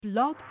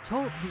Blog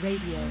Talk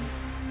Radio.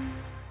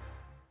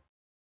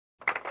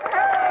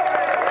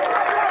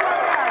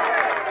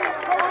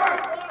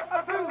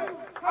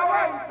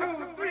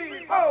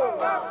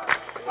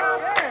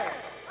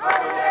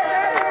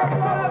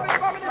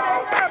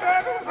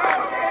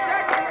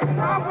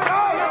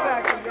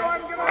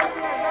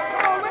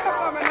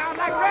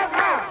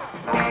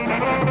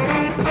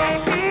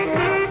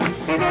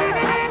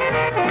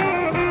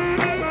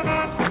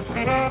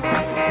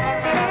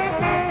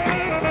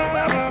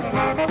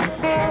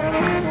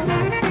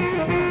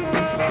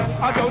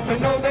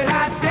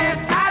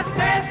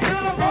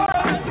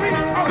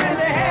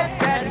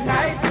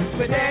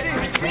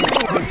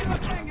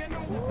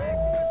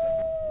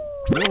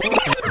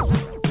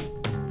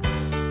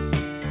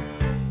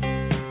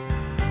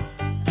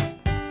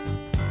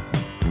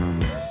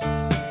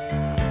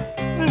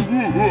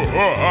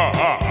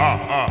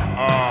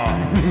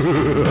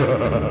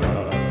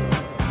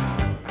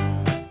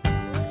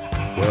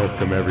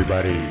 Welcome,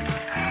 everybody.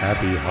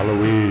 Happy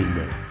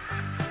Halloween.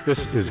 This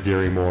is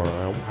Gary Moore.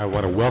 I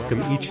want to welcome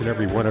each and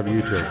every one of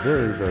you to a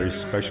very, very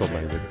special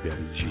night with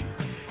Daddy G.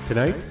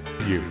 Tonight,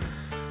 you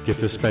get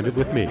to spend it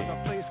with me.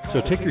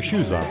 So take your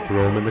shoes off,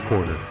 throw them in the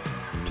corner.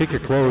 Take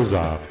your clothes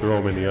off,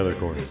 throw them in the other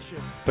corner.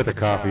 Put the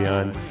coffee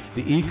on.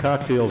 The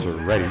e-cocktails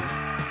are ready.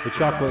 The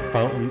chocolate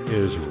fountain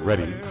is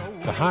ready.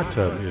 The hot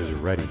tub is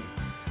ready.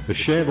 The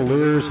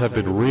chandeliers have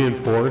been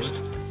reinforced.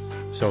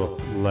 So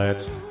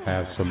let's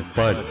have some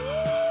fun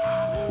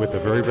with a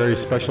very, very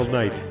special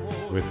night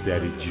with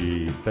Daddy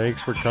G. Thanks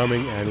for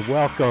coming and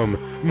welcome.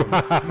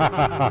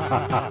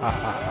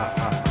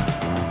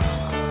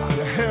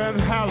 You hear him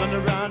howling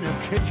around your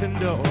kitchen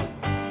door.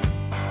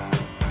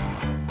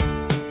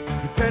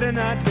 You better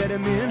not let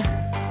him in.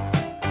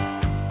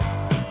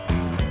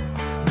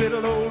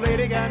 Little old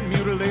lady got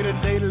mutilated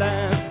late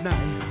last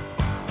night.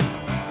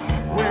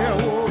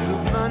 Werewolves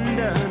of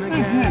London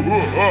again.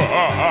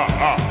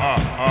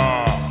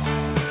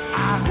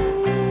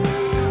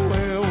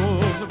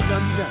 Werewolves of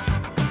London.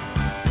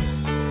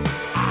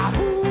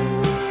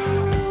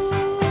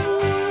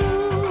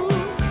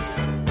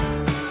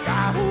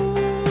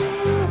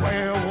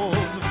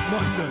 Werewolves of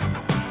London.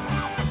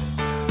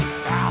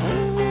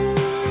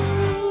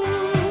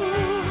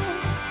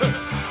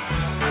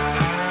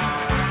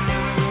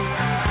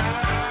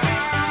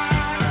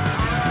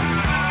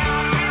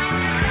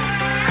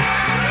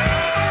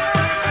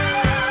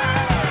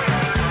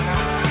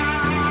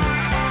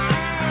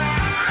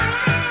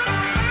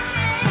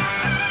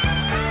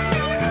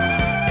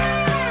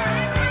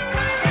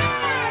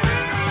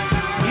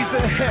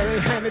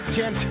 Hairy-handed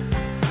gent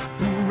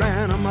who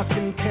ran amok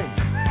in Kent.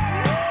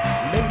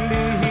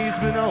 Lately he's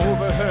been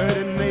overheard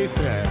in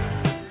Mayfair.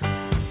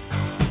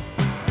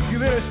 You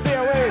better stay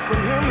away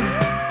from him.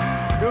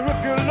 He'll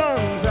rip your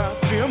lungs out,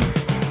 Jim.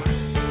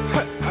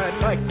 I'd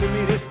like to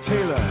meet his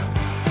tailor.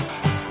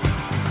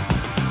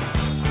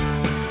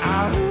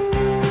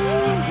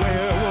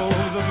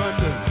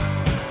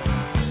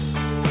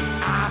 Werewolves of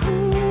London.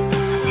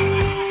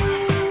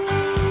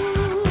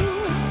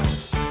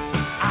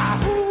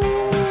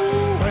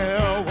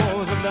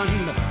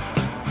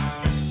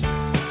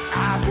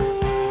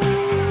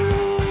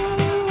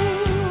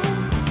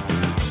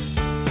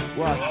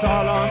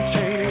 Starzan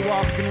Cheney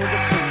walking with the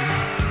queen,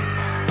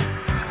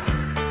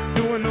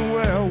 doing the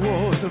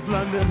werewolves of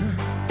London.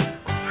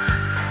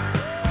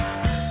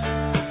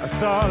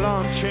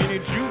 Starzan Cheney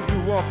Jr.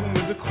 walking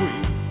with the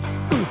queen,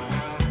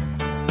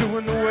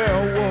 doing the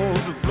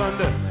werewolves of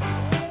London.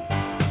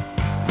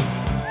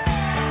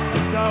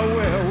 It's our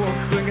werewolf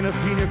drinking a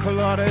pina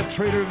colada at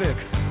Trader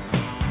Vic's.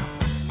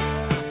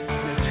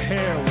 His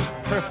hair was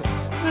perfect.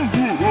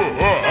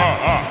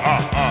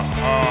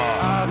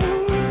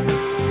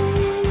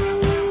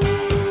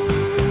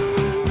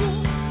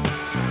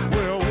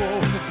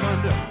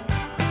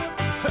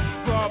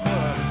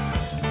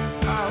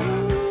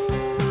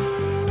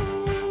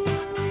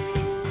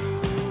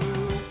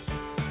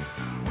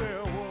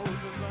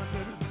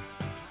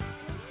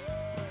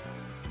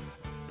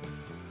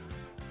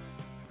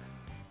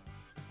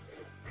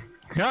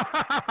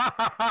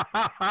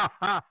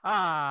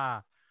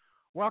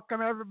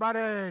 Welcome,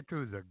 everybody,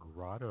 to the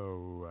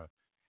Grotto.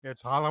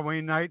 It's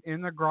Halloween night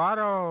in the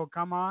Grotto.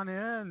 Come on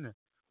in.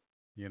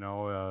 You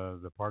know,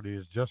 the party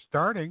is just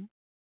starting.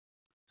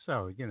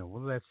 So,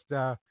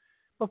 let's,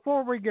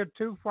 before we get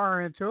too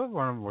far into it,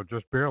 we're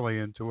just barely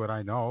into it,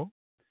 I know.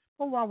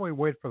 But while we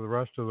wait for the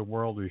rest of the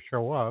world to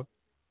show up,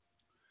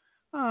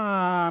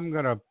 I'm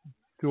going to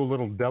do a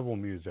little devil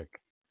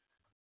music.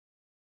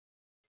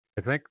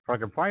 I think if I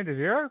can find it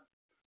here.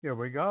 Here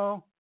we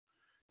go.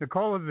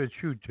 Nicole of the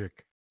Chew Chick.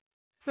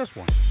 This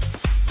one.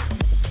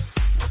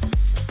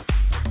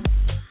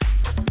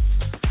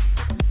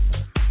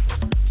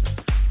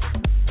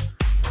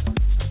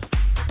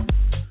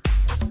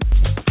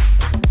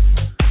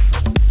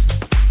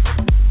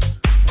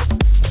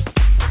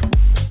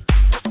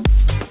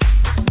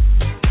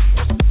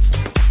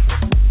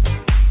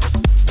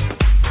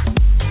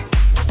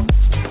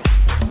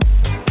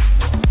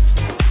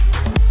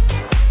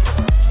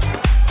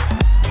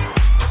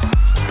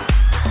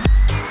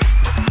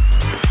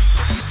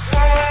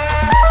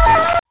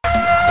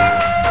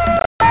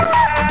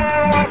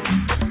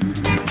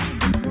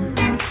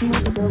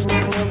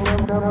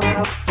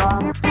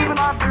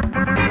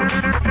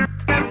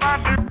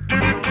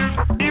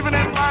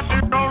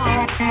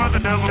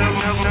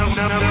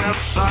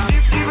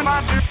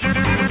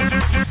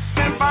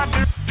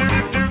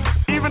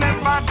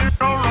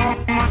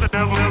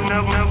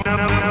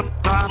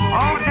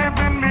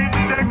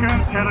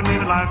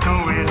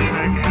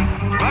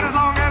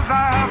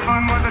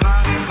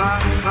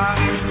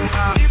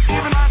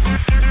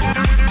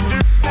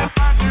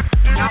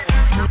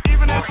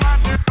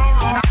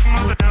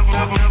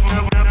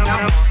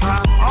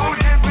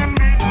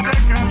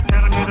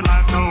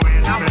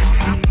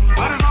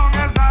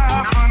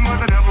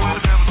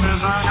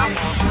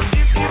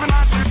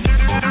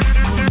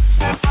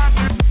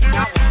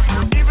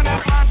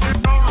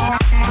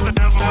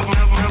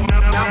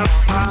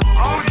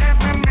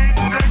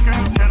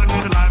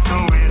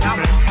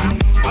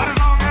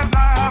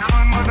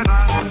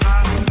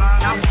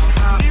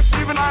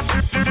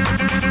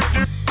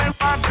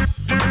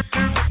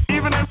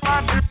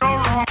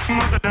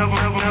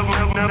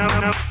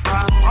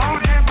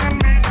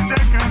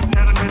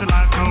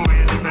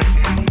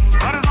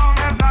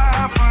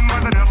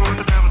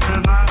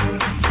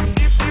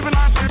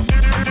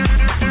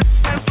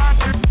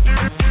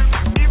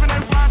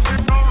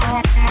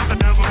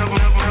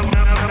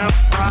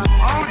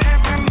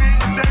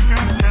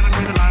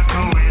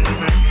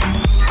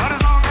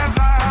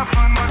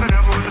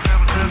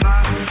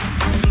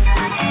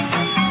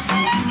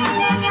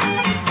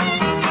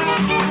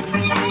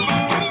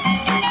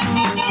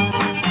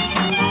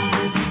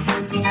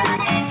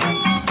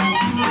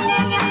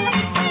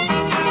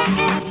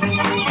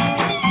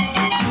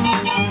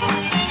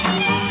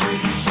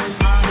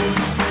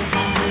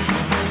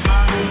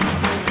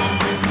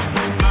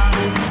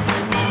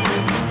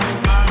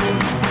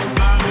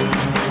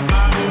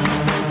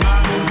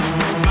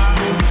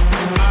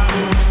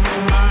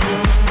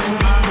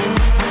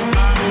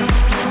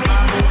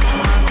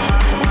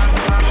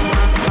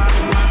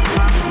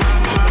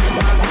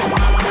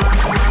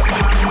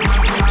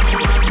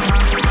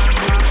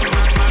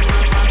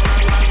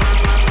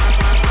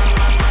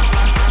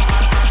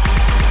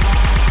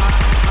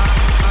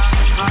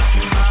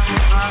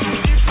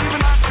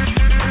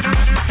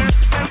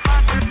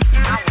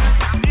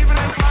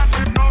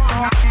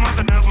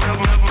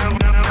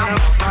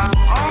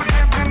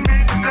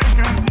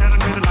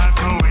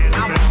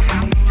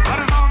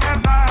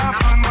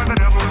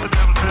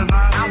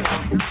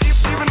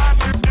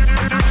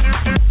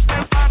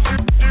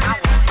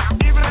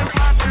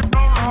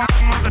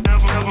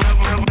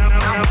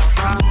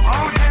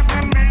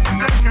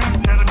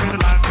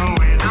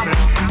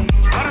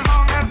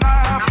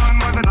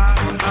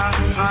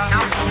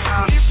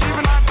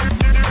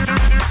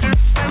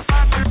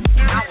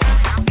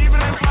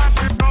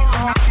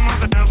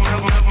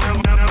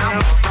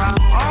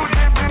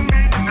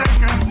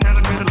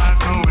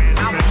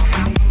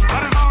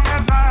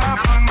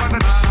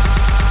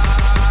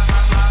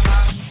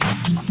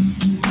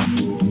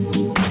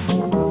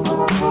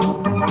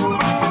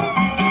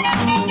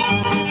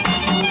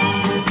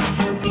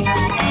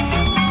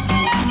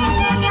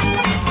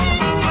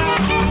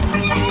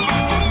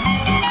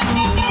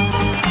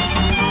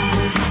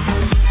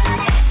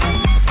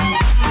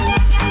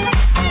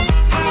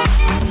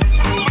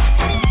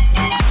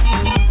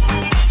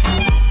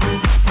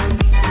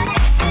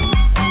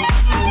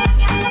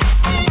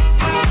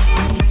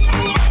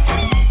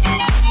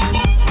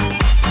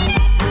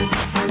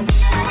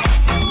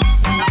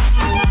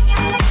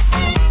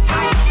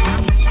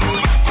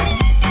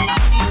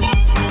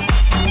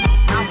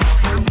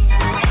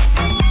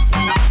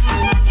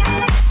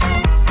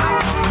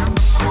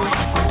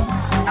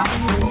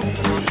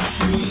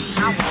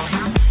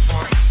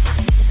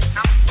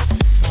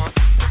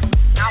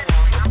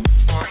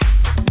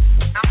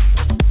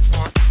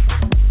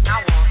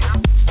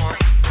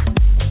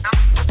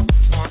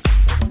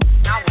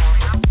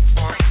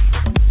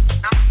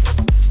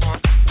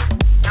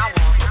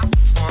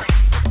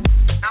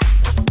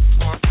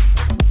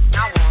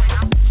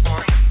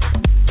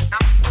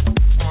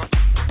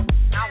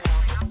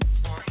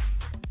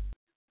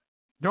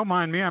 don't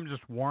mind me, I'm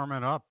just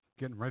warming up,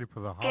 getting ready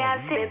for the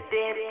Halloween.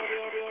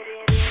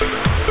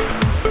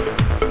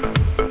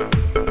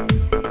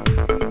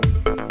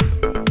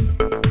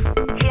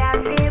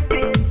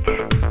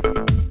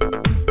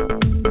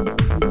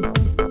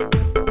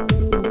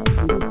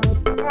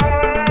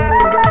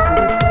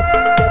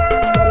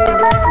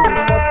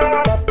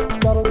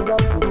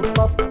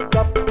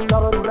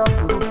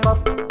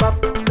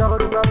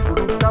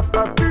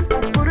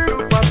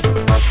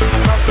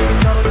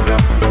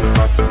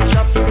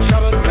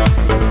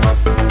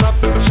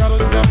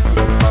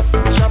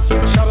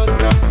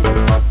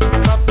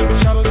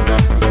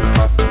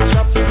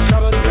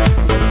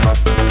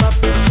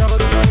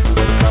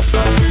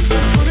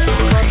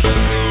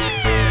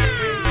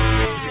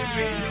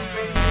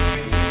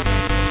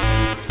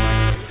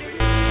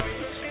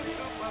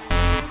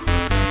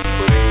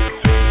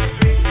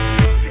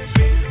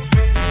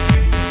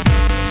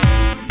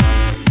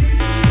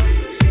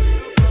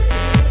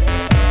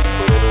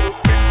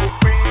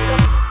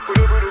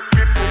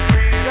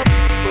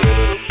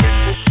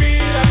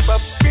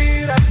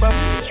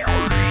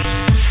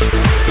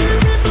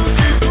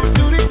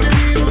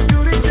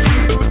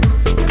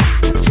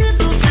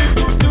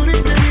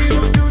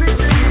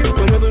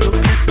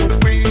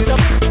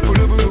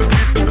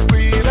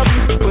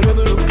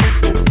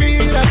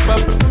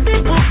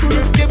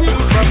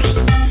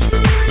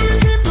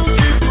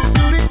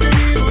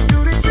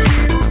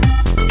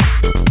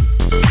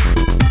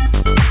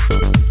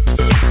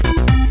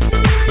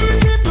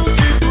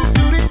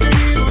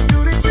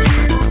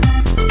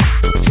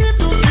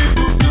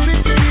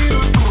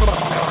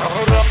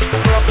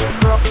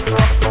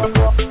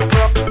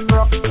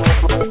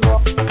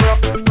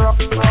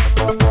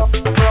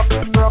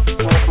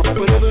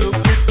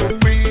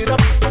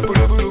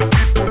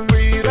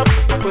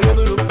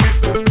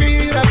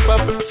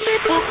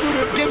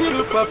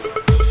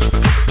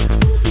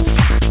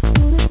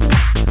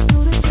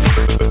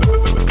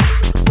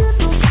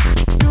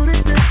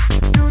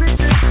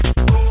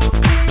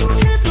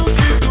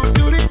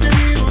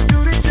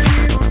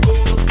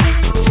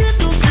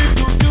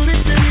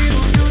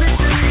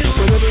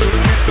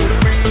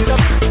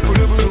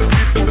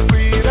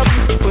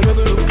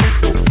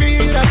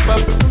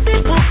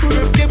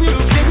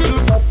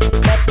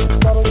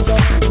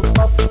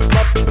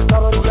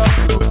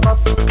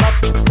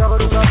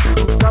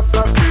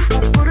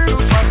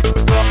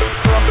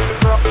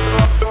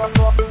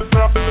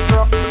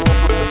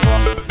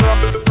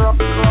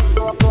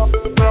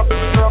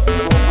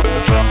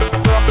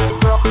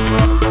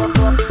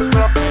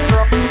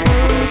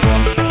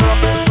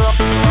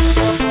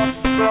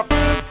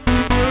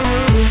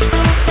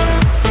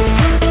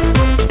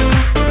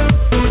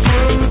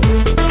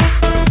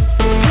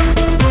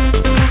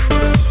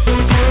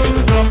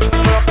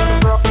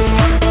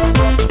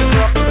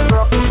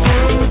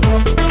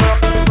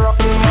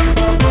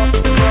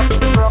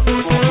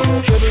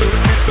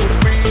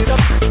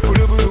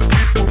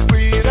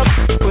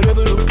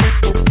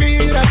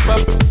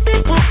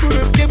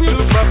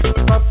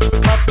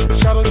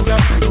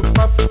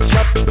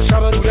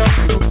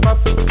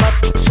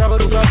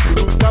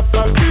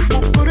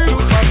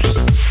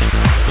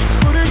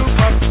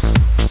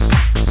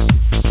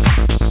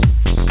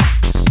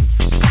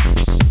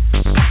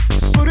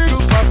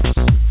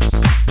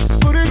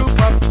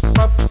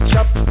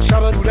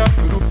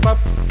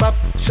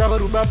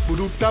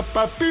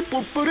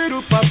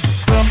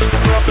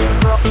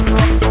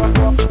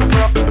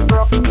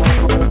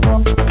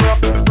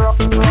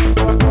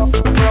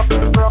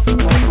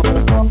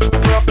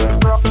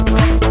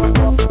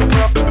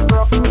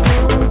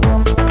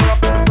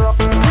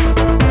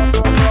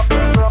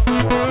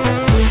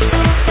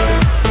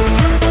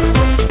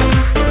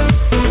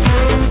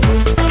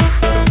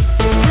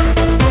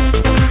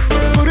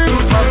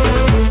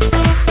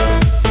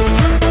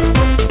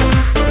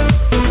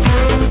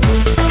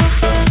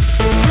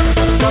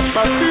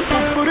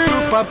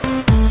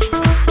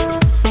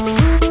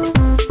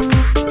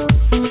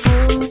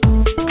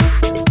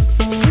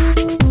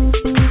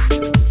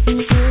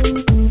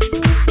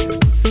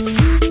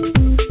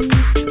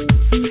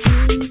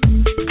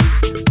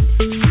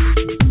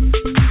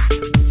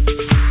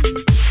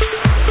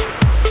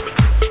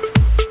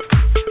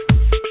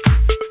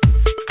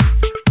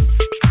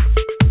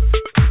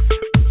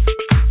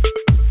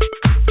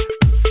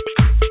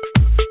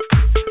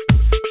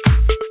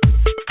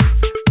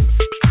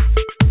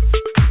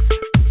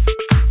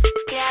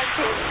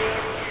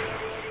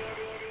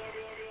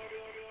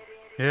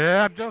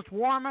 Yeah, I'm just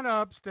warming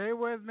up. Stay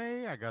with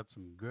me. I got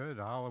some good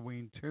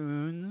Halloween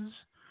tunes.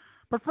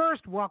 But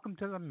first, welcome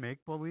to the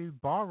Make Believe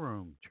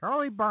Ballroom.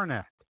 Charlie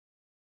Barnett.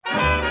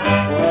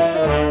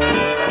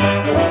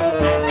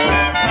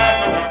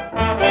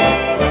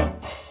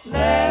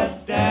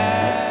 Let's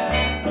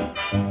dance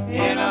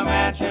in a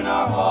mansion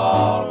or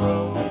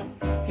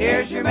ballroom.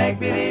 Here's your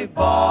make-believe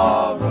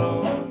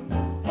ballroom.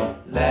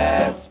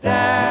 Let's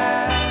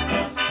dance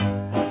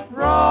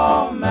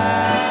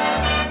romance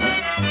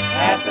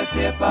at the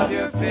tip of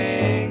your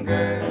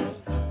fingers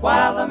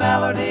while the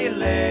melody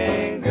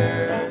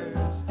lingers.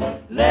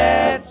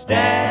 Let's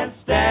dance,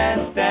 dance.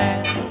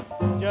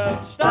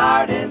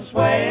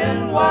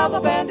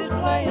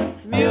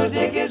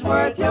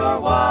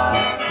 a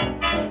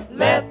while.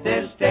 Let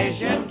this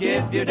station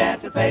give you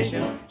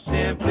anticipation.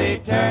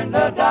 Simply turn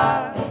the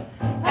dial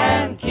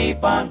and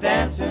keep on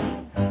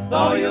dancing,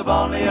 though you've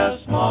only a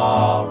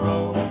small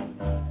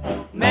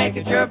room. Make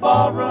it your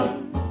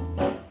ballroom.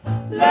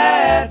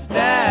 Let's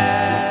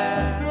dance.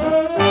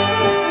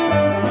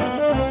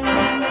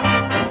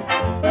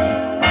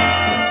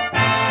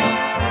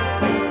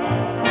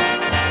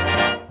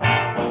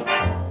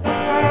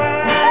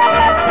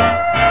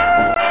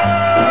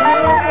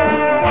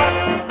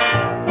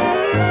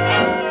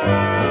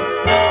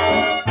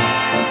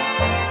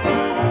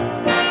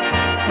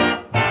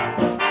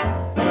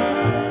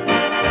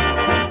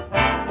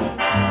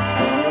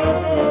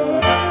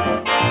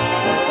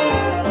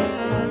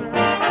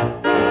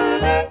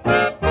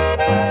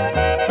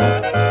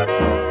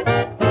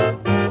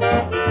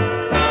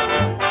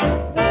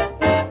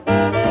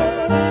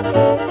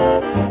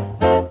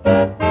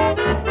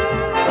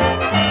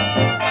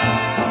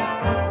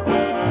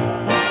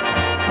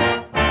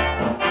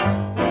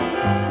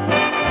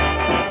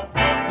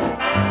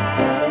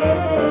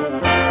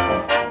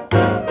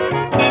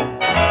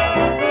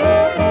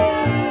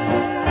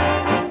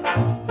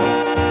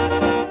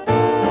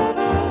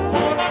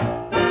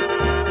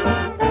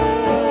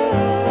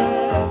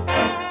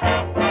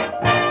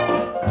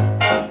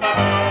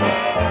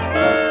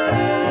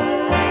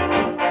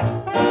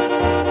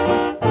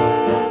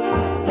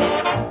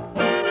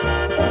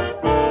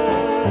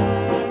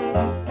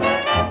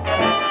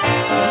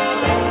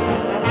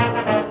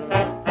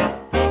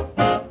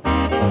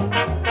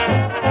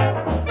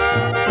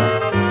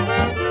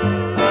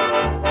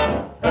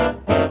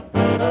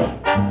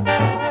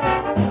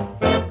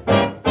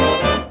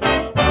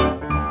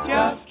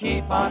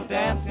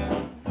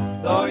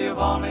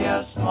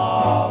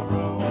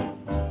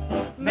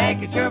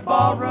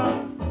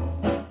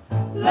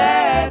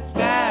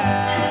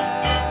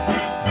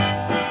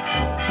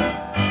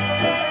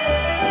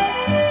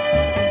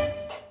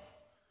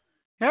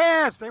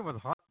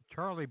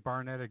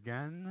 Barnett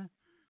again.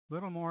 A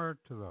little more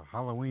to the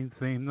Halloween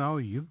theme, though.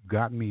 You've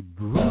got me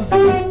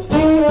voodoo.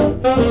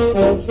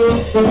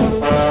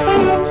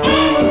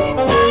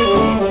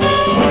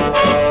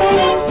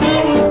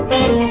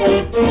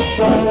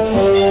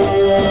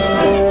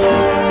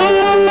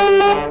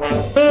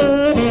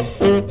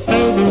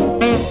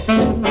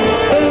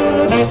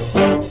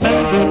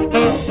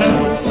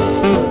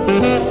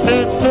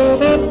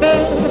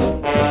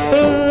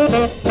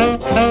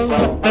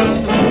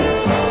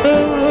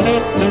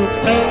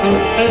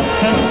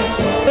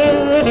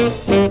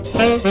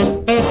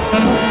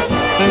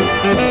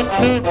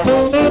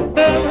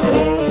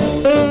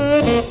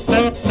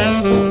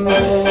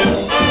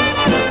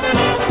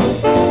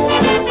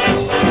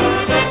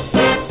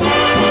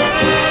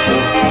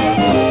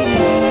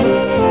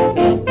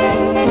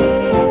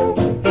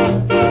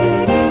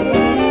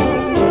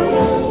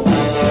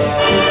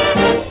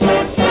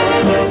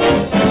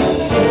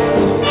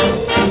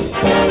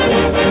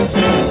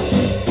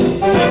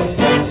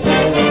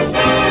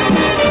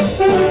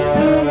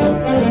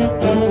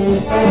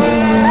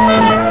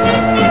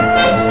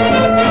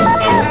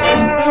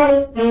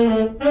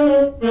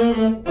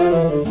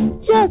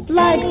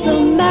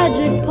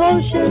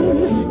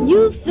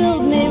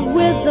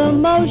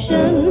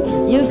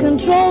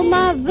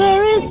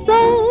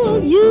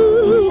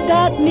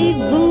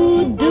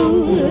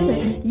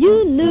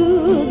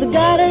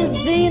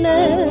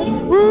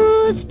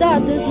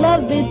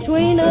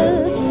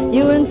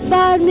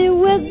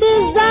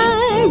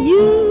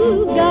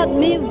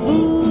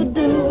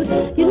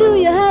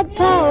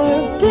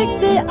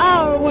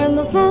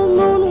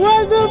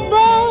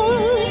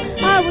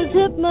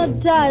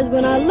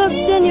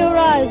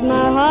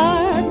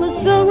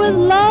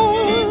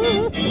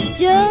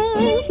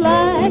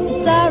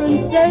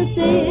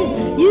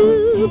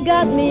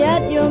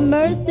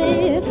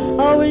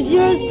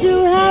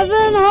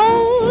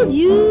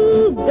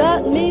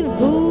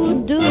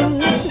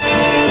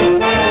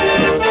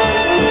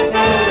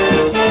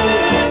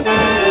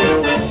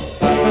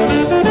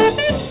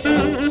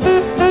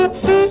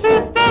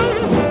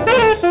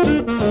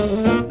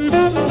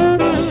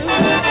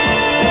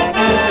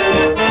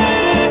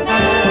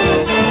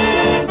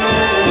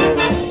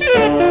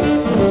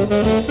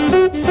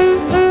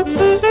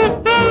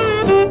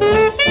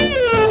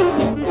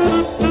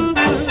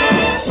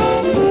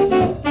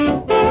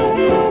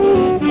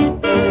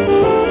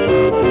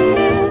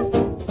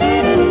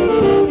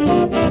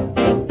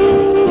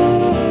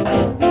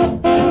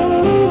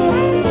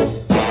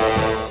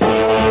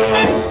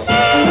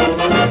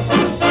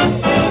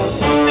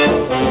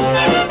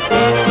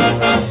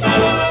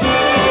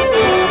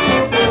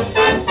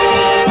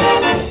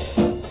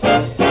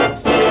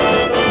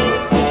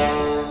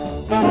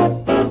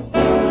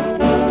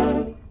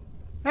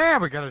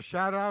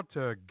 Shout out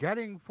to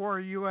Getting for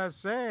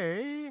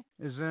USA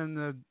is in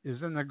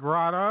the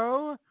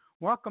Grotto.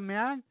 Welcome,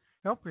 man.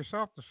 Help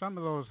yourself to some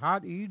of those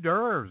hot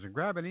hors-d'oeuvres and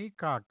grab an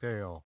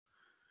e-cocktail.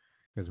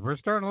 Because we're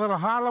starting a little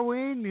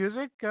Halloween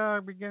music,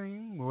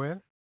 beginning with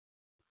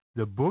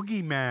the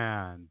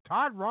Boogeyman,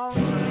 Todd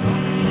Rawlinson.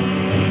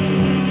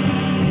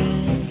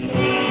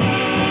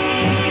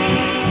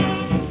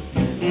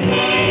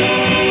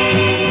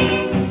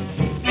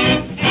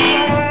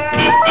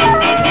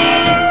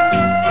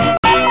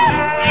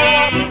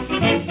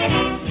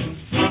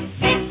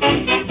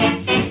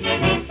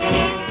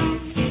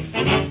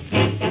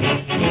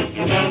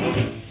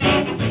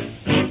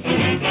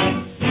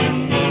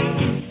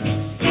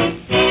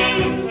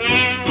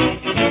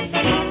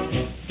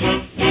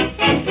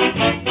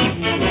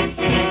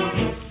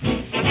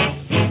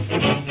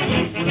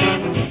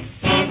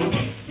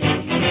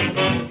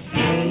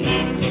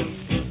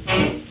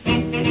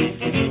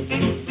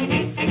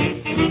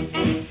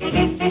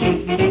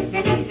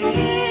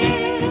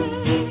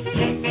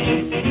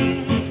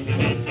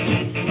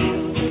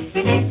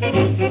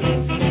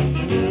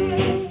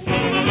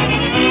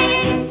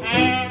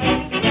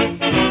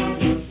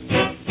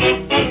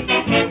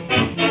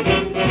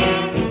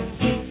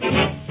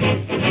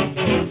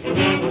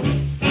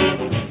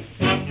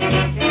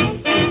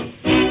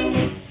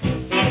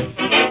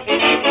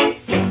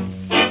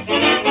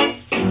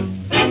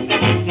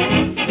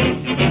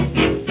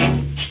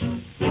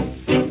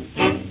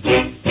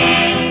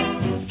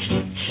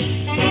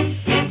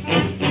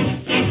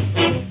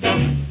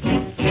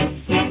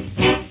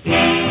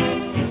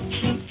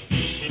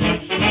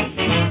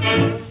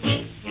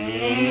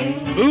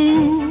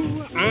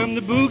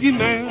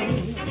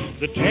 boogeyman,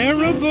 the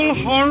terrible,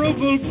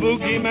 horrible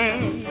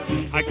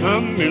boogeyman. I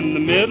come in the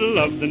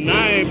middle of the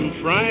night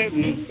and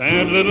frighten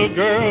bad little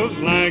girls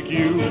like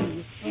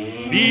you.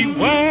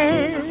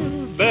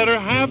 Beware, better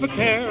have a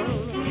care.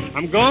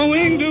 I'm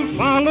going to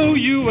follow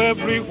you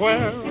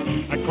everywhere.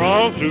 I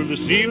crawl through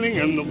the ceiling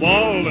and the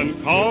wall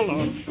and call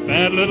on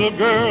bad little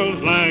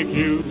girls like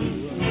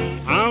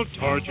you. I'll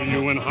torture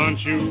you and haunt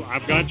you.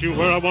 I've got you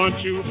where I want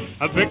you,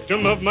 a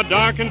victim of my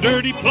dark and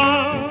dirty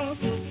plot.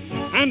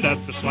 And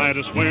at the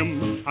slightest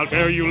whim, I'll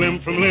tear you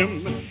limb from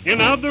limb. In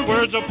other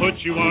words, I'll put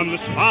you on the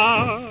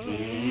spot.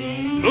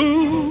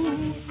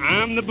 Ooh,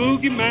 I'm the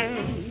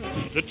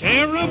boogeyman, the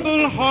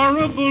terrible,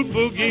 horrible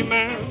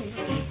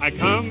boogeyman. I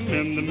come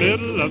in the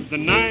middle of the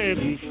night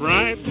and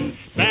frighten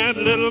bad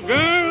little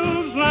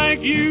girls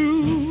like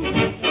you.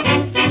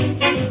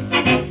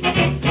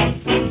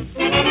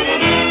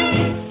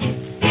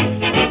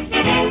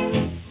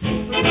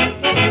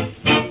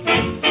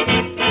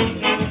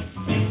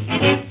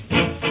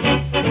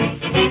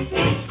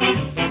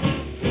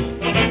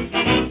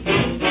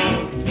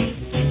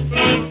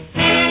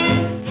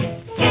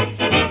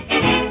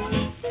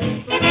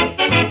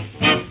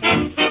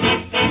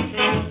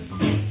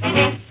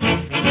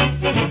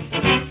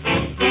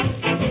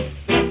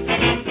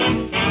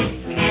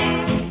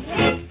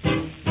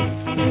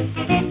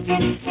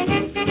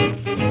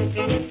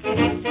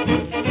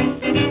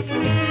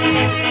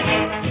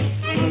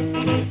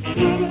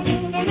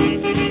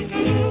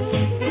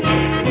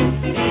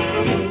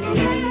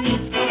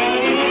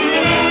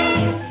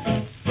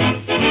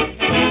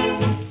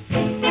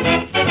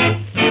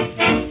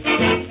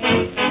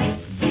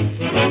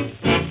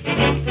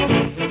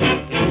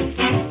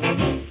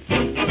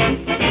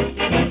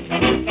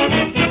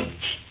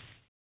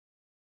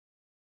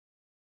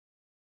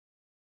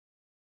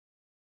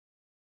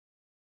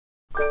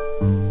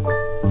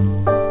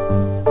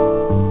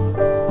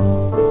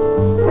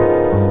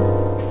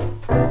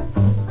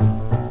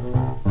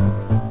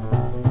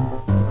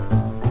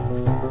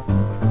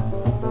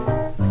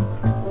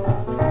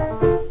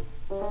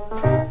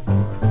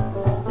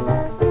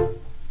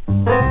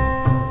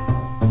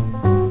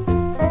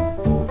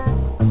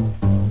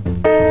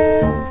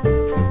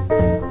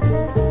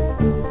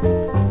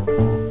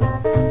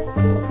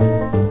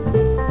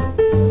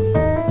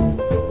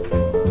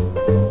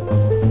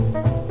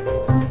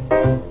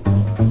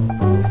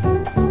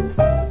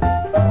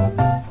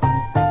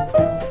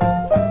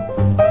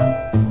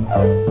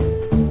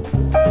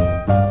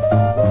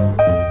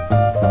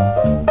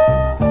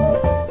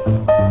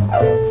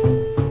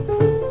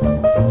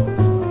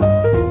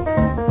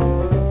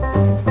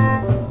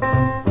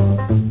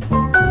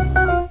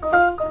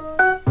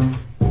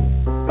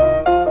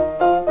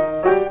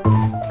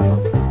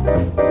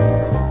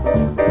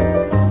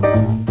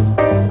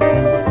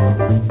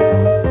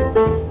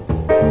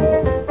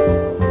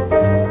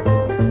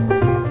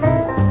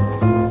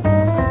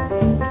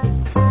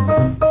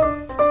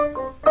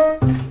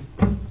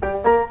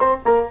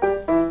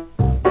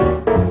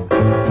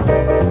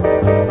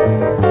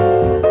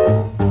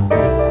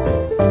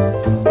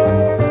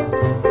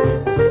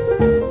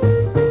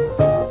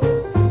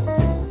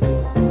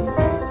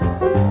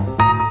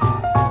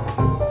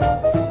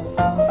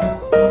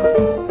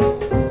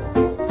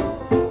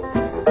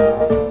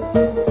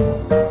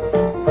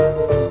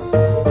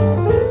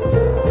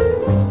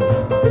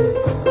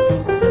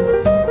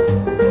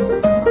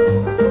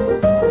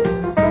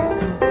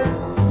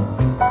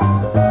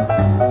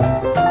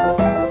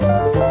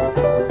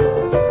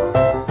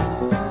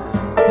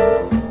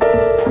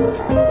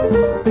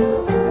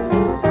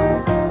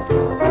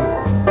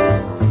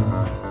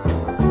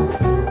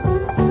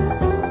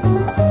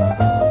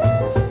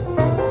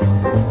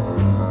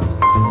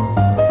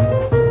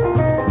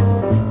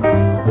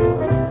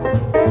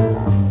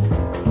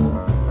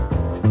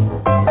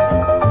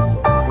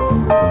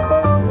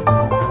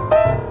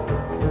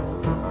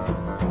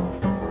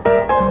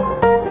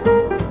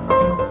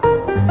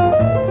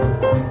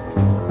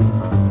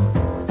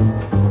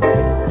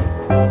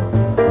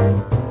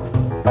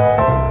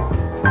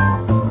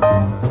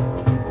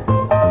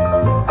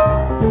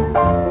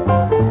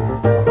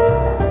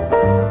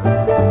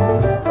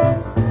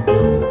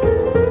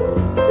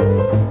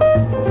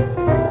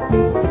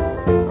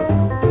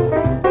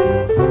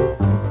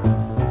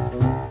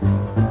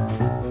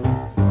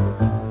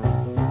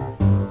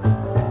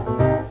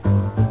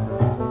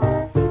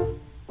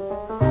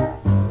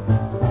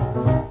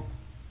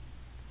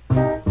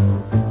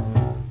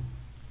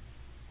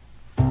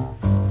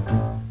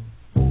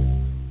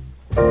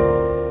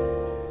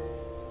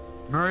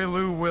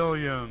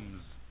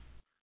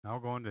 Now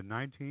going to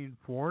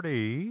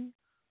 1940,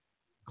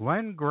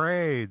 Glenn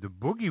Gray, the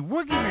Boogie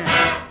Woogie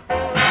Man.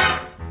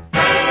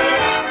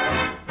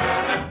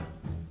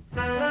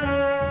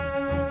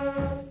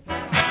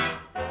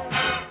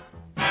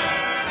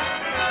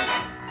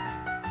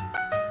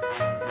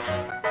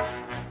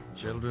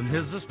 Children,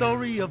 here's the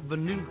story of a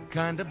new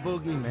kind of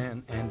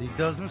boogeyman, and he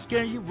doesn't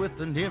scare you with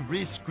an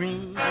eerie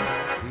scream.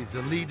 He's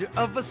the leader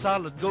of a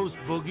solid ghost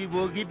boogie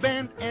woogie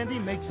band, and he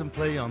makes them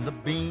play on the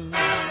beam.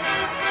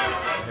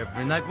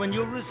 Every night when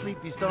you're asleep,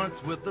 he starts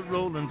with the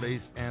rolling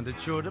bass, and it's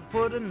sure to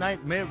put a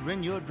nightmare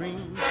in your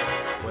dreams.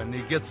 When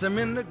he gets them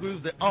in the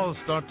groove, they all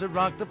start to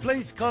rock the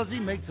place, 'cause he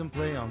makes them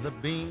play on the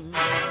beam.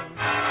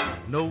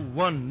 No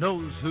one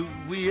knows who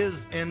he is,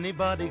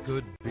 anybody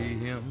could be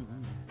him.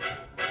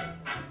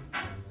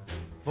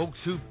 Folks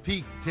who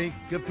peek take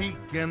a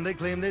peek, and they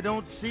claim they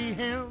don't see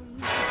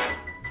him.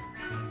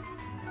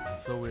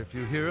 So if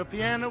you hear a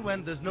piano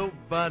and there's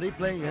nobody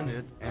playing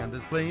it, and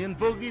it's playing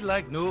boogie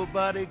like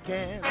nobody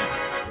can,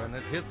 when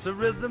it hits a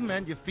rhythm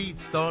and your feet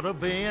start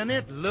obeying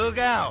it, look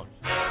out,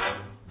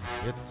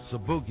 it's a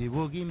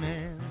boogie-woogie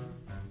man.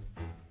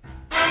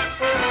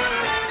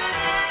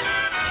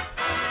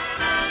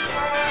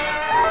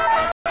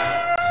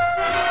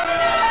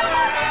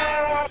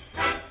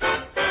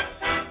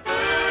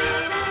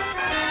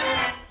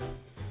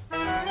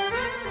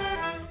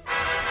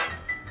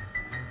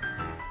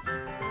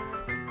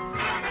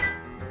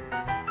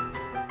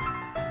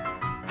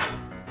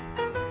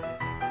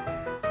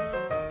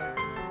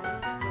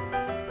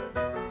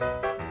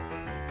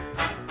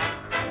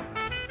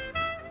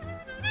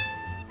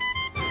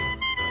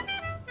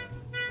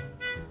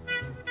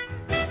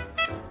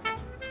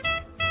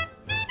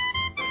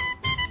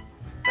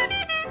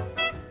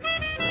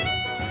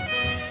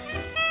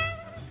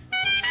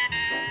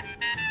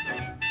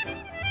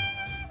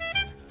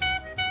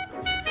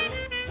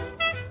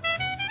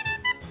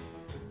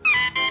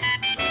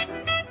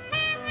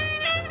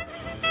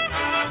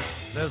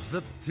 There's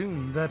the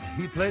tune that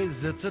he plays,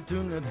 it's a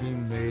tune that he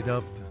made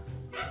up.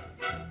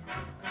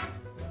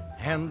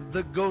 And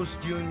the ghost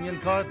union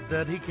card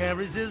that he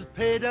carries is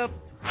paid up.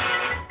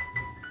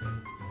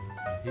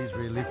 He's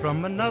really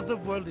from another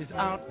world, he's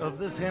out of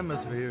this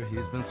hemisphere.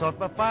 He's been sought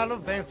by Philo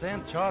Vance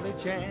and Charlie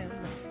Chan.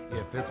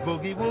 If it's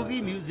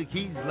boogie-woogie music,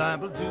 he's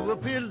liable to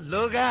appear.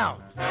 Look out,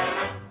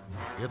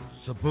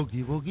 it's a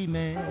boogie-woogie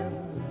man.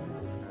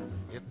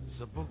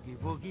 It's a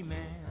boogie-woogie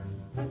man.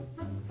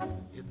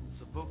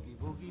 It's a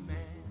boogie-woogie man.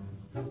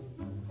 It's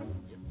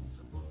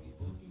a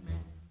boogie-woogie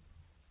man.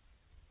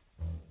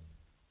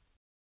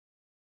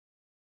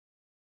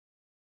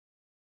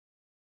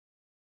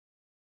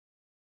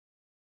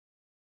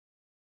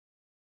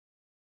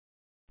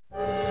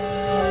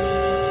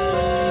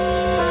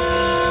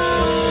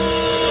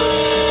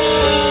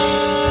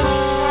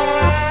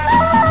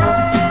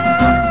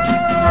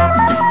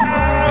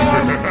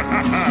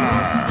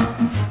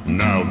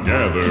 Now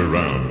gather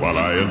round while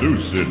I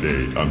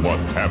elucidate on what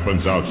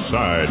happens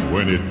outside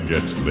when it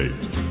gets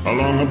late.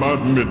 Along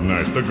about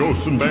midnight, the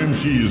ghosts and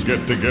banshees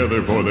get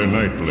together for their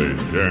nightly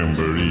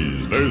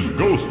jamborees. There's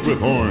ghosts with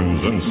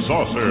horns and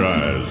saucer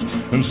eyes,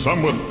 and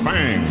some with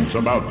fangs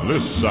about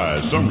this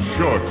size. Some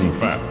short and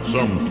fat,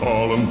 some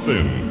tall and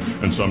thin,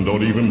 and some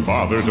don't even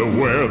bother to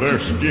wear their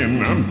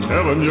skin. I'm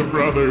telling you,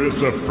 brother,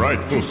 it's a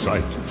frightful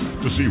sight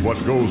to see what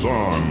goes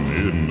on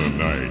in the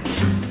night.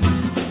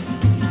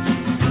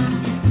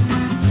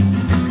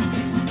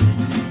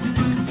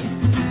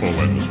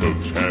 When the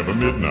spooks have a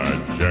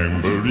midnight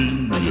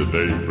jamboree,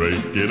 they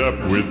break it up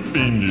with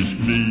fiendish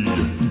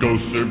glee.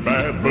 Ghosts are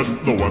bad, but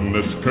the one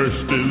that's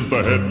cursed is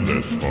the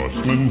headless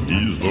horseman.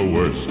 He's the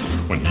worst.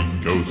 When he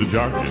goes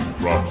a-jogging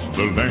across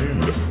the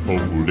land,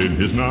 holding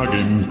his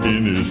noggin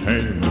in his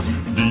hand,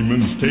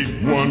 demons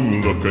take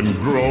one look and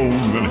groan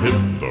and hit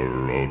the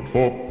road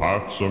for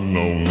parts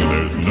unknown.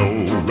 There's no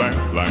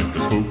rat like the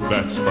spook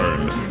that's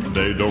burned.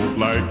 They don't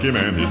like him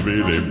and he's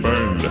really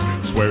burned.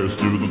 Swears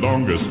to the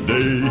longest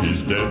day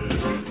he's dead,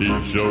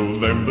 he'll show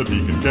them that he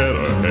can get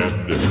ahead.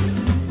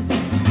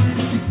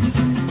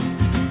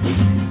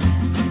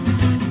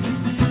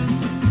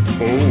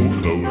 Oh,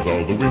 close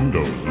all the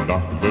windows,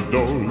 lock the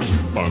doors.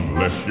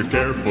 Unless you're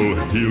careful,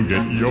 he'll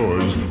get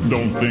yours.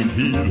 Don't think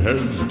he'll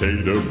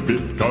hesitate a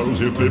bit, 'cause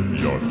he'll flip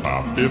your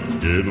top if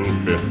it'll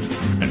fit.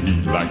 And he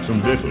likes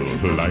 'em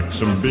little, likes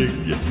 'em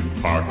big,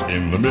 part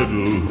in the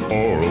middle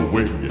or a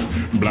wig,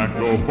 black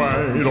or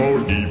white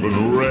or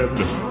even red.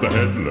 The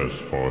headless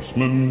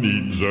horseman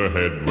needs a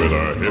head with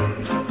a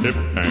hip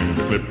and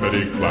a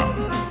clippity-clop.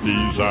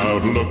 He's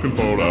out looking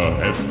for a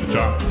head to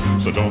chop,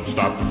 so don't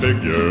stop to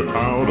figure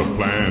out a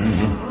plan.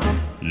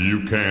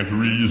 You can't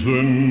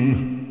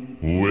reason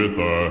with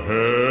a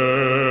headless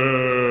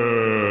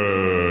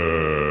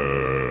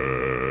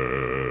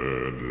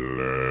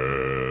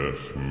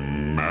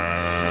man.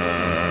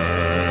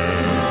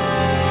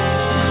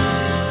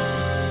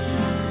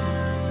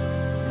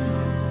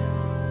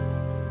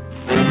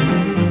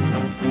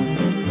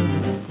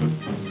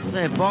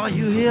 Say, boy,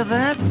 you hear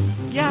that?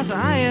 Yes,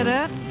 I hear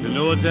that. You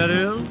know what that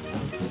is?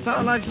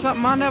 Sounds like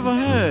something I never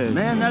heard.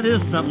 Man, that is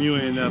something you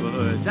ain't never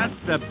heard. That's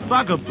the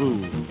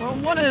bugaboo. Well,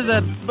 what is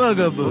that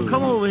bugaboo? Well,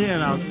 come over here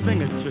and I'll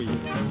sing it to you.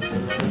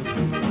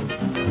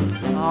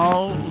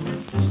 Oh,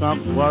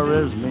 something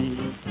worries me.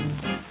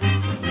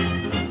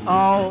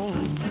 Oh,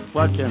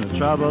 what can the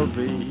trouble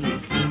be?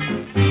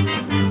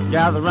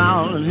 Gather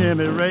round and hear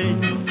me rave.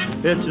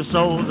 It's your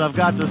souls I've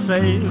got to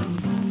save.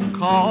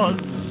 Cause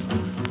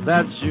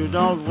that you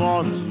don't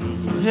want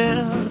to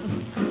hear.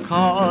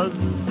 Cause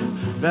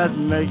that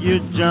make you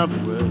jump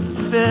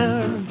with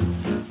fear.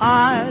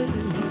 I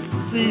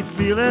see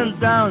feeling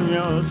down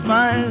your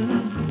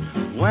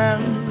spine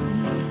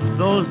when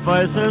those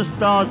voices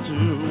start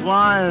to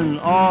whine.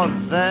 Oh,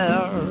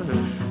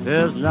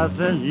 there's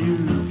nothing you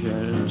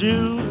can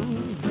do.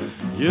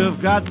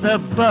 You've got the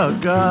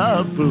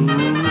bugaboo.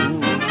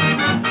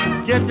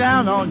 Get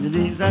down on your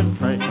knees and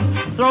pray.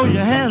 Throw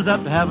your hands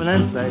up to heaven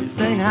and say,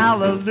 sing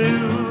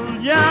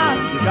hallelujah.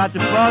 You got the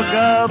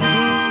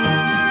bugaboo.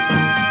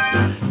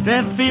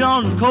 10 feet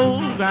on the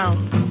cold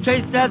ground.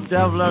 Chase that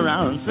devil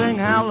around. Sing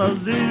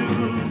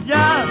hallelujah.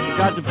 You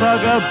got the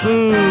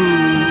bugaboo.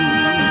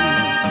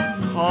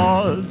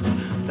 Cause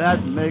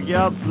that make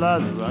your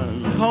blood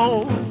run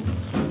cold.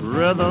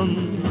 Rhythm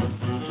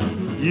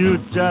you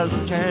just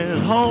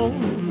can't hold.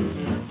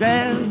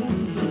 Dance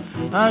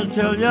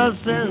until your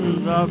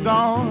sins are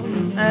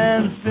gone,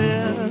 and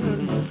fear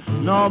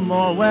no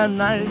more when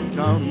night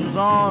comes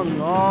on.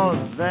 Oh,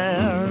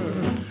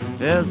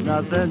 there's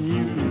nothing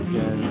you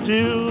can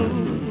do.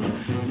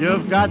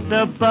 You've got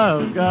the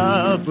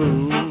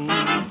bugaboo.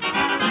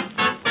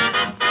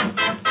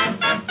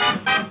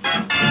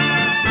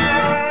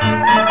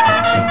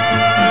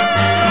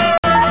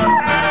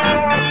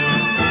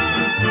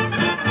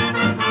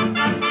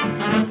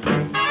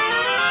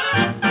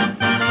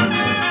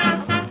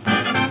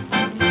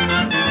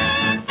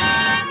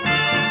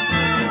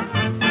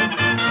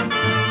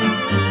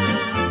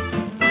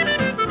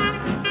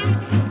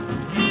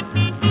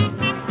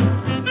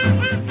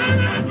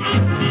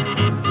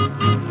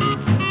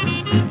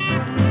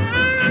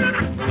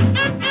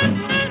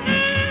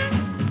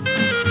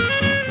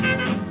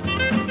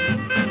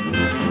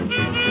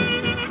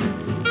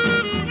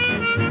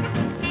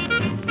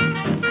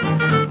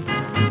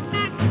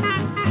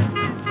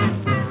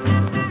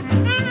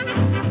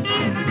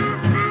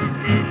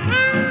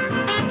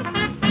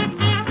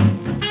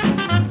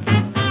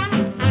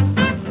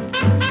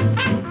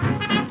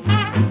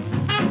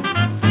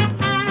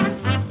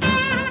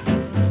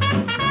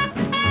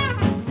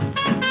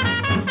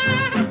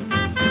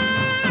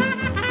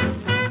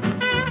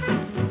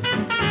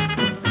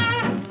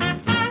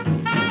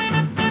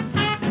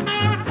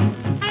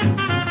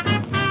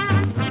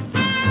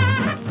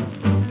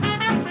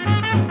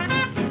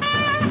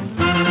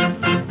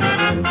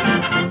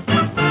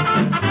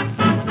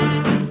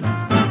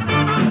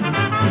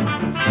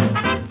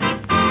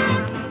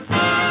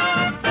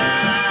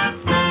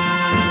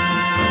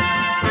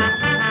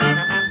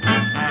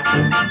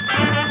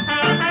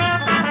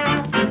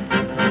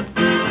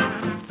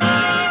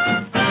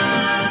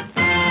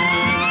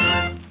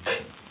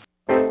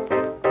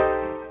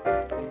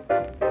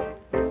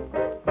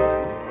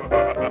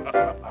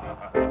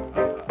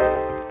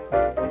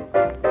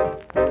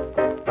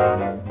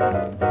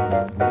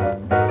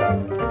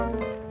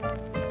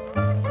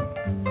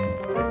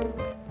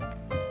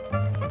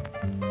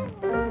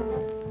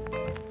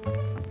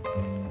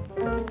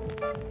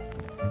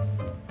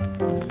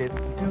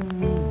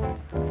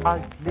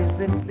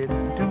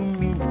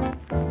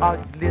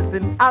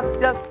 I've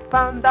just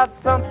found out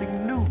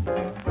something new,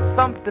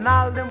 something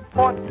I'll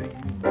impart to you,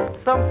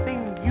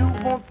 something you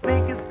won't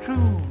think is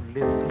true.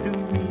 Listen to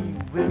me,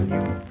 will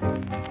you?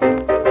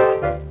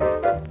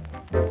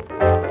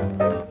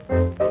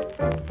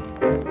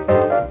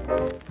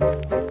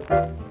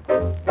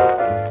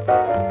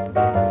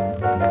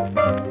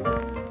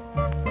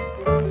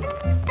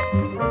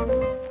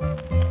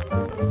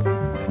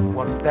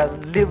 Once there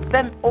lived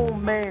an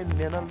old man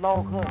in a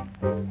log hut,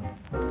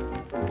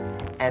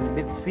 and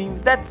it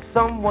seems that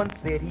someone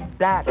said he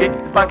died. Kick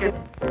the bucket,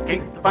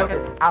 kick the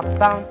bucket. I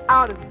found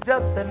out it's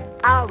just an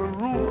outer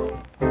rumor.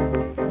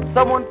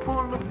 Someone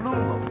pulled a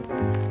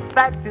bloomer.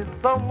 Fact is,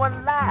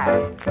 someone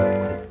lied.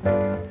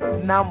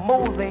 Now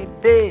Mose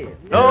ain't dead.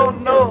 No,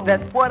 no,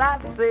 that's what I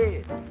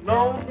said.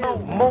 No, no,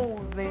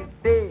 Mose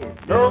ain't dead.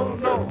 No,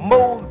 no,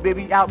 Mose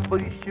baby out, but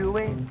he sure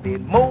ain't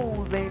dead.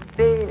 Mose ain't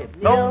dead.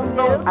 No,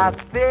 no, I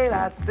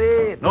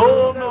said.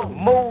 No, no,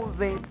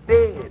 Mose ain't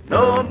dead.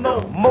 No,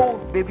 no,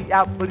 Mose baby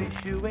out, but he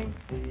sure ain't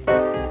dead.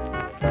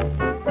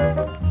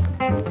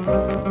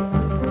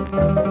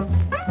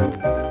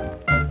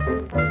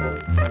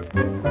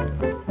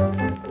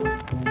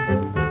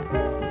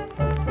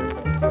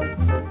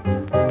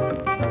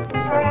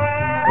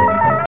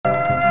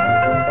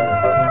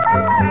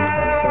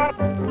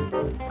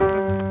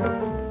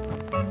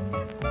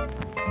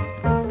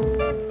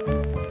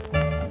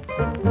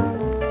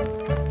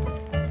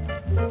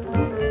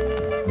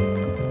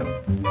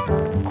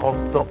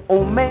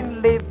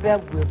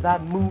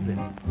 Without moving,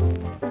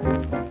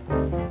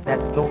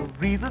 that's no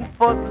reason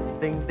for the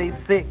thing they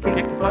say. Kick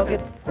the bucket,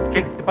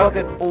 kick the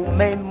bucket. Old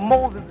man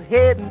Moses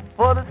heading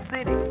for the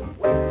city,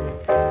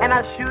 and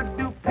I sure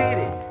do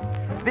pity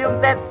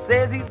them that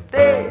says he's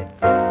dead.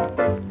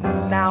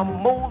 Now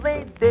Moses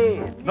ain't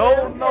dead.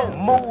 No, no,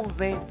 Moses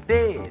ain't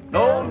dead.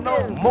 No,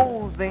 no,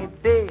 Moses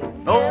ain't dead.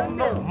 No,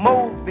 no,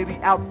 Moses baby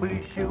out, but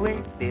he sure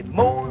ain't dead.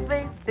 Moses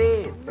ain't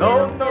dead.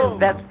 No, no,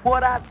 that's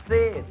what I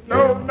said.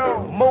 No,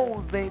 no,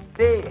 Moses ain't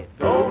dead.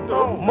 No,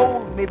 no,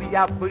 Moses maybe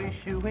out, but he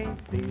sure ain't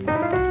dead.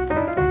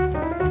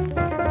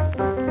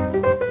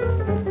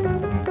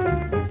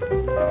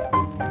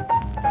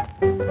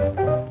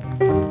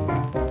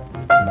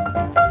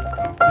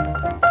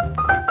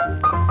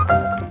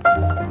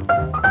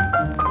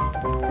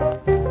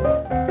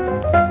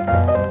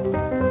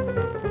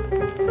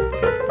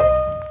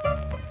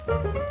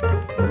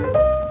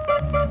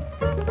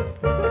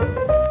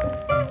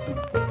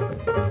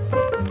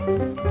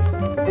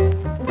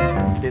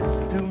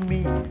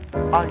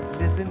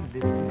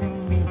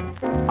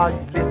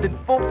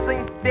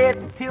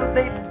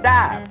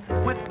 dive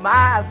with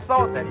my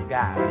assault that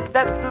guy.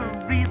 That's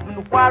the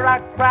reason why I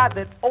cry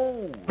that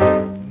old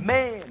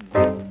man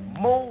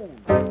Mose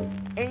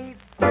ain't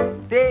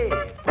dead.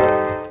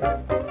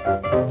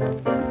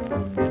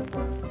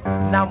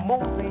 Now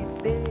Mose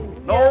ain't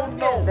dead. No,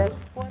 no, that's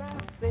what I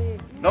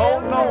said. No,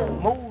 no,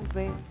 Mose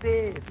ain't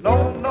dead.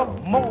 No, no,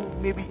 Mose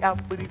may be out,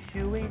 but he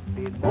sure ain't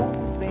dead.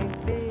 Mose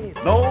ain't dead.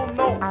 No,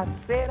 no, I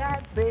said,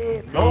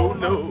 no,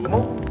 no,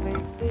 Mose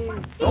ain't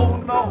dead. No,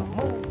 no,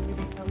 Mose may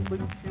be out, but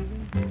he sure ain't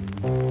dead.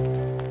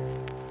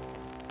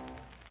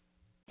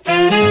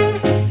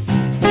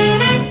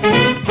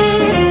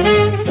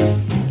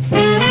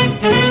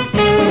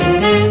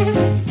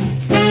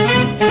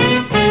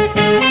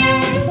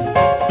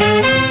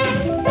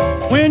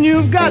 When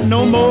you've got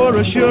no more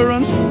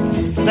assurance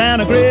than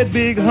a great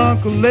big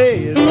hunk of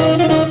lead,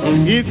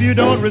 if you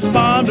don't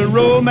respond to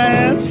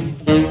romance,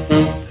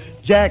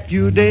 Jack,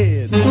 you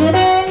dead.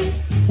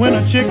 When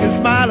a chick is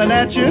smiling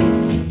at you,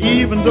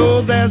 even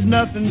though there's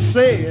nothing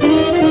said,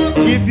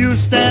 if you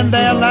stand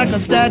there like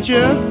a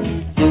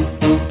statue,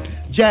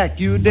 Jack,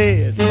 you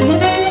dead.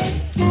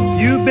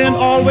 You've been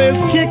always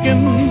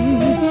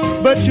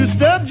kicking, but you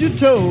stubbed your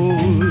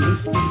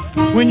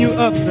toes when you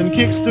ups and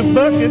kicks the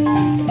bucket,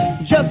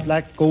 just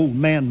like old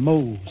man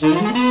Mose.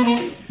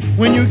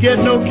 When you get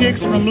no kicks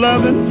from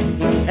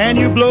loving and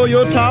you blow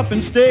your top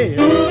instead,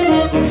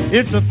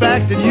 it's a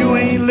fact that you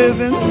ain't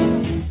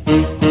living,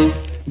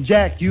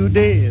 Jack, you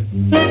dead.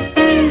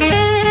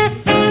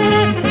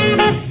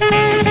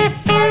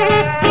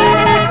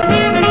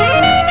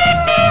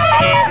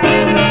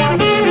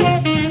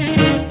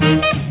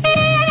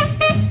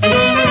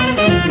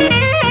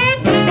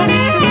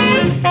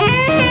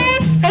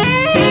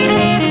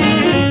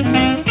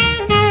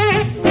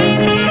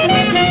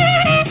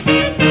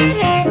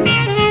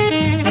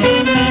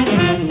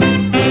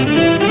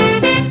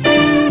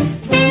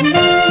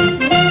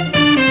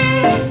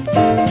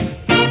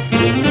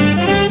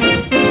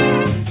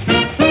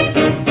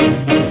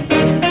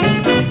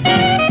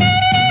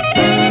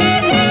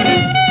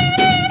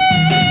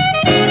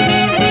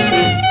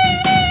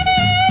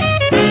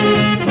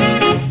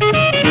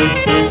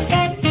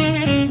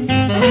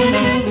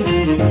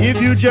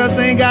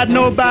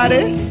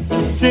 Nobody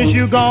since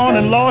you gone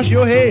and lost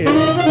your head.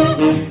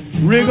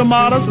 Rigor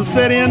mortis will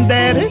set in,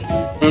 daddy.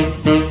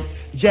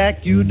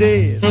 Jack, you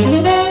dead.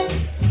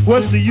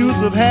 What's the use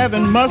of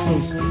having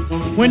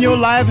muscles when your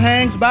life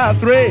hangs by a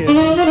thread?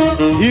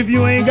 If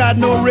you ain't got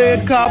no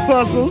red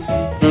corpuscles,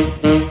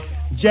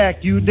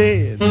 Jack, you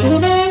dead.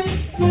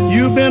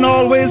 You've been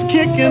always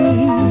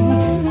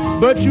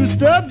kicking, but you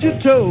stubbed your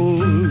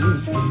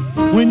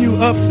toes when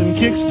you ups and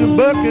kicks the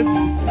bucket,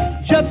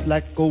 just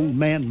like old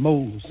man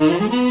Mose.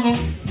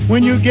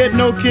 When you get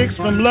no kicks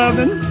from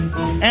loving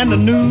and the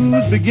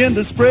news begin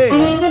to spread,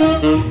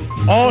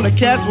 all the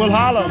cats will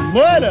holler,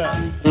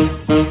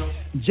 murder,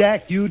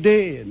 Jack, you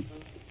dead.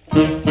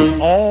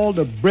 All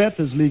the breath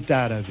is leaked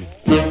out of you.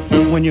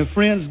 When your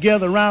friends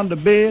gather around the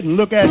bed and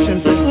look at you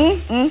and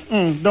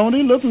say, don't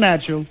he look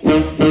natural?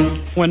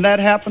 When that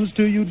happens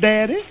to you,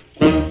 daddy,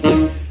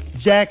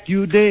 Jack,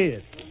 you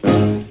dead.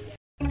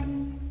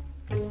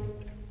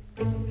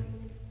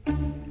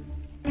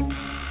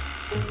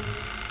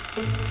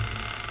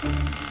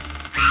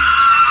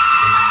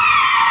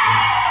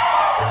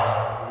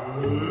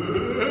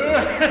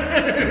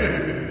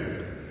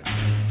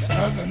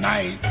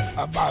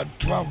 About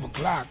 12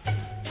 o'clock,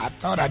 I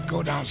thought I'd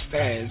go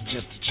downstairs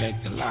just to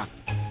check the lock.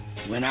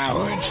 When I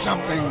heard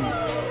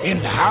something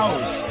in the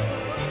house,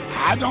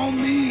 I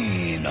don't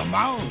mean a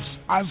mouse.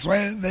 I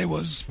swear they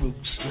was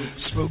spooks,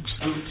 spooks,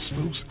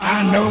 spooks.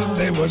 I know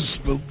they was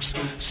spooks,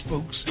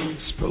 spooks,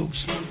 spooks,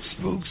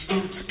 spooks.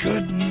 I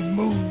couldn't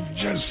move,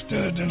 just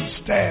stood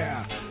and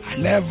stared. I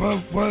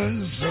never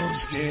was so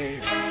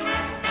scared.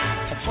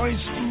 The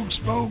first spook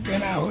spoke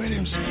and I heard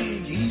him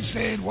speak. He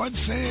said, what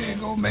say,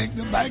 go make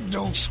the back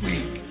door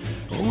squeak.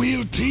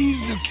 We'll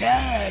tease the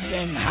cat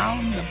and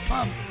hound the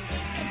pup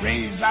and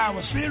raise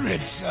our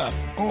spirits up.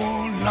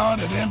 Oh, Lord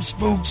of them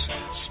spooks,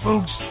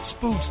 spooks,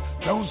 spooks.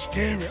 Those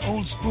scary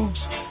old spooks,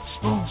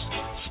 spooks,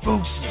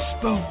 spooks,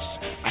 spooks.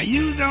 Now,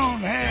 you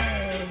don't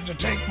have to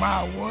take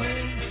my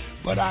word,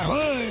 but I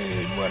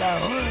heard what I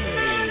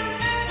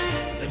heard.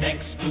 The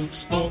next spook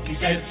spoke, he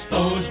said,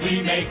 suppose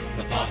we make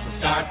the faucet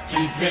start to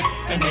drip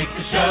and make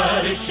the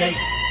shutters shake.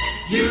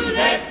 You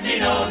let me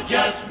know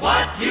just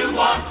what you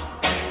want.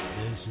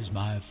 This is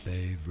my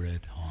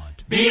favorite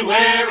haunt.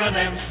 Beware of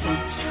them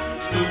spooks,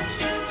 spooks,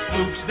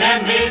 spooks,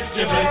 them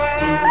mischievous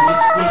spooks,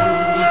 spooks,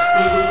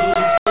 spooks,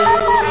 spooks.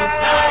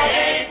 I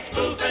ain't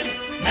spoofing,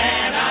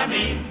 man, I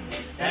mean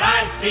that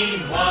I've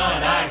seen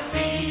what I've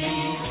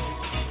seen.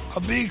 A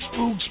big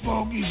spook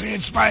spoke, he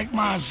said, Spike,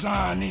 my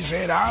son. He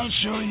said, I'll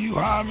show you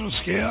how to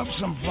scare up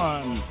some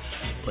fun.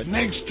 But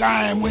next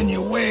time when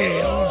you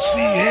wail,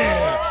 see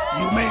here,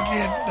 you make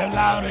it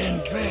loud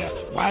and clear.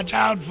 Watch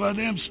out for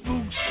them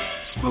spooks,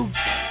 spooks,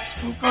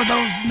 spooks. Oh,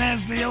 those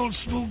nasty old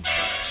spooks,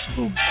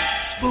 spooks,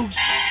 spooks,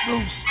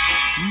 spooks.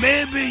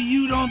 Maybe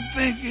you don't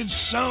think it's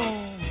so,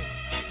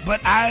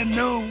 but I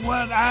know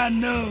what I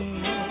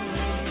know.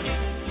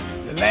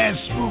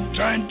 Last spook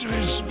turned to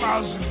his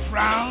spouse and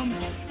frowned.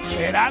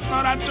 Said, I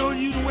thought I told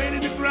you to wait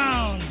in the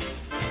ground.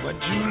 But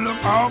you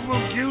look awful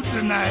cute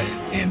tonight.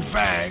 In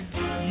fact,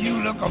 you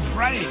look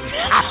afraid.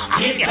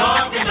 He's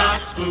talking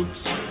about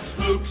spooks,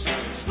 spooks,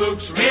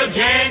 spooks, real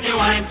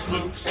genuine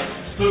spooks,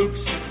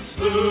 spooks,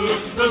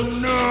 spooks,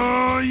 spooks.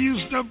 No, you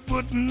stop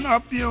putting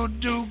up your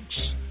dukes.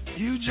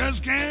 You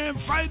just can't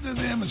fight with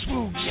them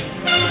spooks.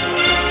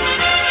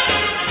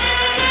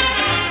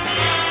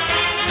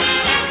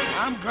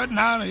 I'm cutting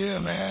out of here,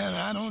 man.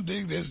 I don't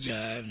dig this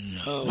jive.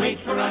 No. Wait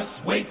for us,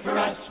 wait for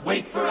us,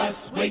 wait for us,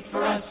 wait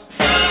for us.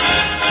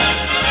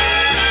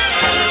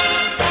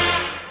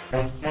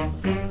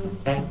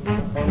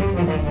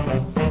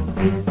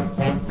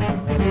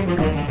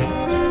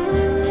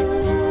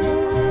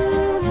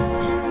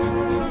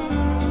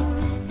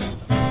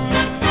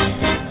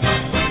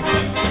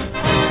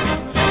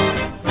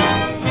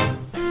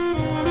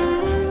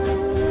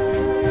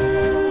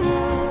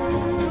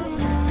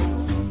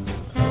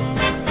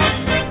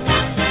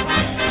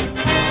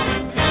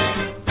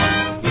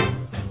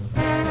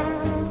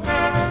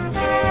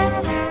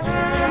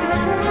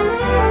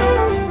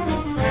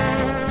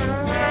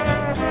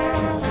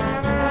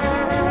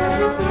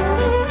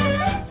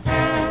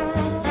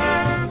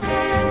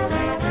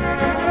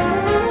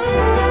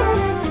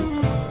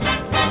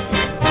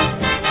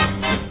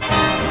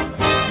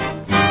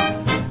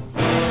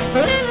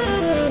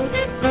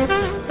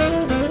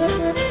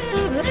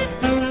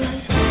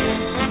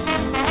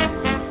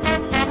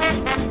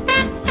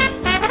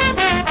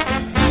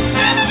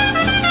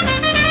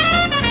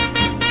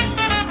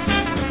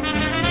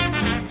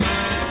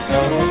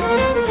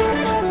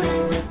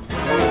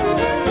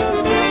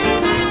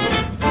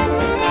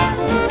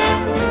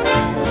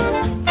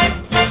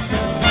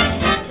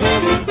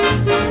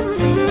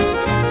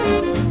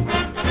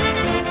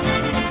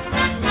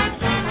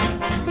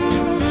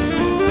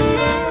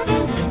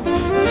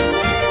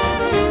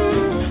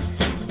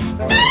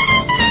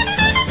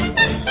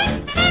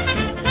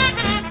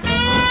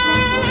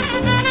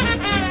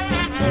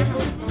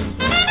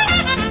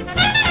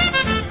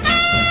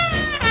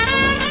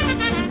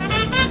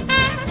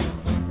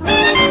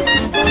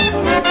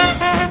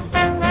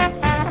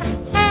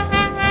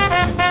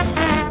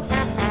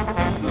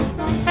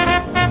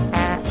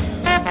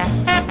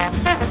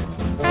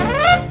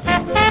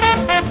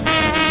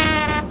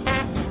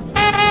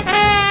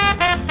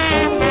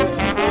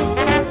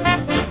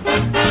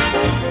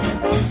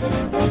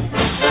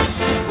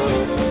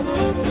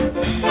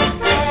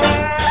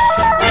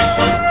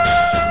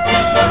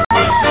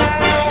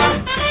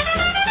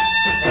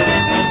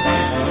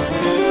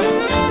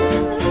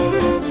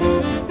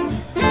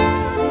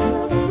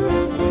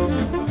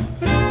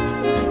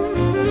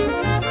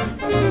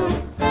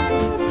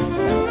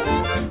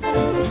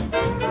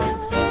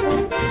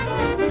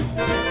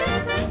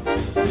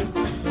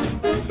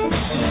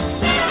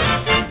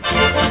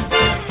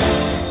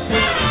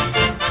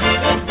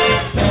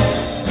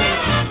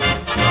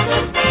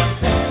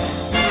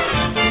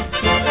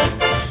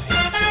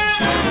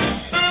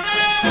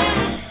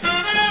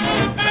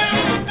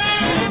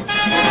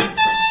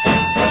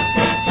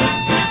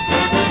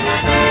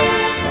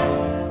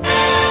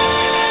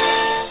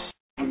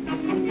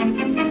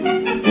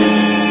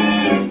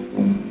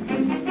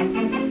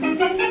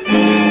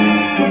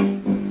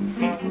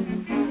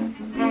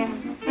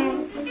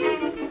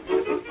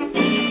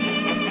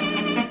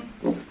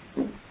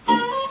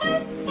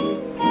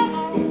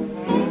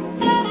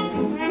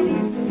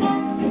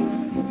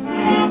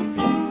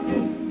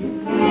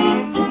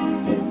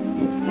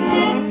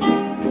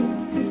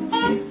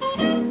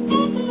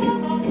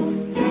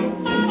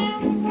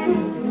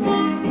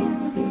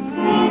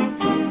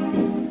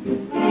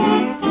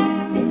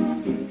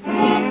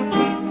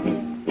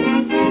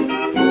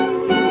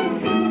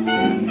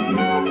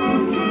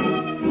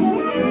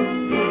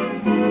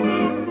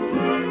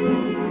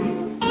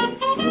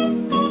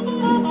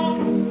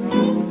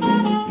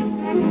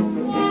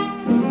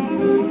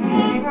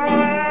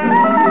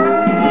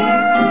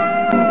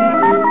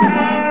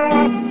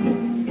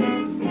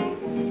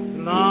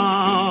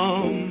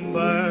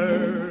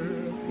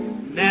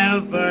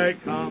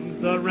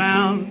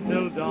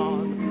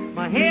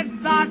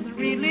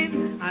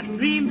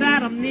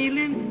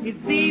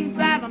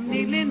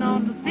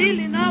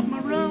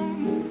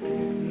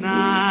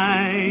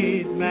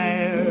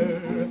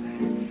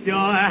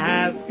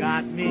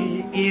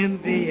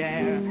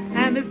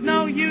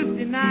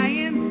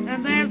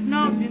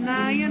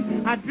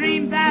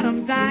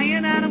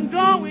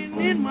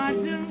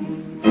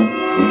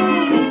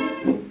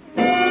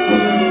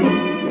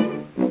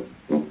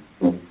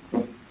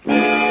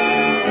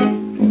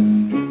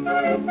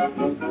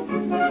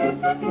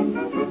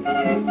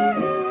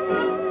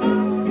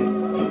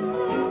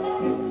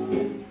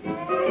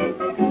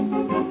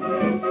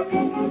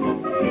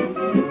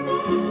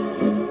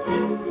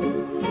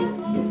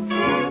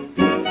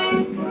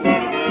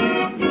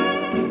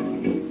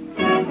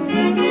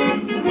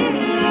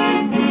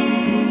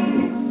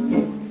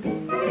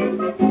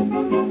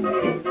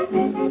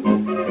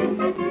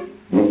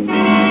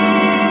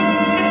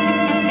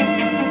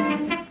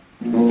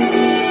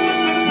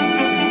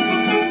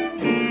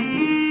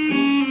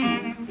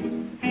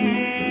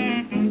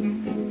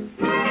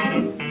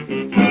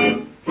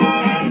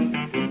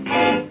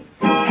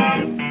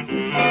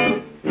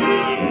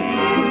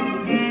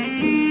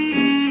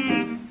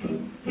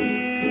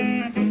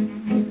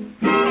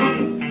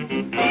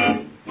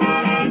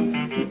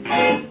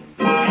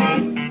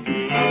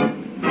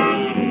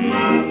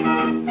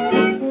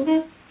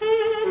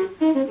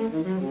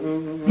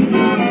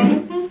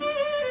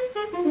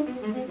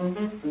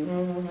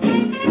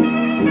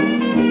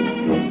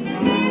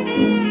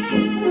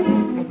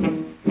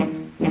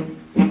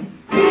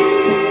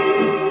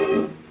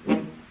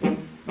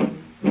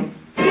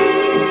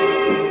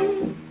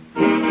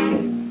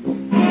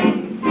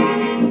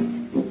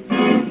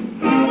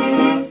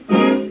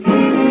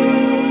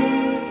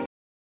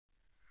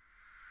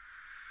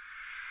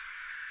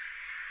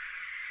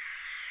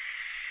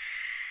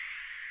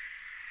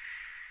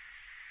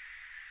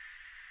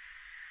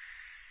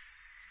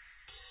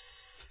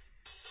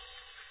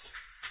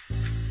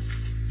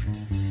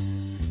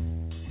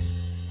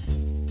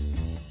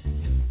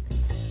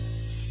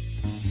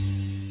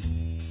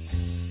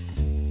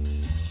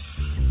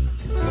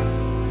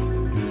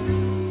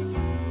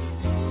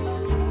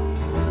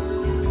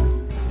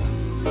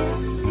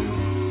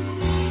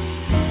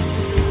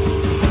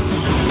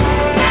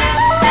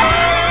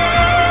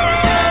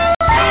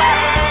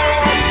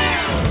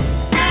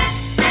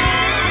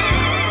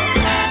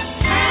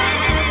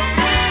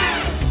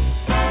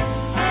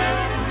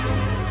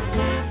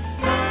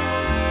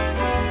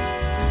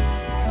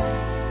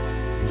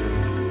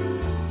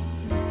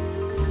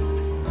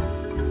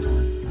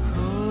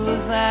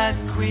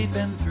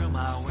 creeping through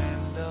my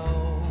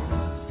window?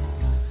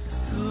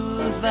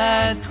 Who's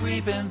that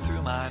creeping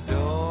through my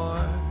door?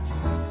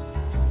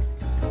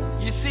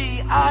 You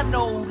see, I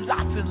know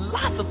lots and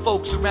lots of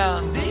folks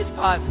around these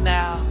parts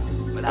now,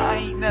 but I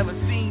ain't never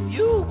seen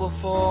you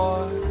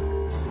before.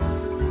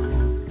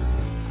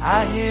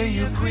 I hear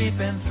you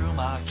creeping through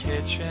my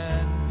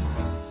kitchen.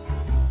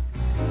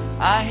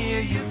 I hear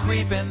you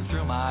creeping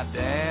through my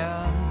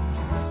den.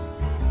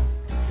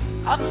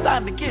 I'm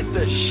starting to get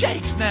the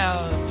shakes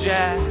now,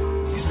 Jack.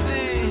 You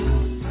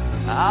see,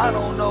 I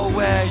don't know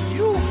where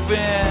you've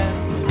been.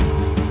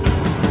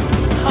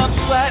 I'm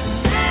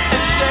sweating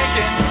and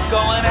shaking,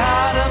 going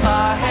out of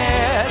my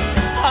head.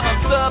 I'm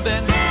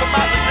observing from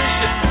my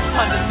position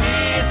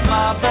underneath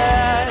my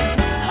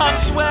bed.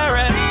 I'm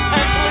swearing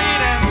and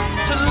pleading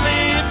to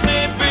leave me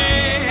be.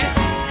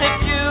 If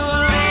you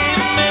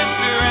leave me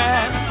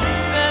friend,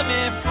 set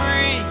me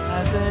free.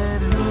 I said,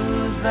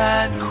 who's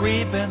that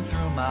creeping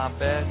through my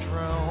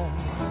bedroom?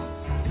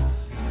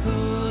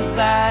 Who's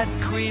that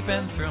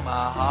creeping through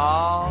my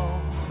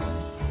hall?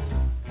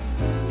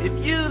 If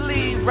you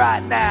leave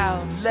right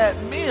now,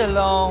 let me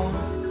alone.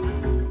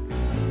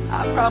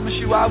 I promise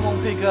you I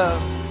won't pick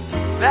up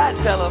that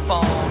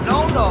telephone.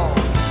 No,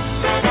 no.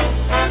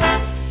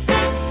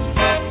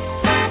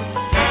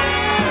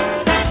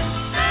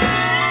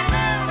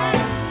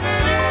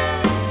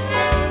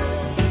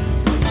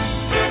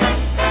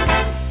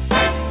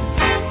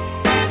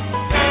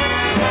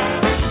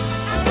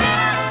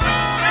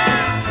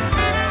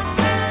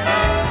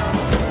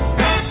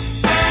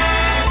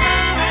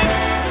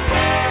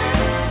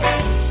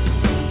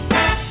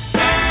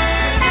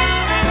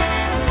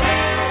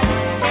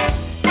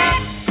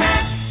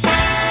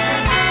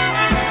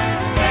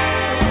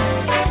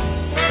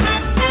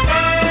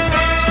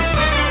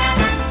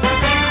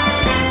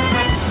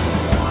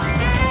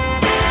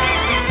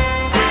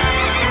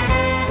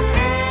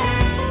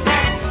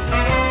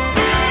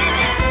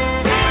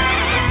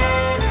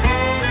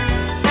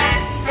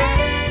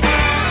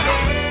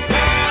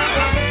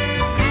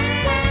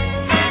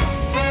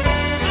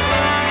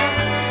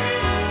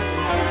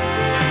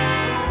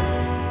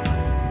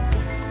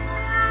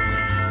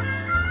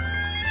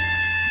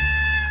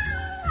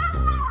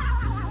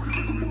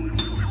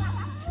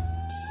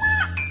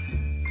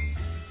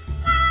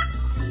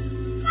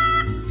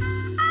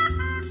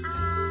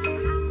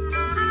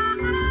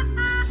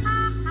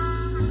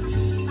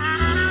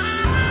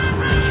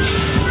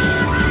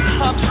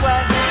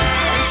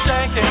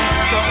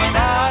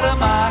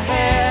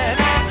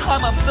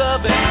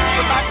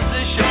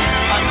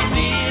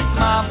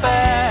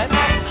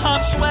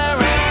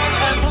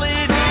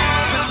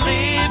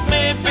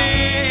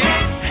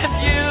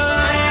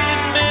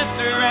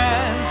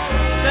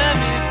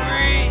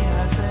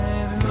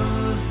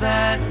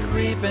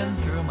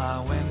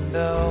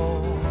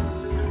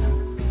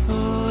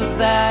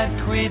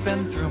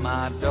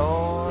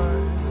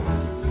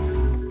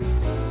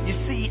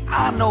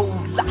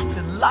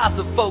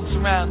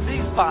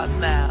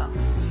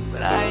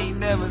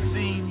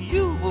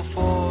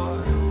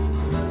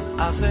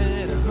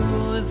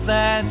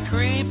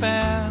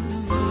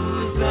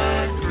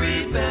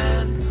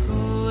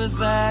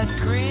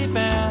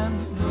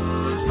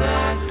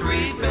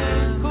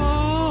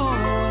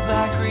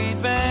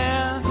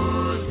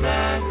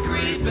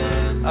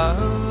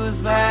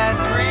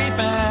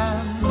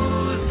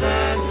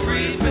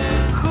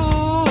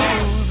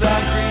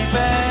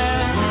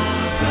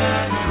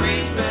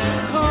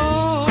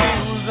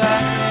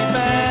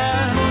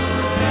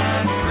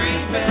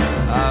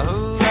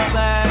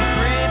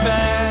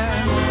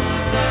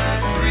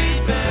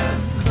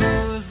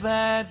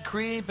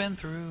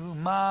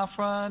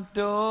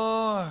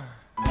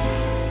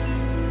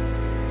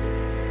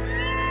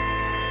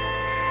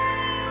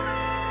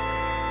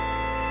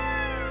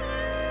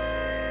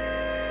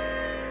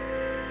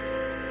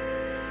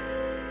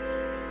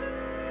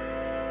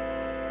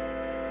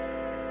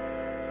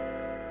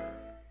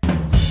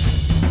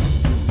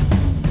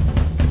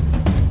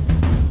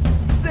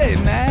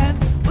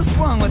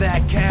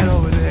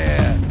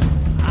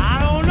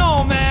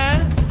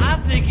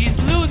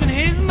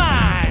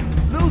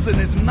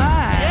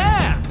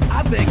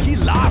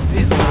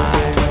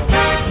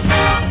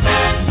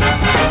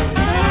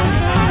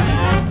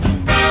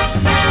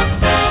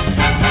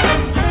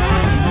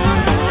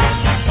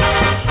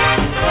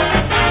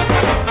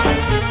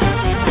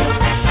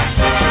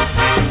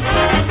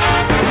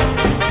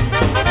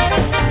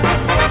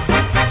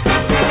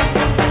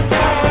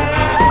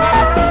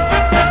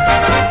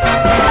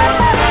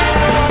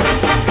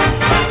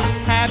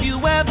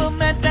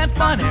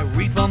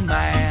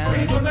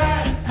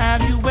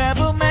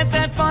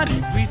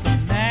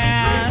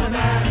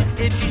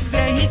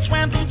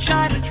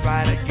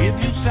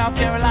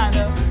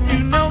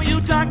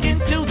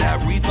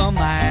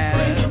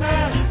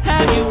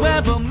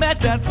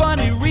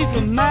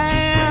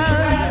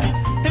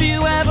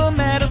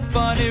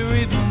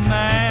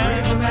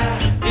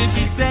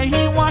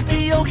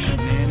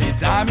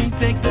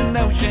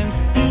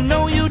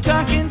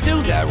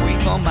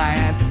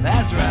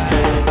 That's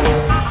right.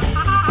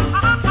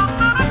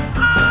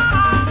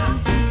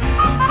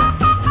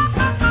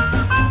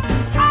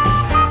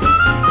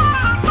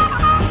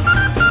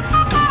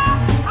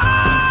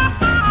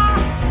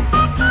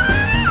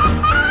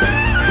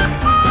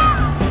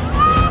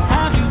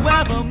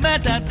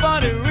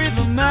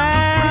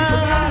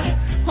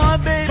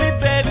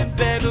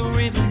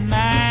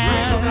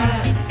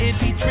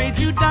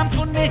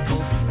 for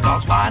nickels,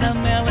 cause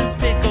watermelon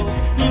pickles.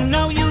 You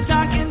know you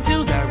talking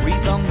to the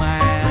reefer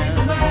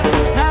man.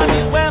 Have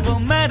you ever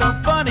met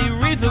a funny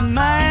reefer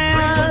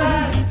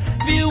man?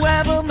 Have you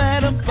ever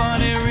met a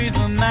funny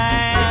reefer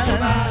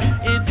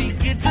man? If he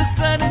gets a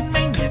sudden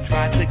mania,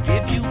 tries to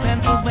give you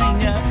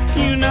Pennsylvania,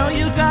 you know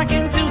you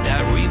talking to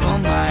that reefer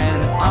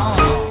man.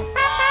 Oh.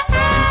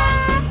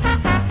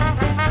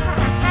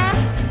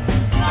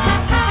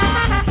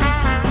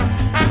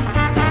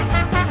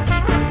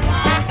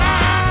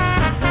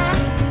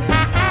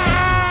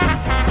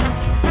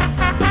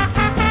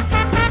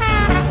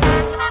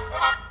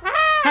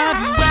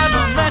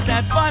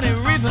 Funny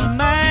reason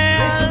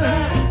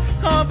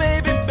man, oh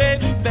baby,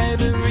 baby,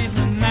 baby,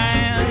 reason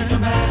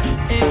man.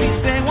 If he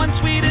say one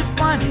sweet is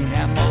funny,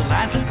 and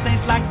molasses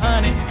tastes like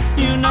honey,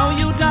 you know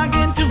you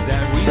talking to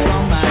that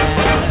reason man.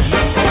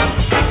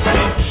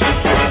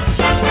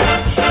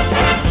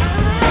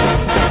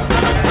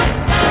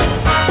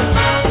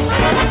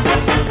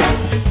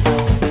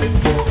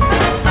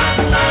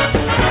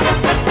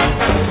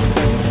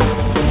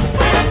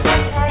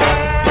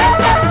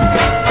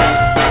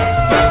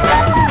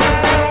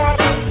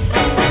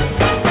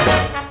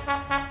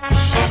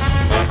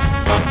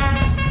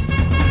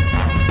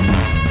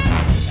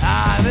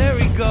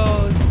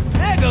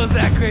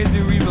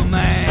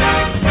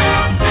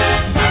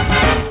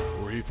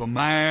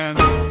 Man.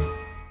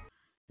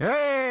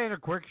 Hey, and a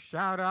quick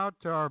shout out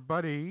to our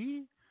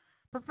buddy,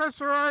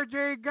 Professor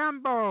R.J.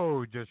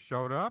 Gumbo just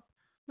showed up.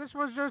 This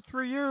was just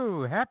for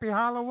you. Happy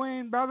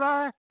Halloween,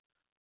 brother.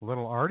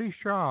 Little Artie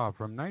Shaw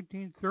from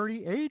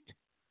 1938,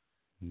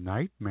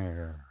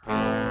 Nightmare.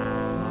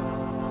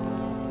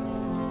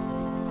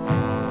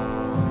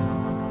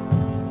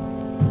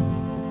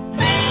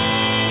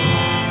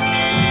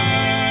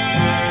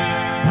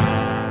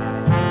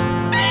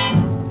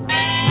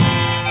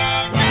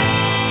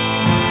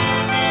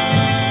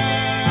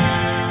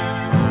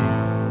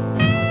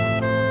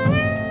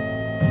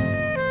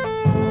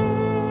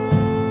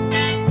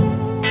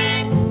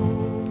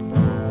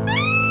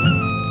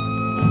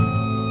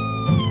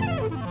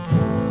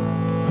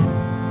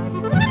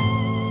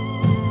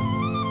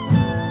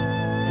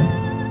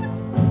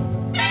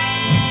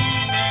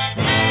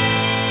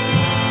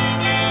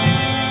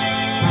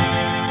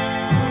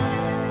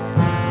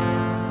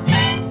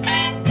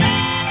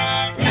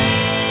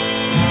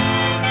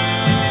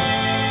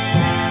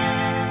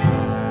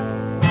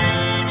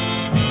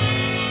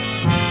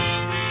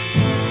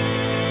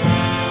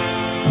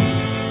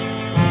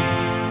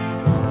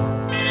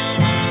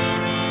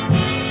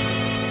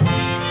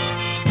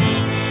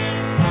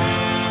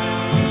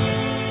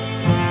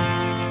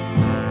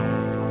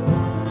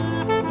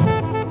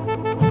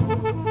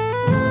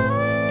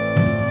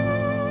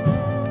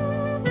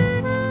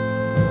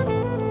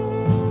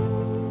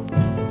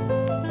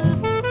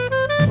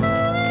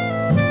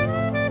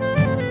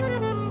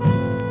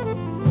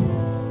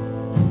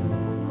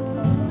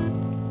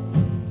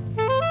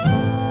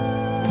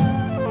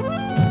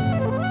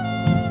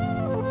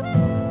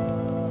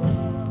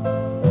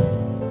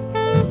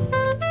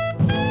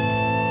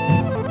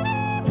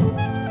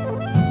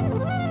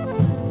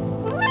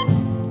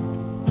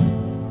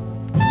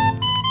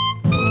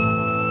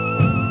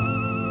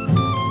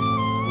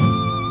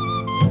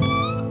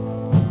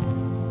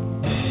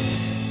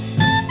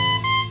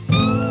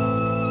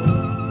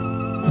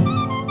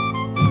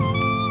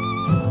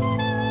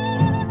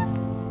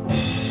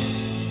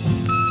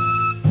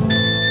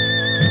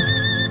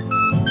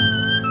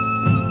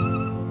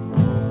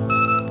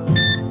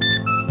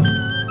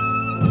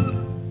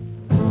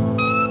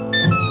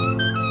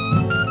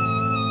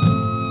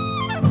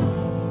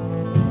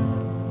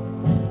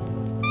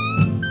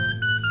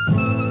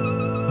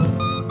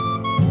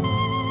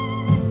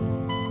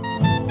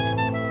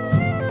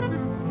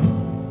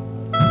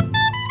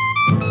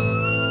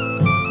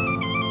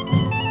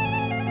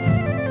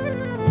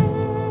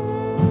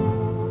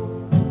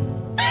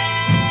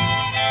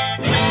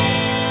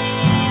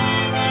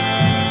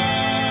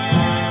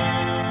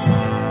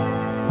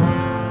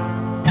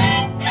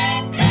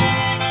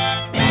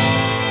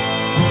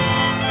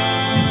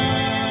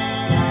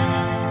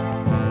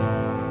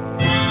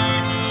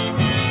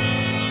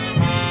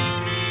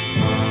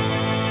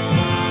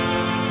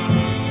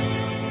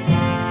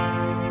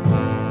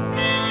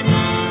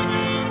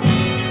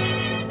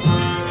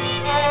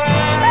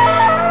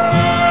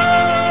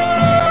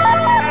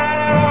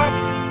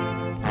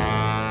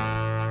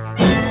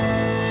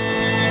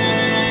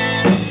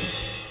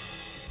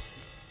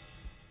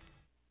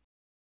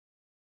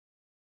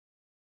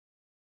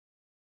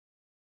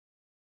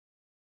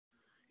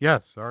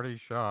 Yes,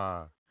 Artie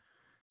Shaw.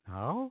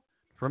 Now,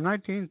 from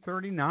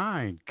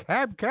 1939,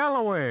 Cab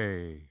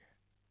Calloway.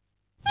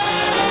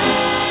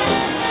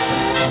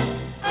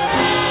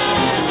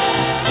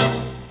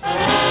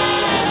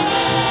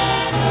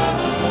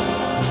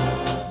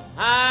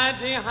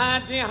 Hidey,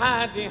 hidey,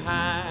 hidey,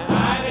 hidey.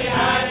 Hidey,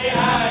 hidey,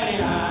 hidey,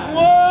 hidey.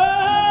 Whoa!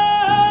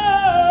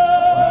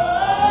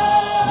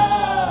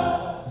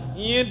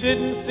 You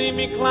didn't see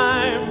me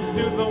climb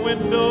through the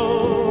window.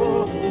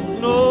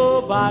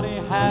 Nobody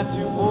had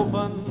to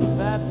open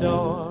that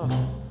door.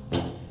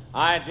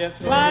 I just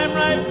climbed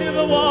right to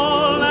the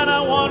wall, and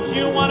I want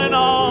you one and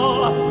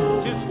all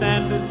to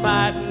stand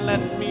aside and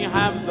let me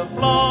have the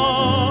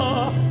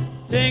floor.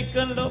 Take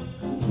a look,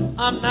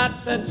 I'm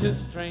not such a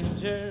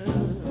stranger.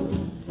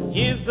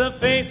 Here's the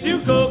face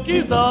you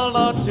cookies all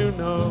ought to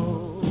know.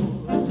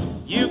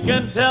 You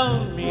can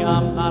tell me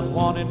I'm not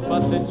wanted,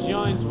 but the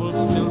joints will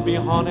still be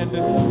haunted,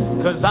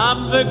 'cause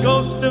I'm the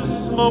ghost of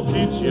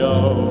Smokey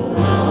Joe.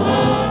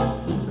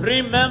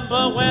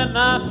 Remember when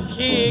I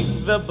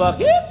kicked the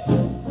bucket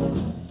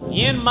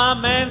in my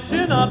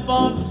mansion up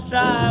on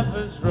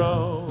Strivers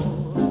Row,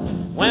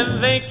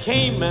 when they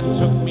came and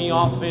took me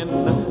off in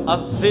a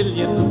 $1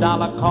 billion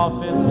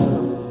coffin,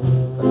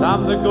 'cause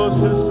I'm the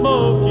ghost of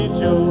Smokey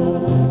Joe.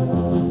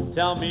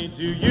 Tell me,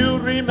 do you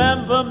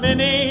remember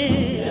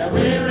Minnie? Yeah,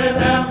 we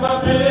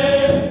remember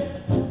Minnie.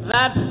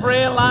 That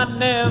frail I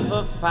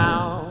never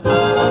found.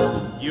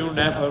 You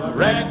never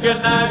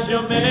recognized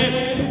your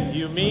Minnie.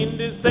 You mean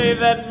to say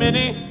that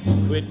Minnie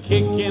quit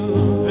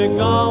kicking the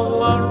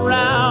gong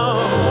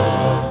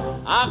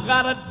around? I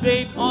got a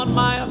date on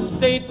my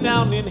estate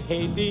down in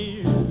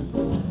Hades.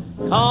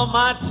 Call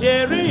my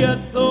chariot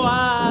so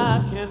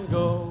I can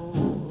go.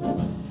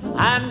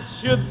 And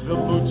should the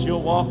boot you're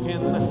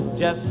walking,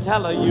 just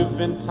tell her you've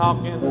been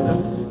talking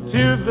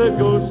to the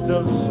ghost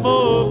of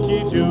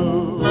Smokey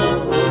Joe.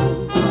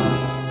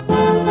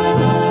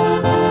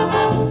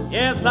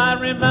 Yes, I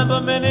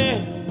remember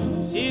Minnie.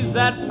 She's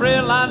that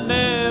frail I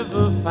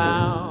never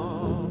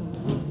found.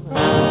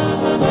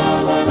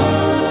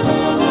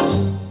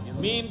 You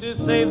mean to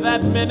say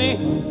that Minnie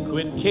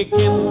quit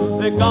kicking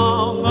the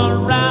gong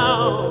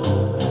around?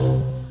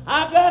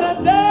 I got a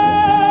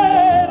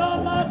date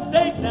on my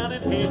stake down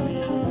in Haiti.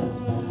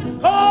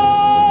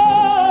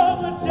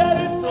 Call the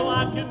daddy so I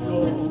can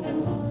go.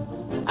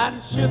 And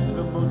should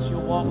the moon you're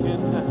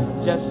walking,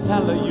 just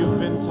tell her you've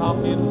been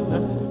talking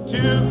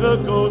to the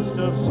ghost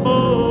of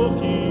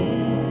Smokey.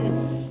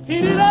 He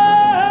did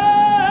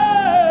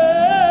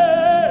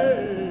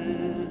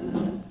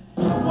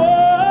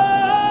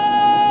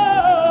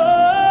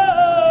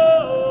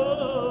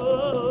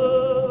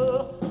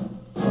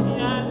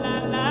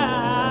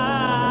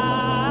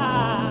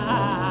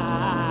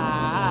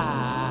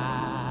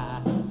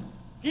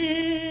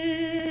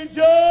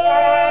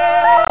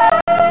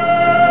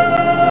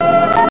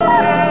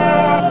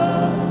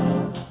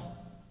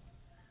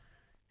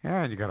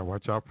You got to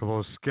watch out for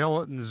those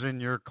skeletons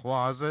in your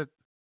closet.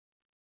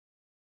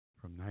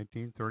 From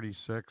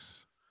 1936,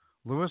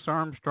 Louis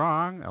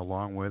Armstrong,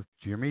 along with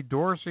Jimmy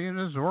Dorsey and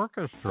his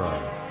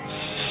orchestra.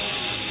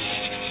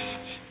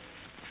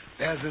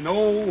 There's an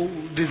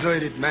old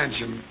deserted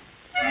mansion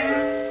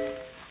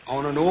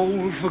on an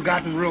old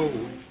forgotten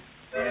road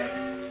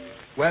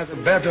where the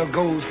better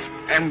ghosts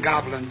and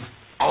goblins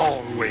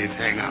always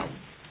hang out.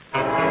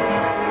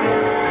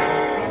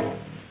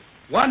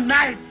 One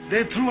night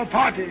they threw a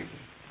party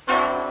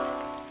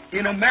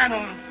in a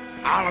manner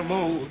a la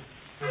mode,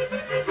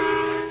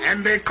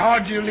 and they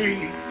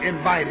cordially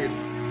invited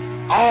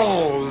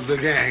all the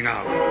gang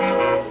out.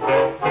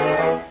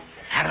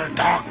 At a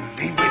dark,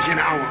 bewitching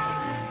hour,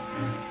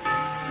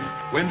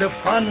 when the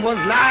fun was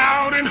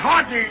loud and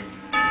hearty,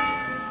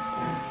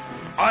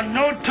 a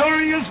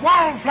notorious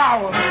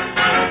wallflower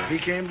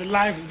became the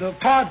life of the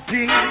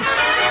party.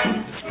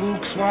 The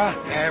spooks were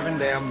having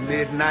their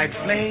midnight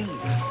fling.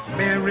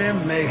 Merry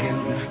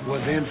Megan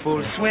was in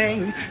full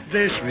swing.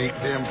 They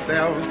shrieked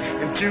themselves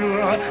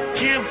into a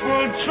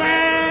cheerful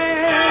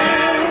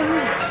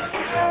trance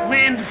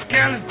when the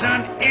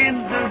skeleton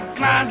in the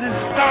closet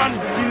started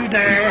to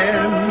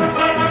dance.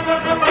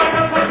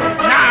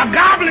 Now a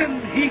goblin,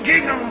 he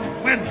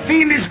giggled with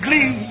fiendish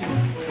glee.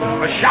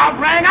 A shout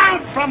rang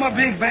out from a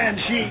big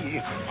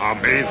banshee.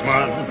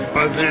 Amazement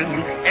was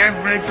in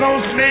every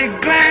ghostly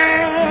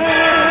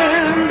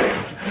glance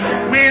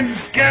when the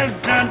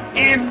skeleton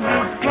in the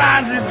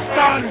closet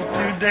started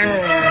to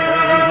dance.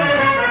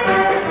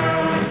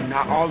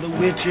 Now all the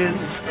witches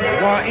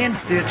were in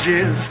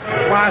stitches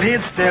while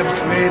his steps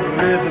made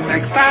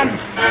rhythmic sounds,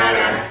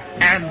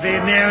 and they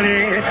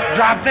nearly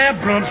dropped their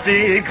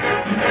broomsticks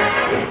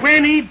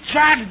when he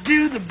tried to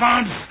do the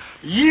bounce.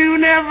 You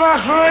never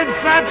heard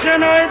such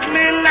an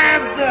earthly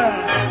laughter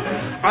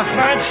or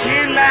such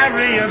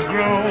hilarious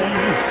groan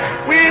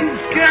when the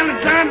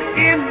skeleton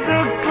in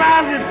the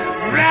closet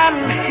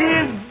rattled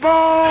his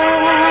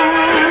bones.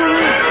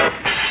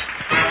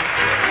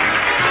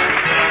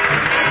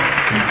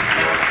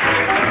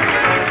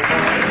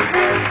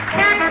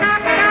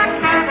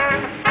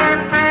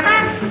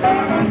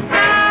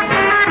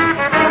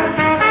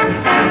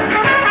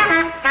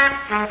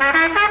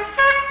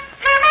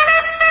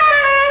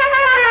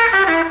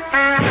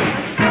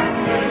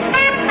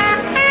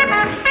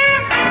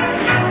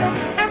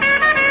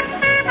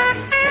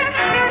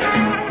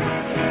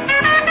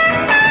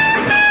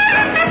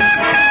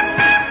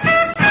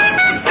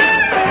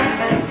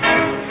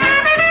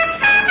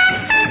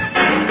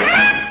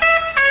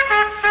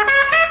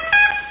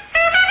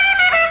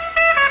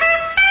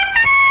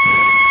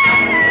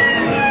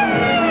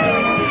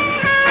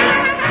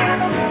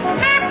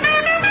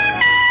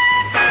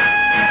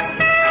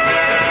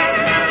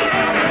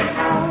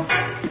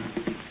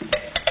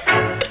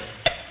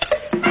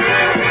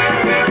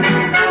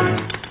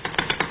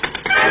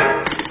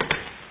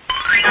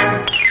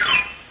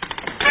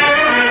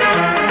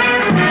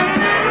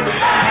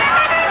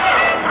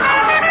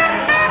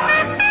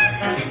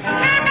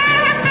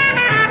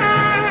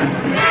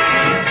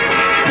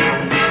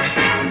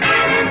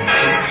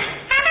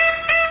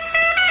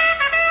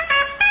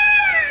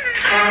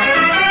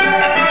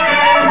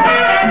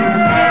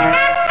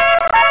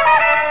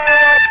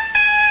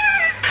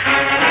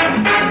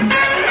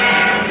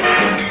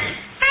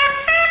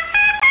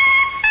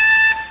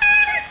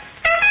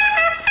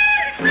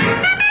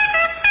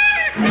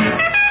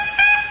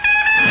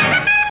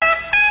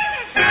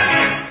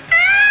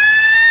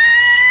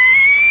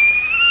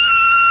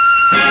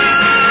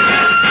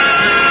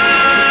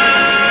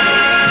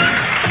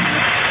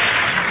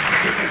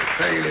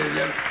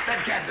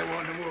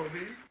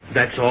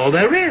 That's all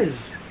there is.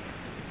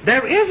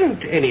 There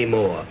isn't any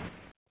more.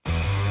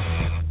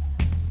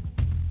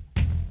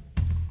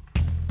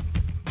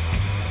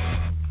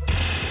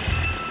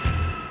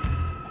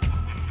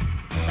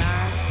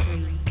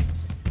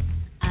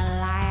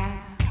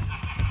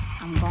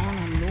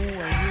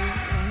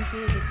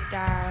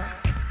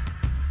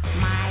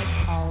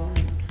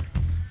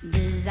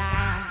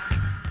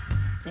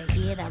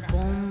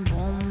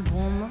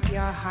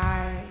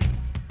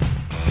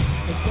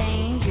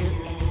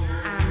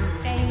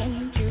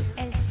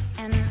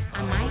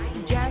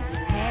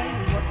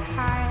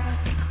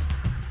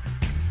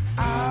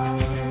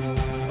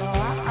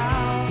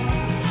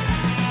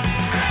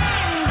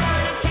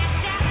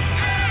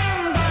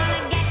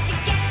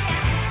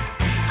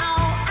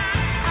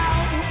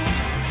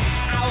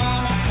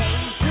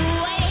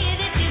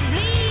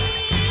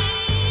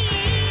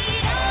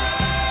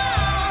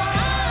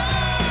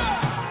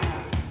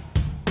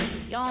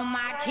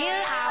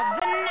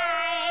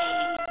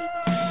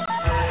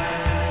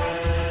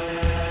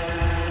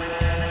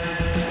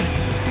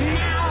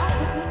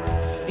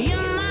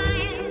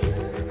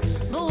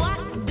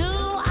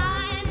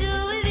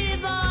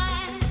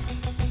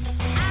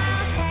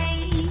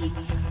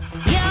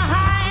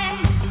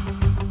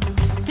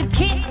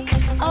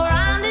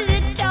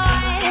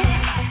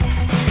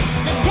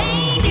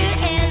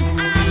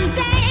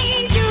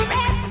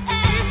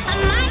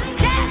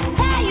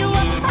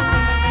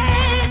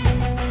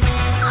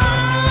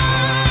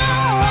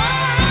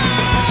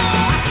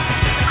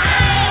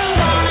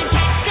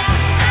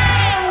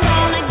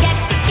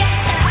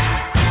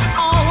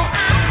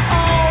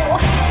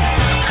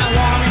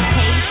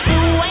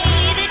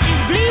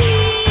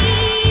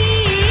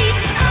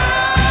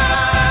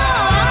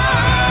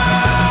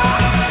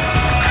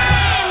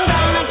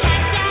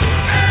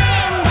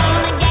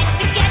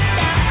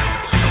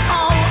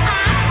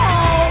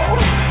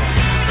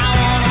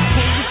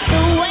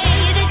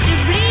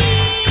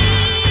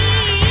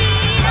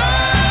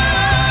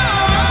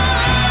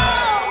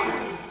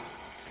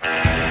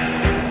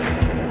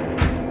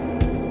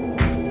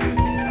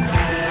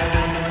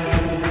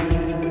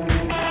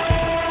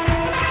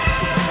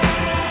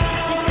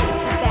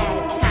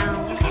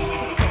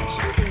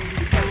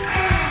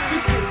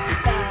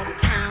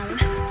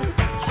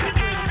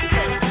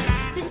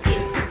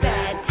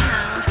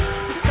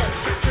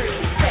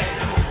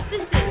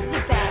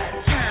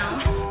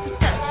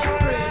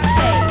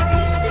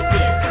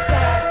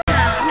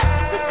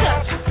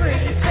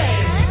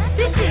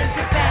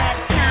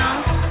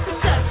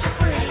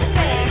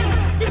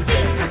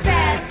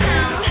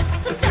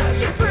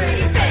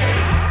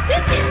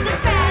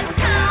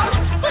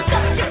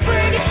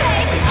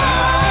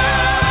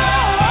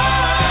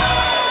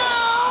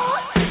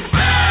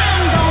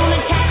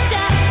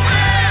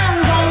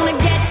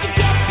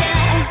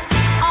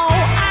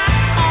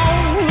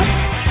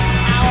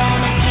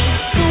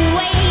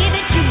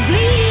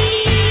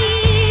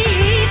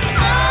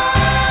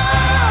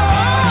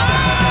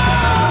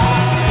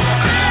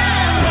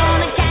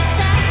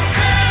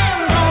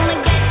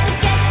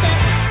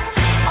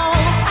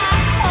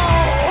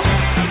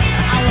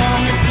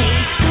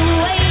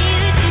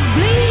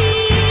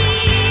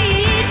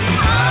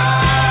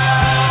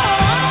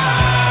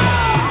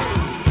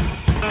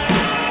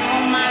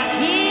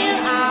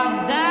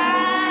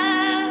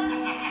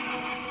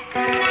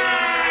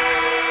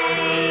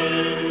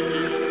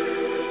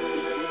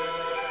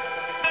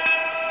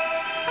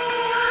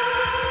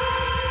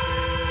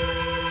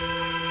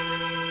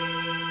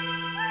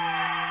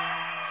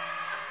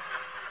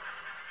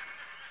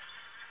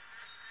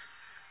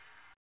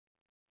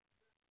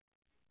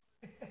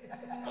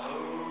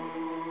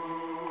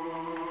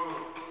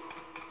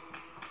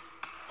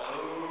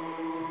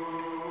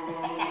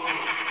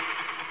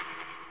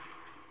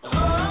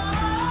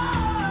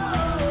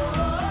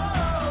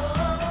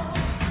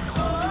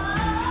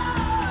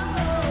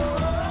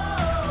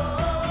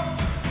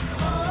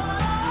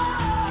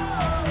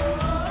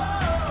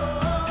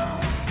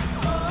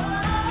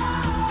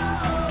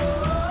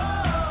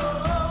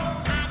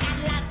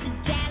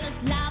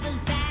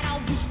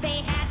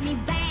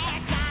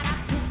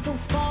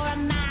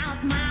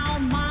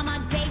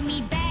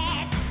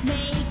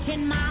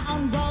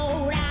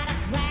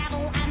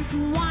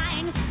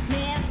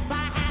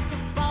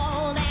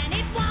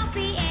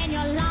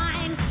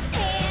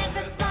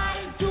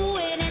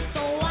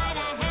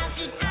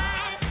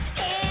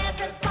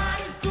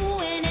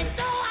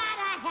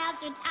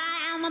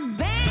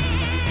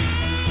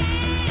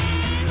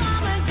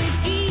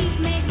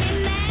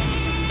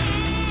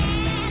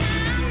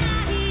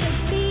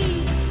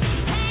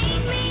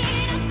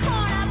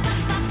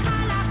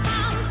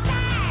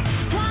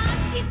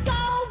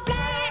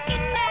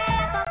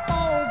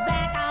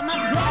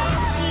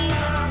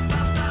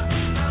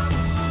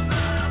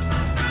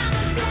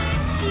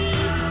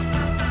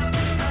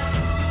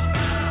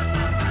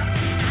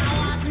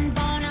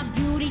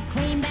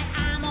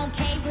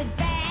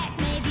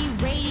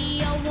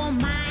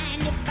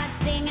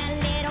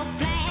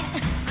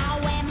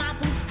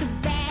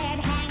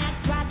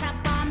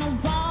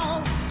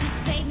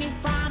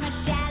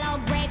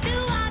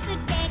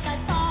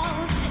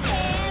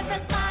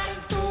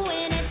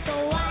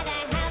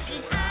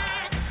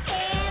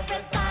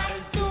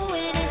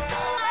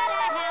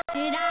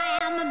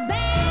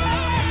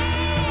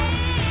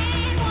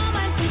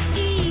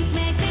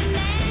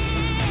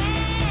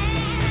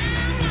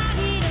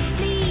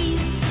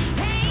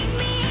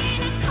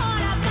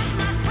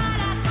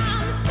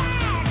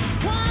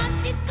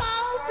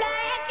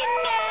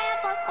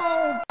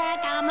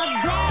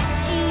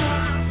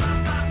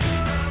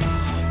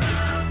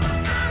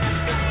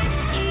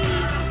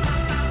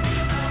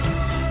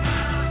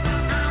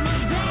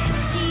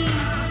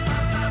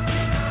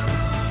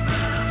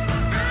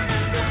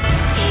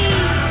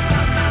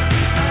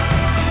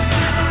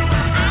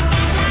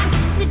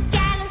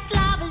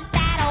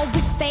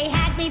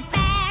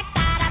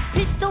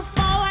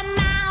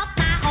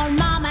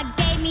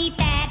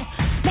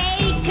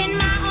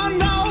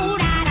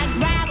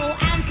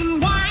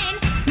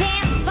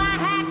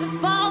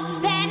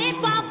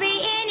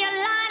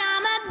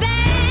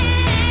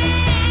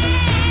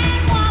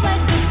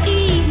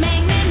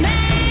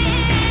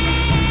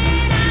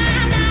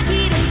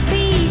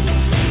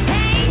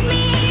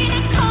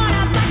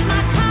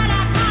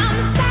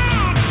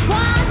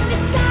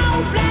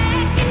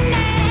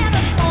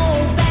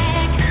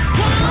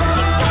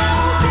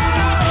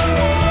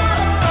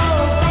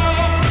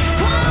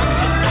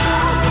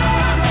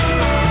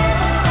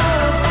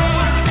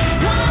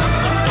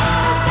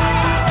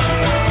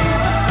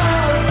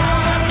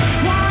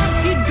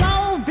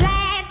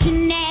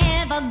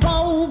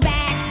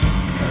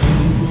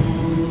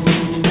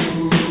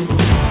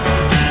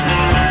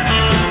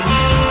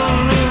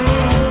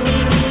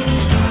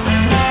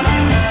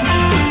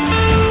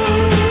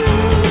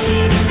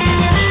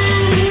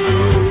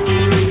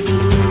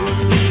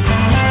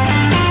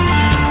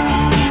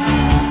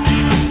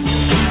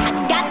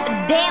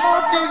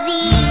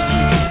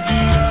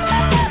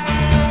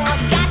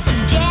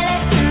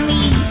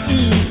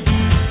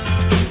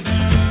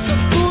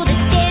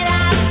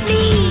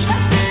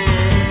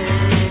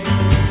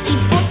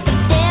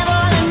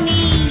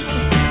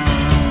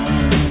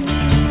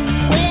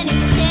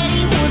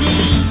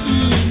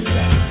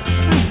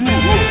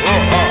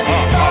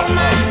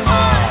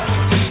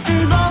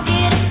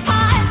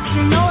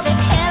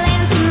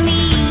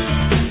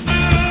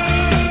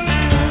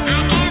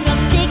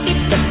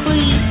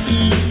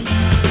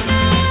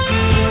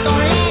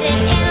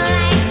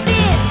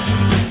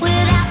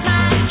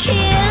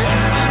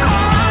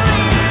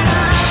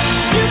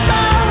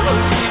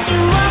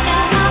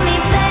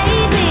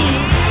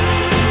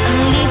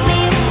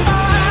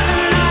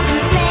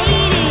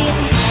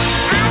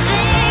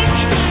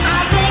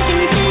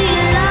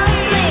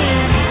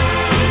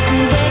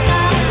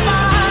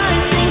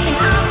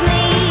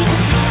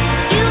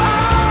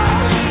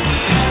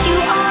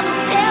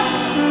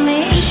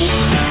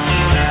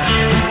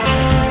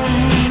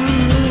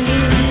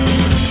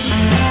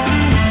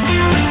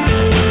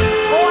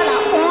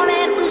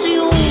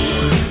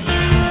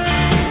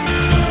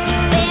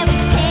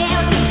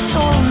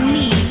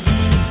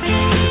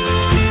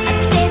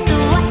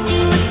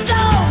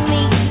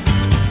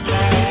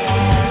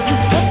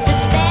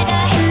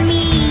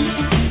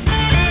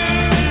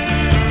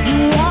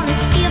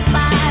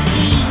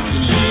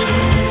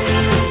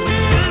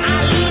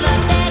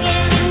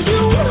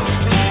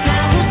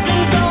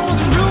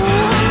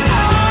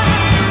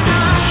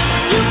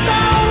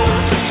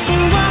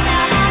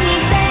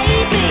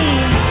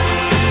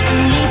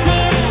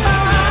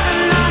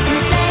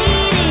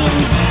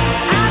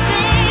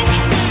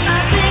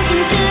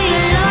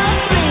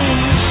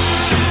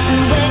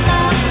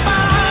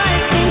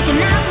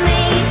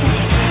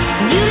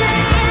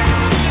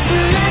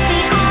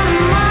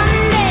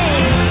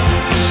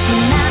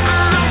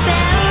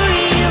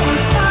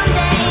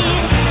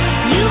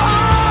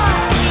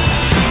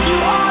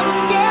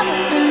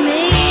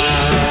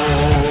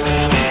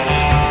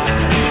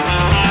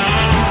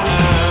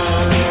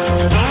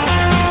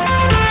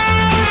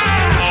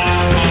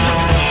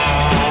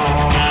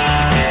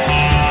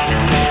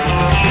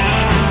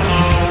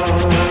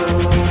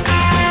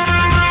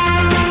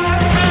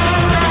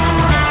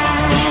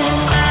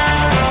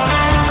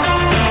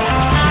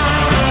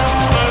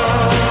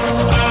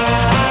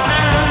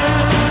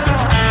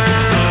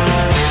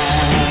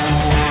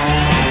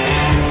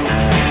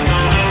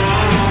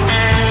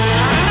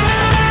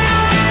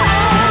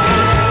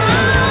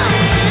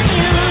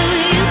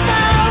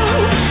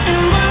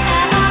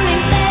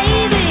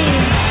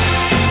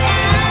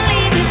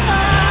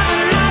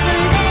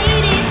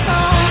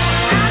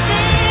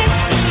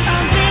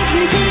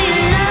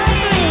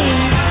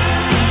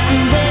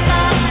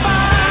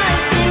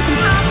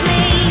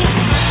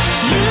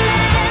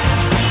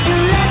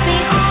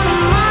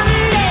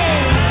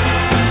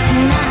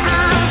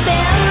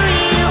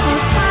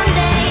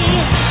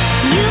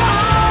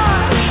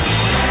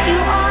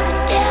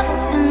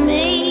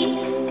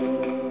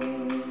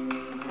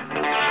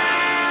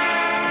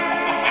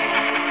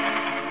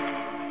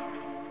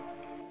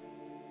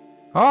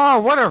 Oh,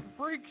 what a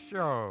freak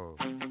show.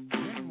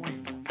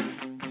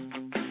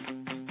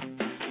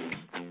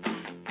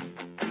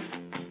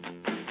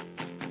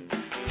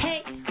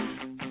 Hey,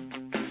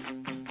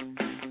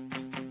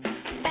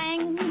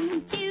 thank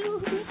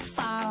you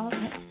for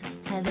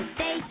the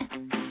date.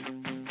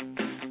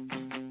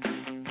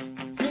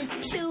 The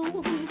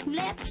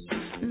tulips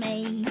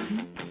made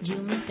you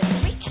Mr.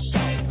 Freak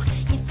Show.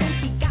 You think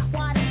you got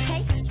what it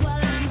takes?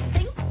 Well, I'm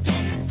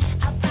thinking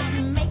about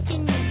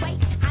making you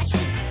wait. I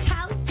should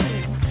tell you,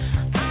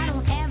 I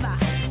don't ever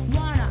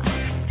wanna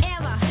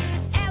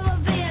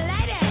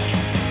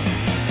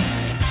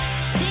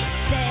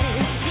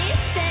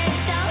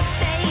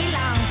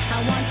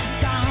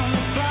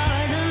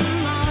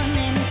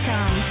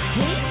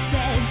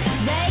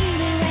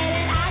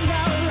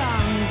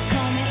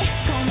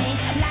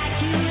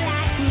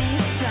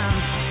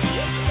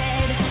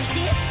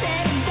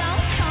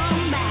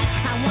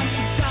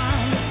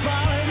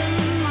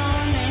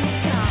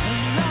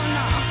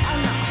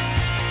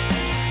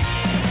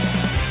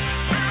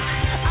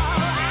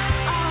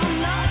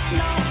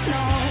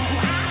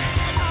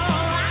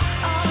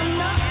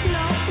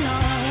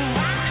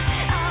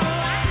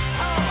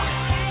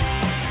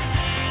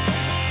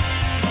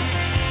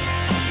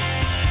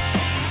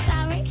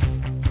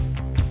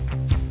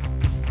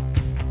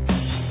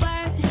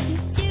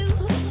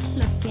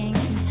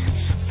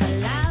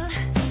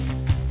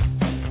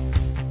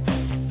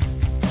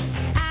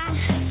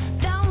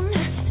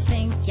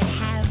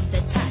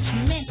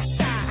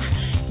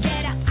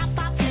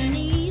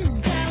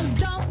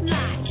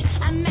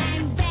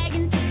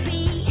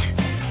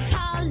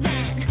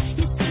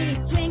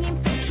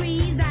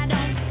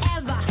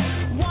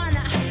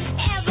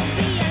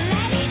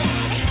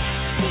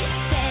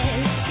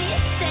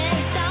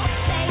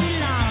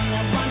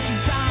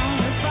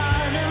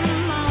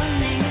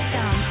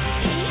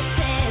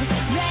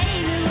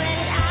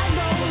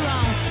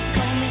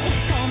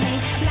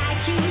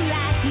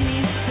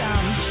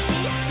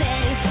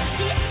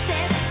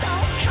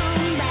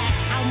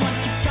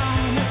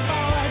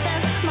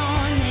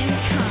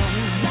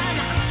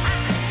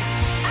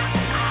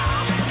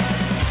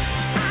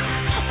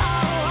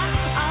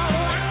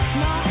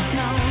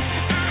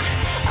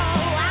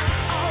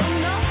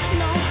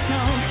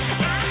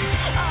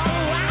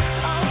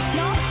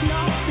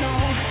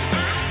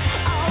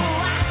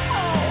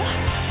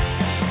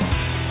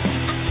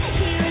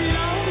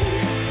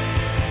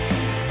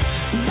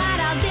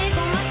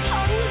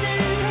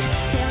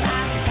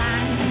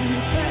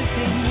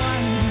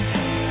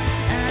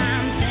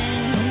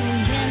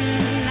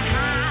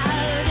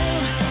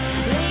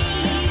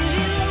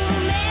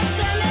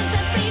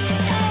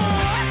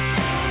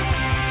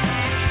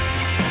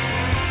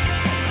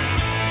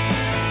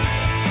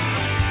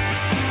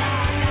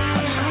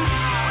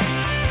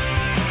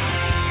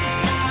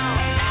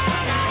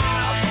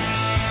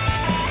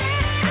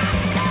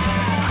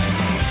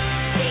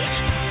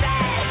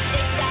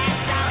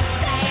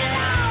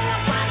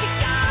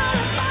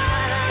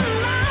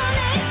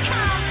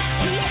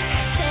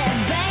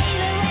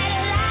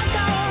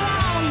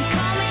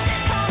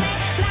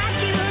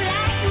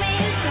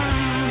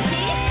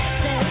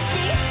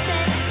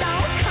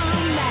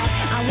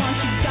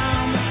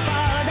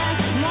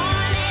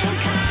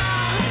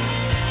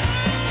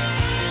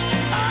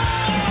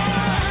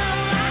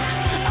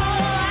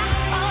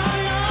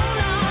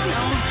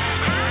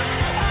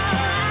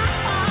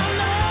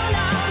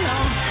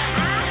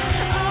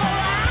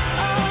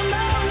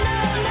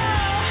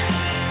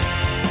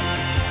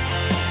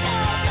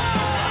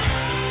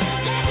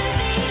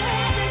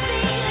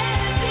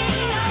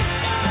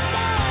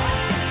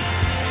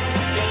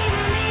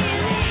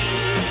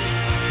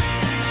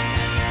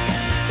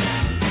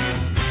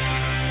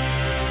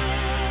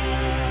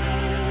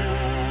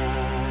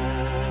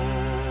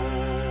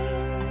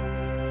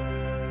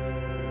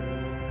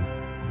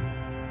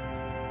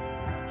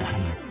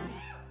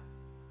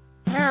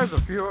There's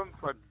a few of them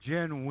for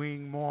Jen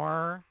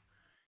Wingmore.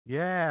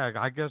 Yeah,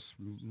 I guess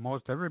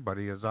most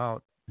everybody is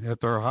out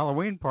at their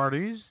Halloween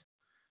parties.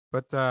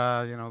 But,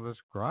 this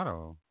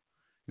Grotto,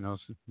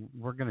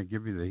 we're going to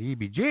give you the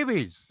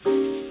heebie-jeebies.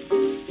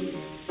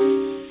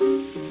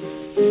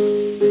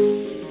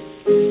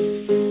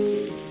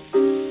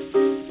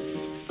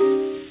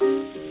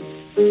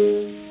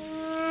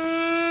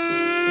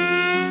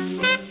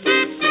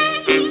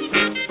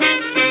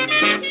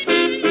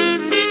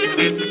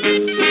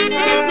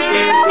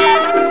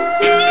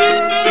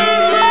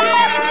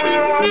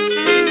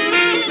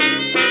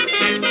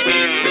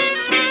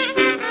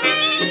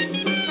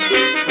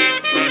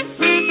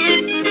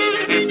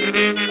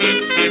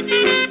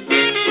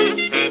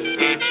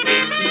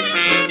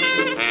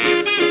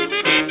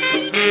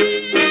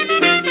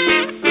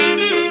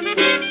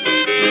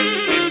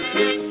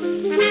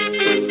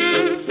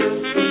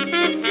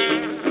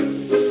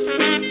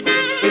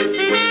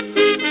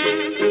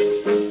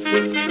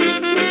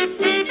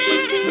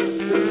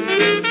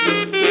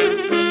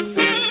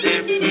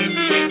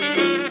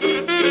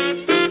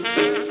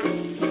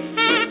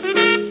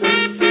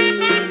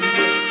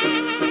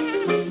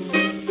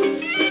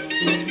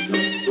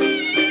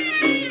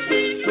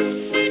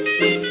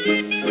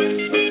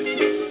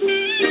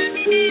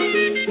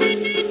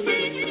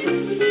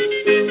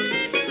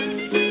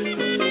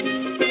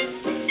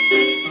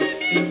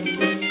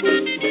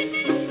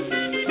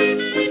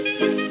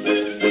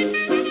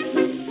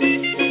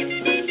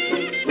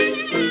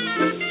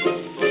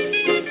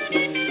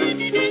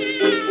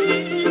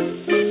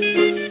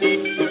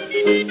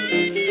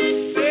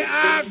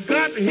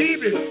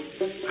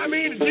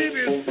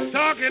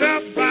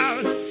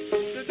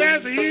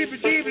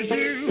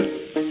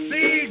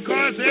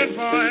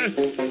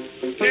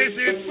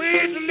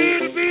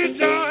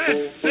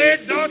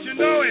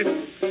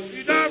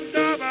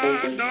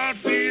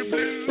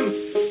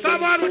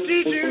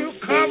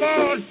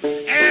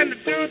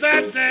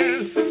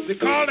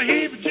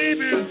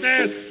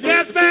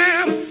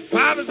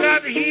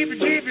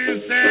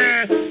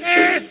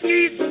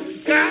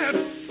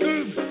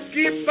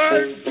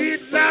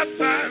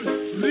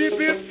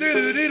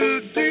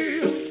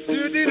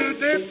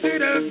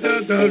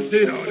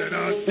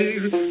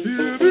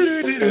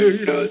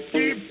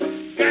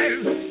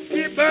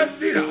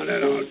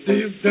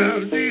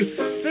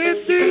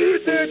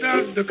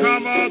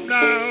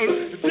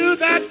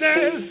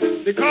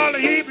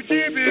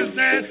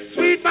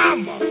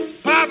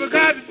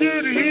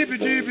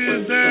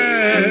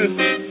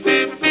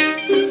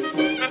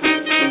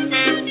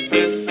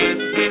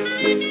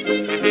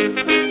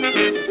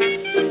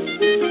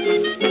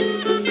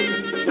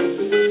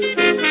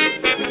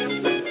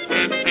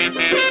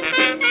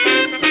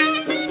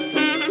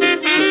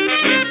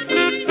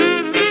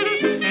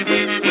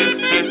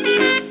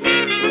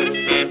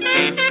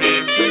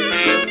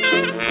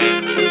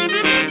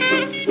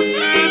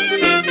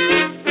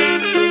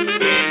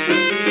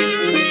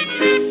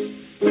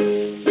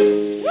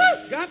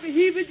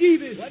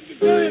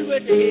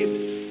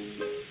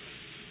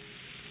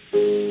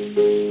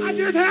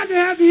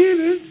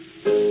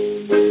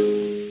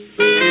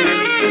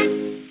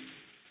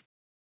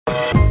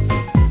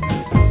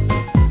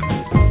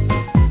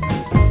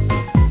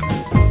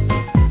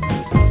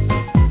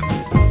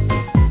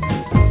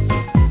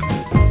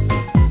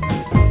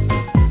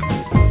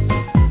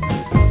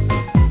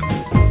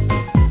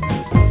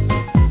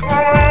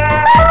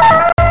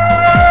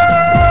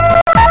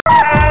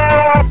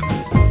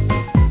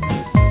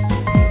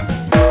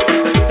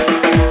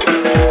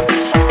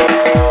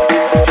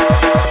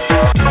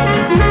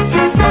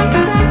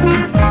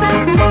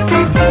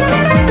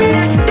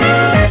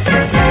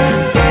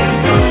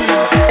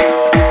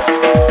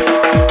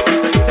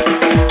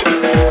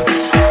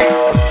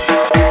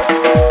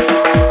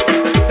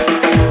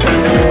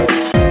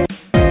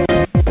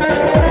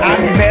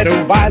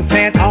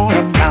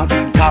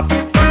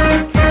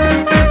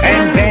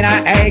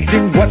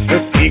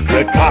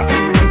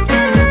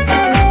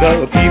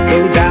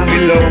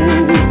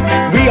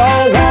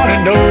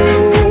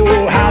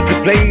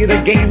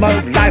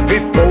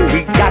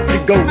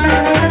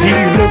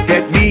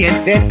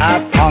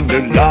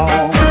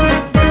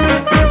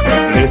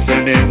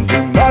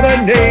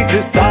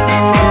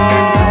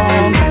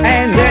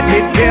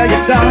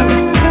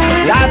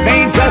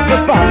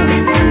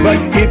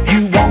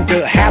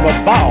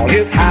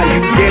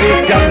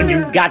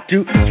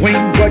 To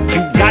swing what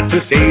you got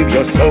to save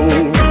your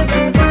soul.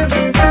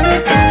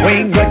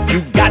 Swing what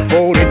you got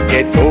for it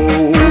get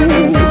old.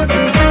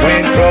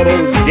 When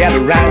troubles get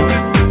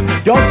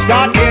around, don't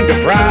start in to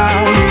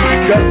frown.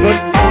 Just put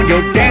on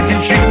your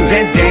dancing shoes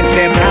and dance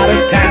them out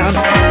of town.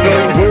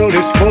 The world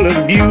is full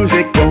of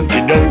music, don't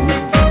you know?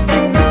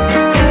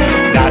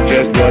 Not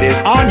just what is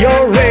on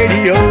your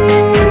radio.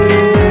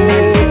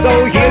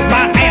 So here's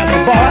my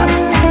anthem, boy,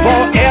 for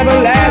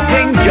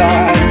everlasting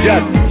joy.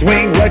 Just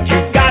swing what you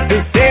got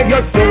to save your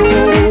soul.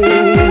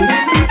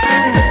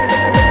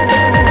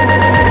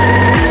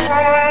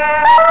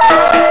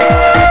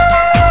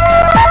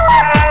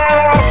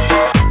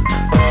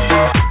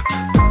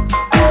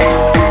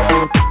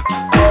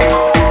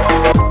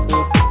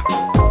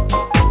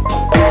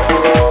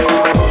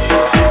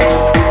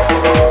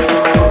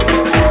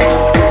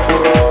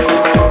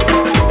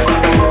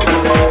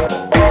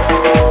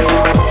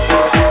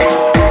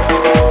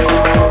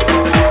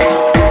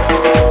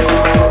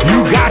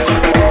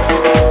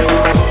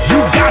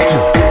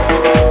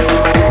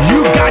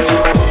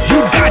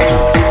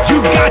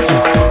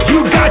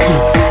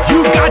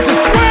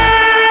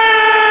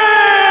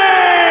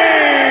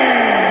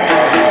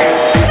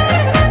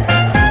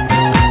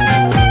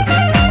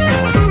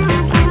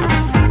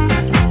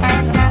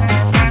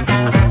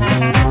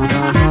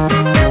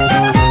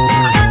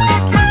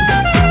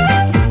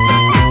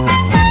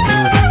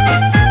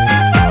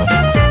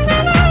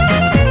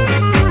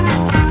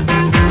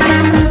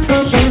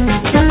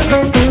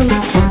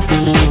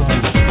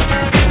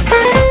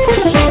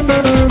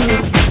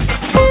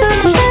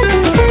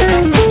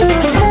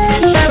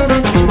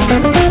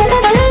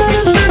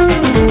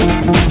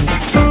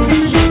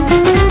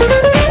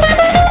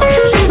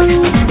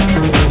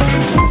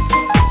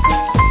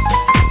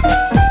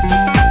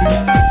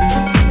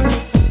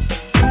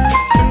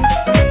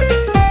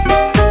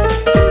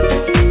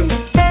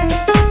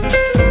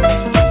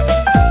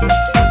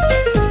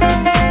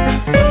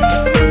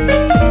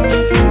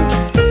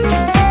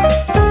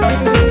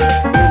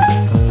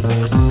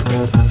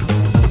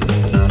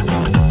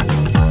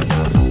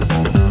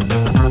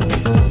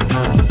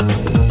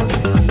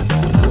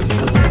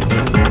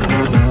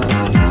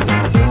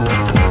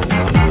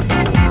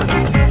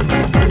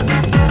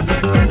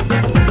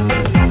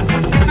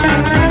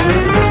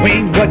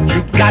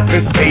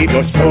 save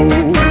your soul.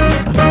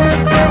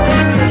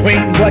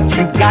 Swing what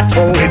you got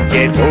for it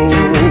gets old.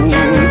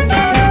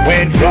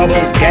 When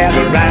troubles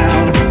gather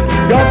round,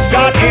 don't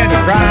start in the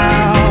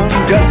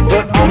crowd. Just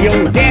put on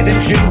your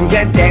dancing shoes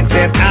and dance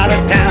them out of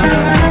town.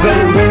 The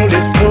world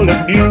is full of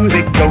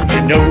music, don't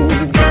you know?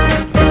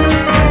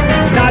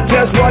 Not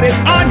just what is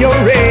on your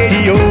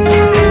radio.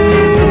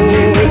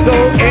 So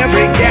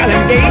every gal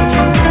and gate,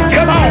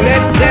 come on,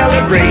 let's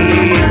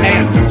celebrate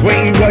and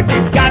swing what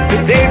you got to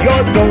save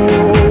your soul.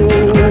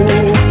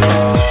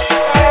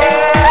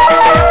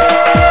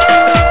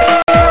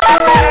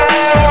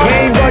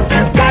 Swing what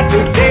you got to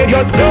save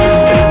your soul.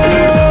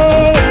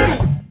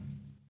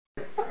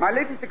 My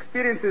latest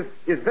experience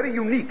is very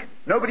unique.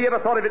 Nobody ever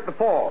thought of it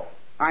before.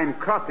 I'm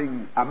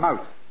crossing a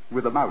mouse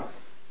with a mouse.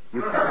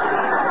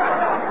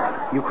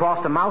 You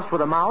crossed a mouse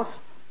with a mouse?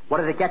 What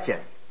did it get you?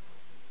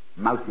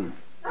 Mousy.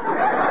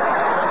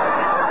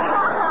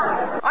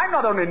 I'm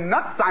not only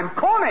nuts, I'm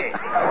corny.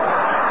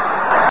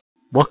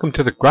 Welcome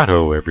to the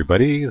Grotto,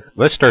 everybody.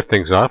 Let's start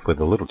things off with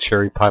a little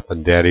Cherry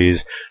Poppin' Daddy's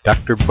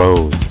Dr.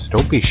 Bones.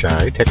 Don't be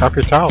shy. Take off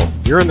your towel.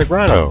 You're in the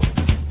Grotto.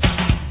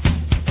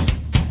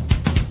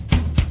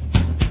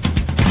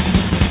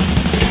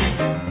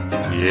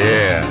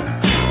 Yeah.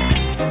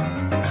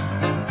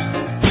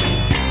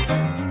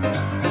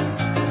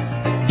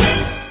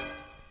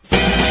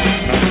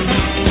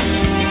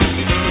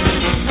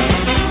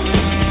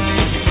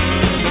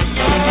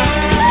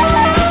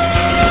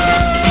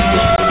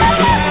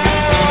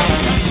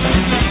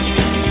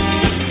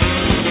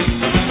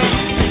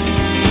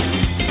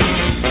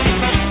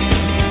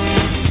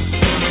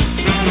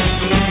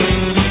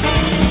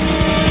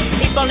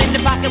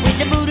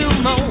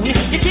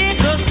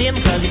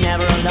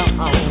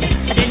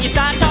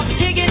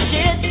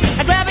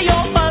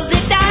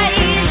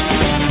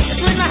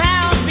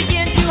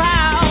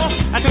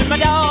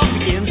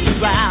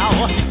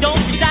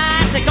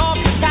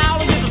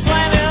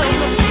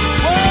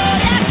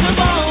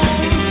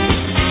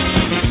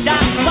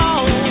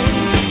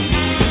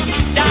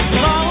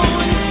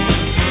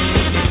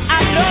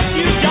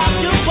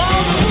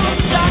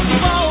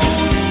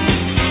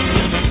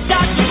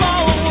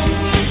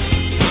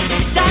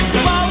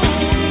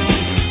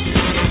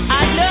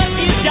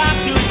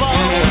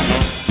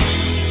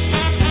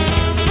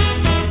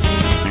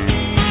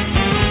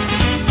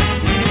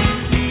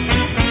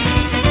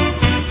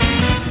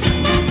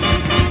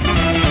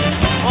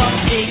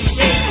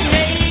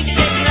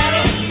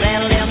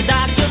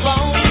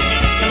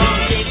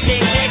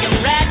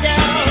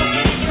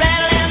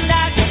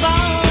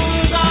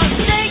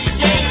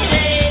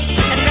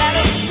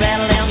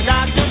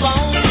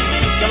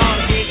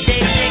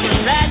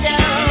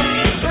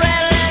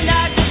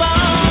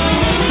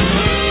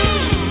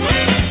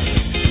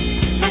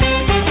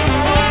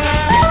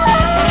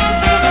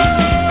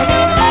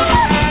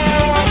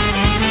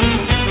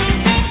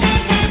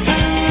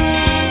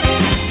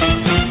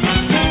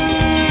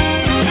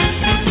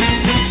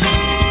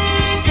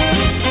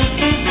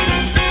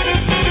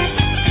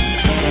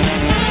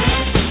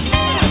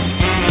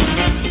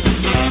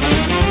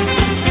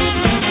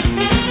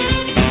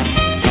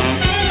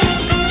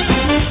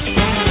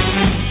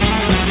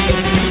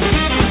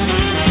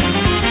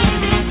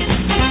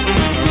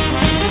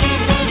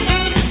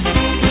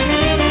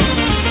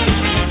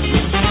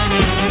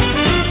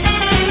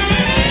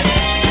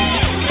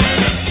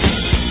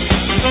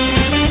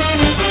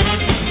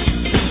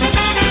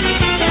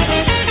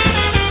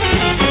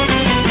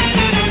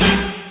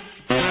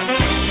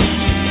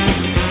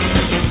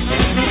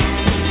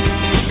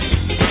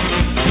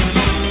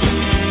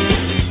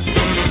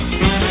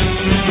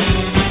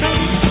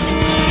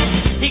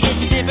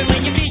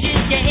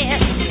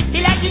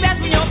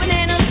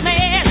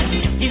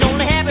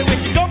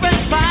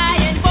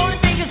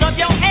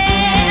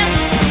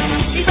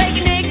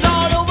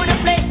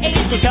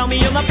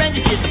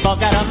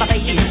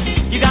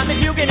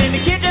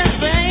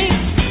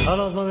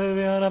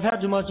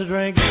 To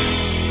drink.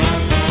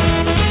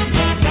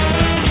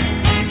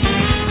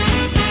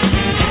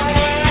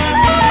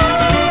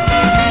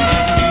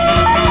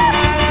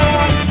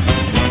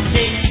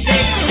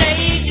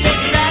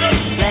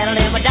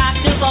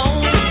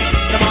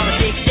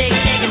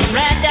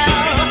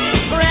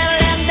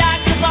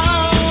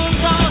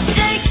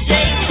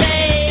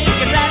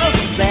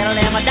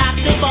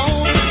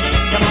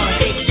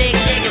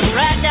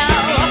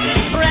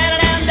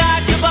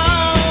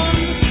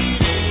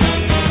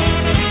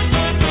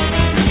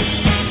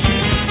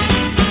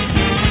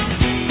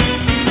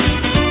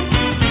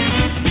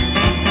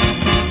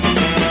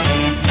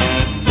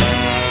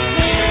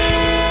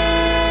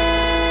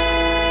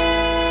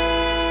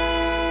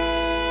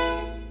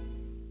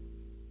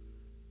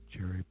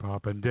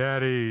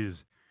 Daddies.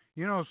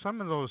 You know, some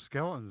of those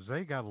skeletons,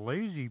 they got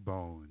lazy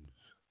bones.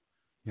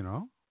 You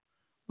know?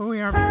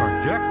 We aren't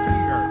projecting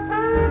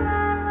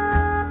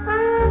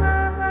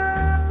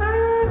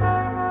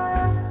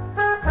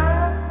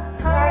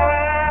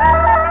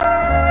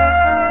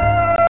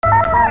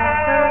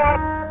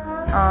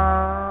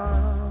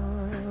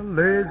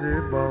lazy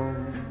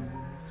bones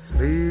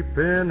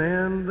sleeping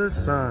in the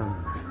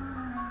sun.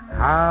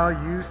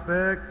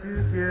 expect to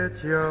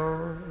get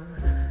your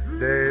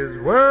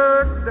day's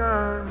work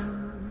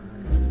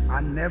done.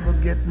 I never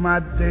get my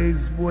day's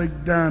work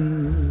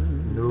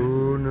done. No.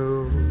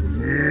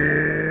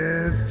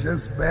 Yes,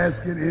 just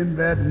basking in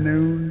that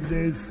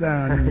noonday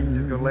sun.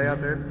 Just gonna lay out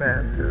there and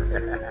bask.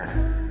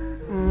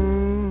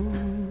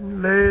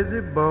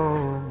 Lazy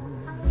bones,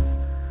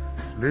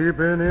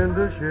 sleeping in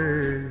the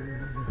shade.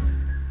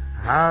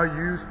 How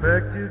you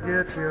expect to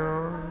get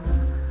your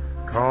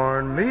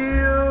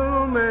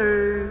cornmeal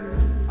made?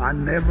 I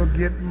never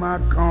get my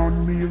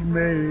cornmeal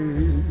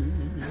made.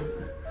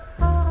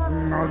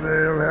 No,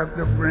 they'll have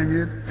to bring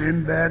it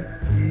in that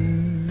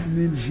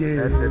evening shade.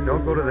 That's it.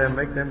 Don't go to them.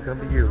 Make them come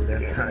to you.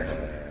 That's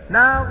right.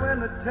 Now when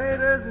the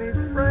taters need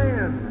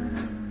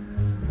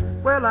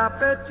spraying, well, I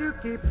bet you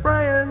keep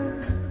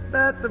praying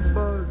that the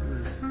bugs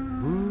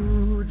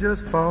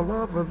just fall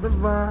off of the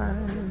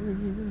vine.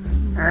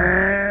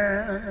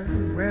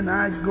 And when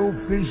I go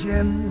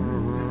fishing,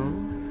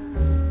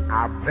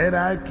 I bet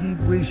I keep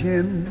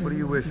wishing. What are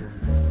you wishing?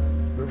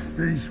 The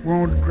fish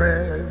won't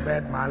grab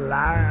at my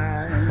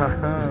line.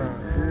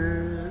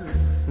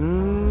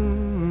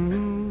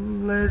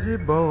 Lazy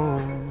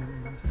bones,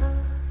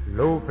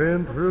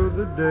 loafing through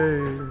the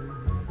day.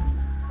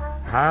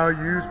 How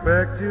you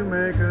expect to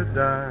make a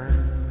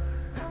dime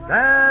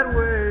that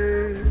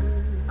way?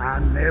 I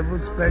never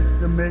expect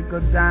to make a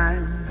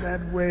dime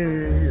that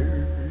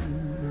way.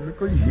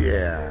 Look,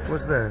 yeah.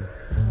 What's that?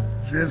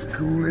 Just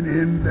cooling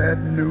in that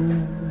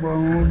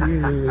newborn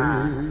air.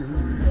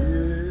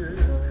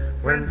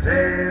 When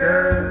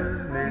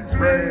taters need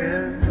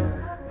spraying,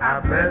 I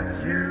bet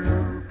you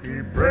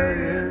keep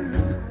praying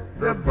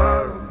the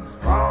bugs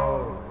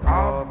fall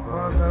off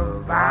of the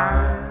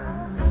vine.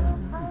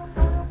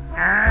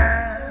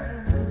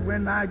 And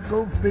when I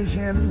go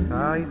fishing,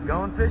 he's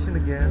gone fishing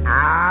again.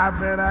 I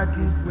bet I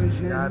keep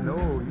wishing. I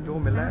know, you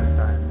told me last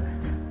time.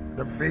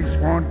 The fish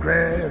won't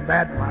grab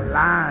at my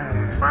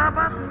line.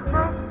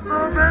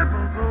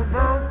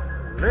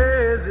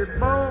 Lazy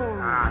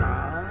bones,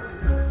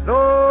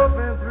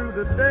 loafing through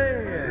the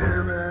day.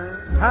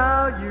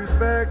 How you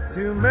expect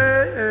to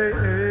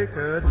make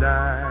a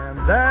dime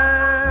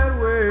that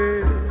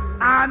way?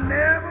 I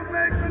never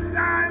make a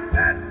dime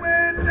that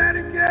way,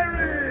 Daddy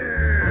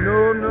Gary.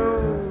 No.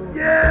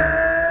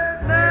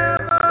 Yeah,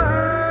 never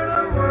heard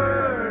a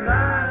word I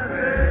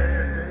say.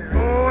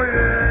 Oh,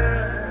 yeah.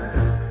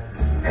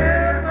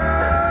 Never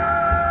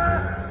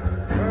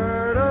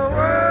heard a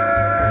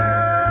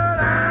word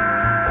I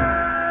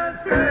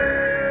say.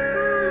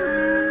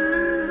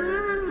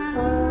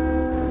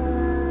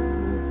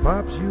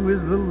 Pops, you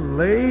is the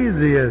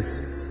laziest.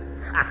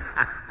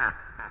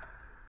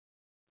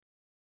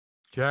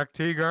 Jack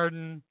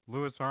Teagarden,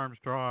 Louis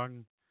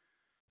Armstrong,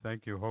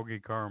 thank you,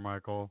 Hoagie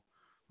Carmichael,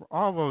 for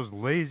all those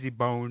lazy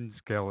bone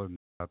skeletons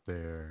out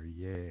there.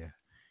 Yeah.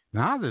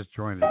 Now this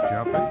joint is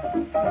jumping.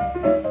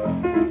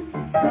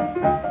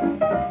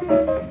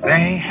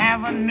 They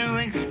have a new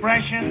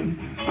expression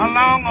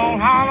along old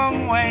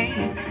Harlem way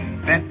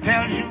that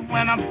tells you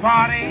when a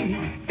party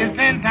is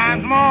 10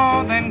 times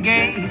more than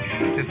gay.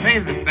 To say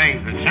that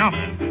things are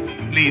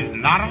jumping leaves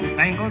not a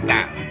single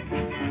doubt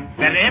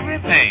that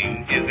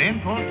everything is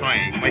in full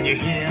swing when you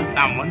hear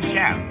someone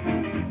shout.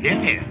 It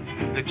is,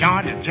 the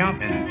joint is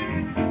jumping.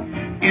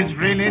 It's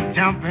really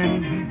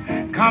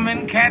jumping. Come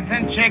in, cats,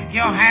 and check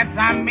your hats.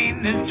 I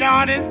mean, this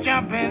joint is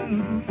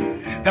jumping.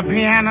 The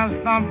piano's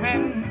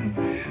thumping.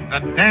 The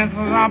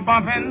dancers are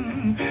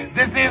bumping.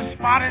 This here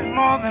spot is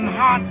more than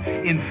hot.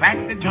 In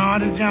fact, the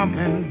joint is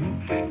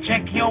jumping.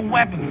 Check your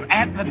weapons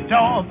at the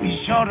door. Be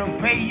sure to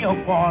pay your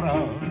quarter.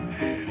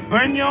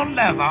 Burn your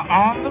leather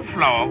on the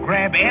floor,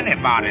 grab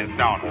anybody's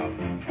daughter.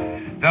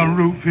 The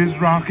roof is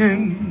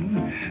rocking,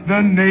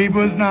 the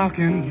neighbors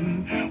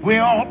knocking.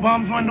 We're all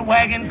bums when the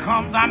wagon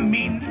comes. I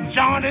mean, the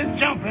joint is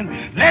jumping.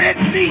 Let it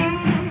be.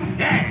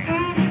 Yeah.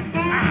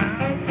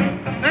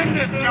 Sing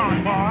this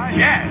joint, boy.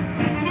 Yeah.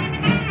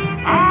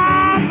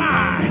 Oh,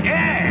 my.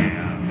 Yeah.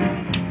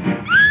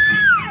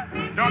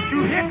 Don't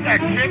you hit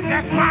that chick.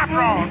 That's my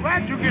fraud.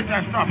 Where'd you get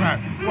that stuff at?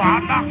 Well,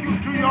 I'll knock you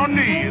to your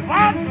knees.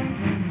 What?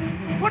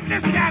 Put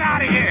this cat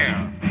out of here.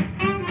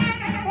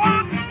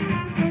 What?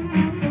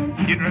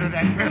 Get rid of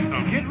that pistol.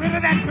 Get rid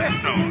of that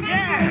pistol.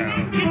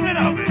 Yeah. Get rid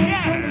of it.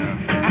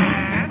 Yeah.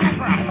 That's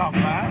what I'm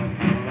talking about.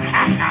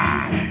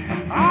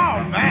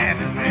 Oh, man.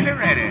 It's really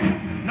ready.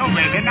 No,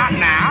 baby. Not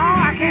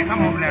now. I can't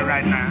come over there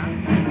right now.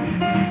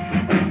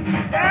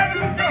 Yeah,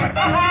 let's do it.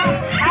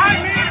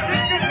 I mean,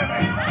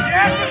 ridiculous.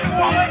 Yes, Mr.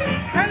 Woman.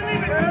 Tell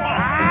me, Mr.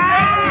 Woman.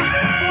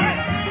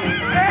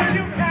 Yes,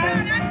 you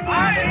can.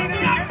 I ain't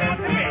got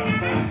what to be.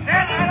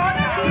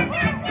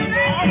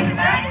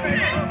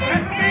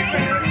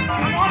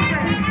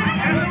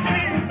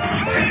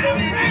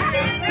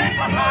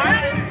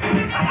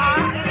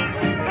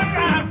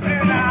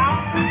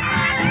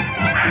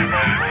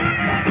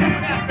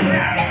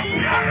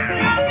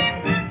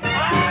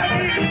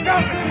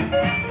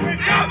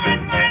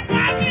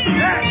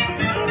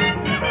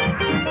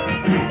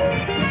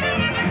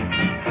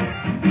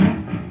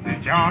 The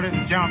joint is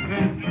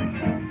jumping.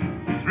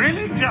 It's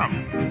really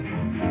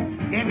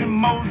jumping.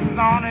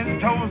 on his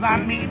toes. I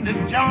mean, the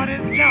joint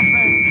is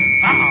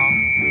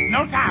jumping.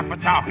 No time for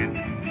talking.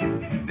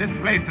 This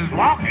place is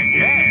walking,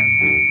 yes.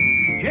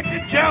 Get the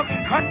jug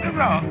and cut the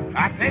rug.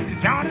 I said the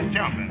joint is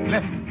jumping.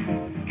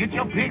 Listen, get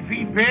your pig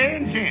feet, bear,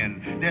 and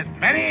chin. There's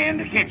plenty in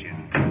the kitchen.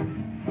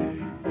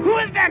 Who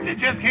is that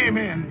just came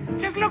in?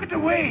 Just look at the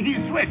way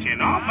he's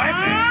switching. Oh,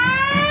 baby.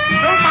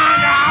 Don't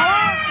mind the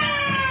hour.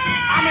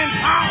 I'm in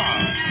power.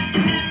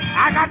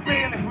 I got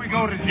bail if we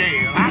go to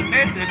jail. I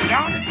said the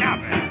joint is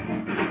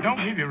jumping.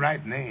 Don't give your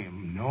right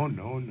name. No.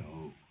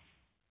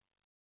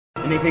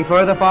 Anything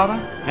further, Father?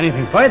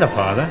 Anything further,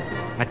 Father?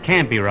 That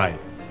can't be right.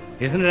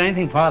 Isn't it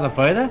anything farther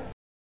further?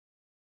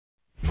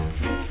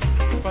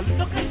 But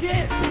look at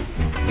this.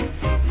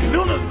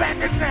 Luna's back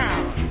in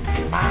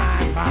town. My.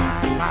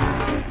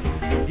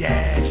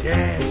 Yes.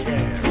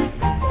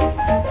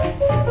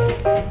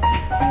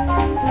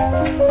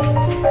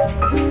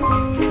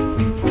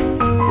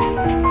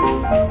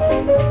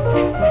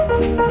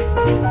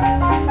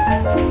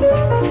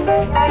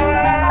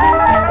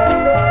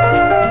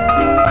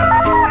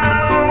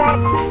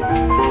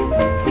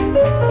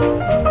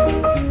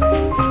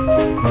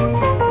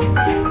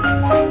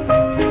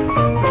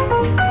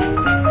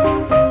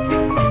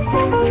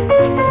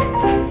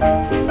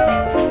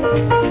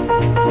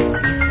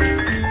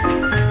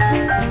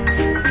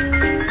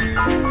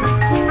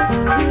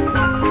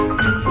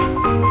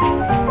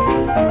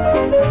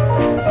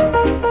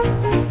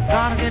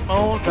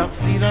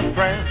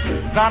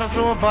 Gotta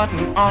sew a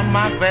button on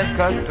my vest,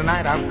 'cause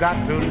tonight I've got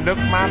to look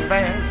my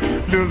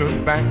best.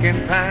 Lulu's back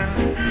in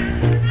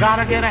town.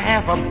 Gotta get a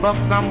half a buck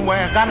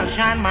somewhere. Gotta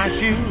shine my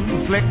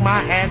shoes, slick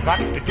my hair. Got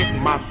to get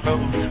my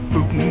clothes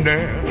bootin'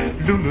 there.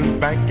 Lulu's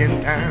back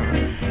in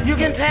town. You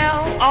can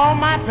tell all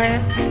my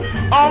pets,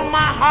 all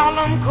my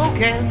Harlem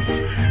coquettes,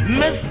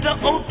 Mr.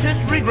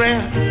 Otis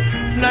regrets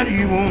that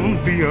he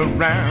won't be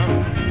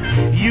around.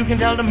 You can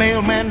tell the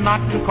mailman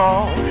not to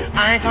call.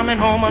 I ain't coming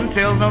home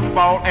until the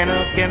fall. And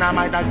again, I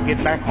might not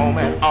get back home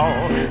at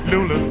all.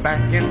 Lula's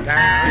back in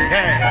town,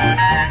 yeah.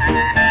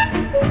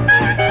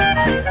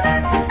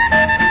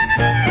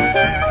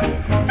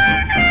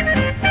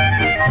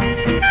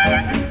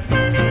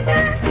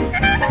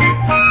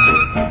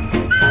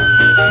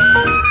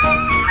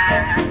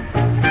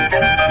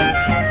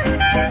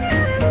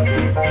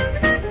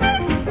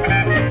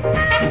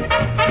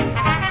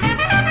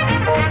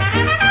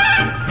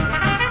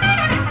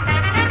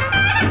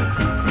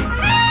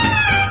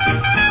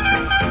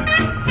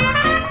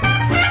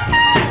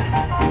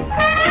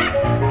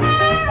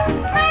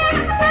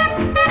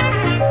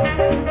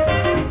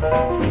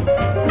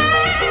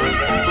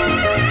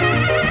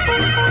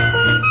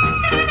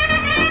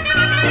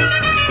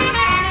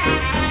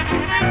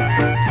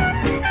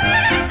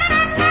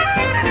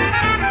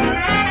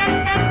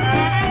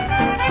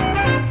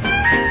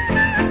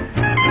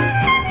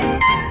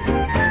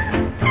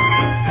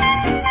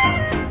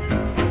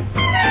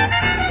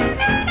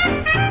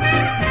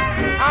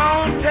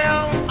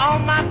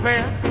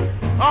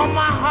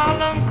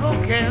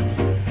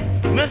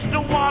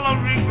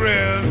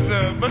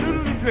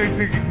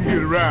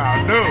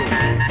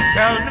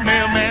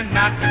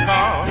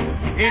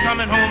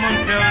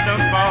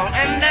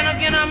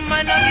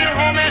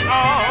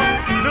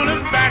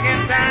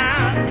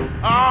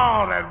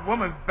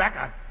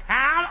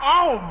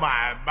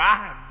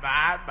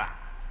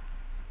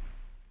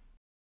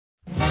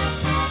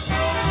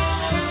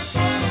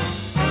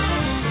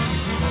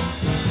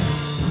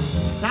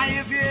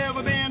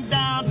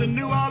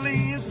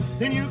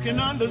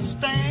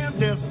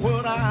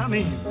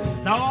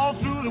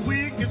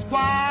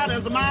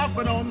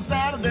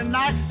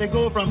 They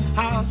go from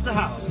house to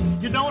house.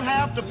 You don't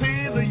have to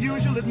pay the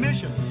usual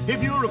admission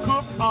if you're a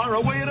cook or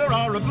a waiter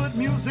or a good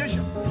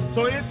musician.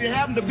 So if you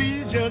happen to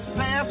be just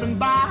passing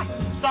by,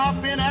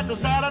 stop in at the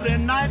Saturday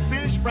night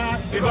fish fry.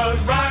 It was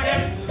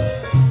rockin'.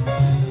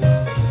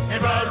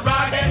 It was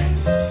rockin'.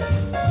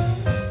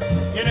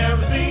 You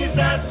never cease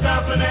that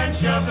stopping and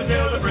shuffling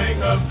till the break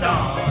of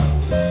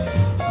dawn.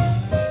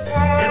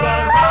 It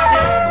was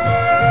rockin'.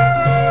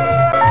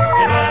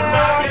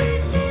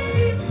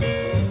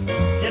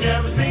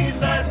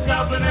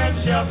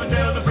 Up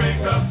until the break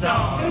of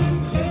dawn.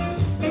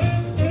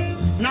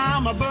 Now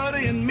my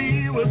buddy and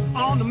me was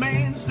on the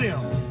main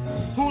stem,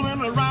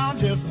 fooling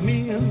around, just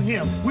me and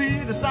him. We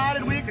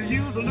decided we could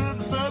use a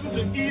little something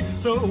to eat,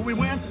 so we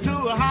went to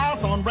a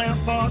house on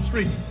Rampart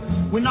Street.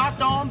 We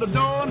knocked on the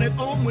door and it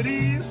opened with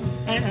ease,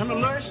 and a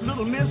lush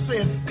little miss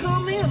said,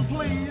 "Come in,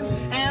 please."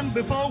 And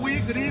before we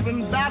could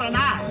even bat an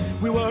eye,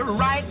 we were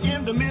right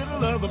in the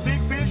middle of a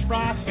big fish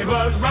fry. It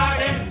was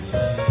rockin'.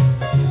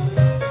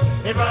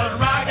 It was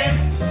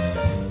rockin'.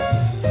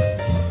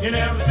 You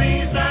never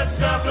cease that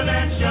scuffling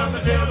and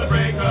shuffling till the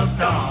break of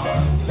dawn.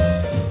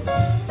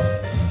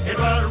 It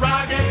was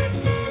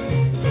rockin'.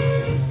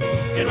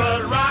 It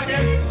was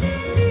rockin'.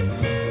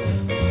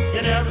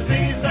 You never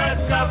cease that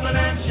scuffling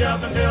and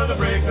shuffling till the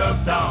break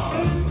of dawn.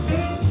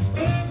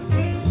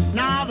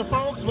 Now the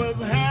folks was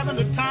having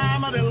the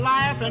time of their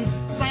life, and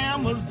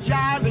Sam was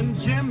jiving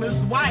Jim,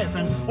 his wife,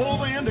 and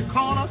over in the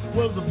corner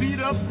was a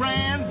beat-up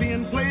grand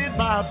being played by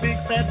by a big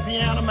fat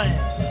piano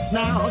man.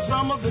 Now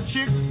some of the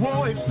chicks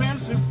wore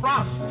expensive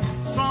frocks,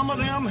 some of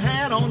them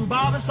had on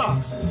Bobby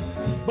socks,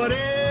 but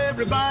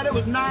everybody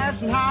was nice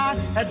and high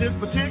at this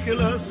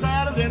particular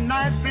Saturday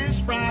night fish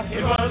fry.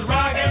 It was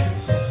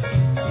rockin',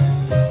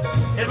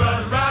 it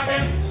was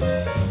rockin'.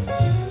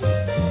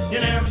 You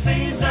never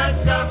seen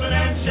such scuffling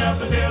and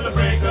shuffling till the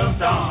break of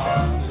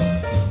dawn.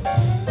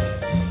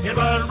 It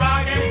was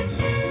rockin',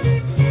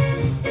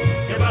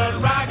 it was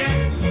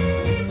rockin'.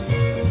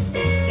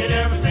 You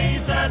never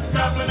seen such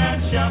scuffling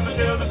and shuffling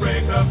till the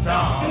break of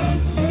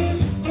dawn.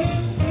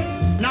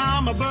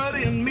 Now my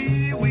buddy and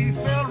me, we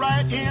fell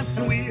right in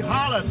and we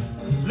hollered,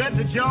 let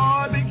the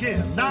joy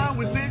begin. Now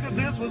we figured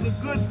this was a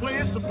good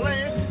place to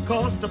play,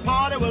 cause the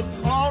party was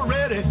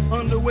already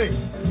underway.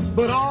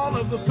 But all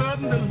of a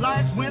sudden the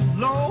lights went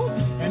low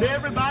and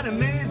everybody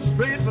made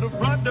straight for the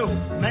front door.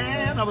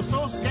 Man, I was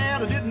so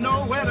scared I didn't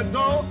know where to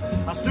go.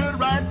 I stood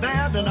right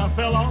there, then I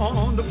fell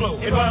on the floor.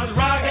 It was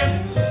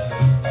rockin',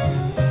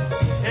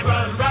 it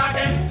was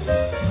rockin'.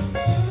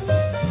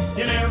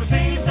 You never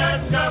seen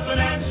that scuffling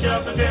and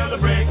shuffling till the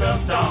break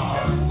of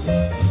dawn.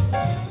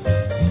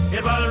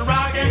 It was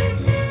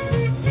rockin',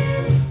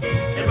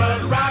 it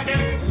was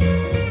rockin'.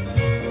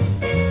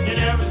 You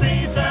never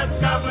seen that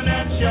scuffling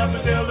and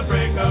shuffling till the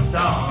break of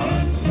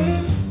dawn.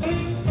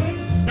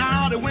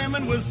 Now the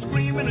women was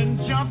screaming and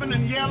jumping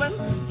and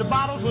yelling, the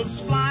bottles was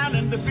flying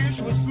and the fish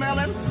was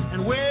smelling,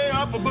 and way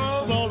up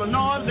above all the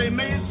noise they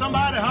made,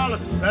 somebody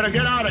hollered, better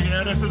get out of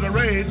here, this is a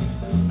raid.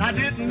 I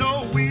didn't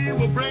know we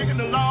were breaking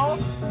the law,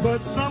 but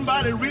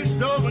somebody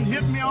reached over and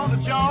hit me on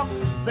the jaw.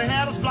 They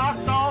had us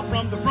blocked off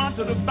from the front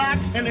to the back,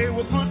 and they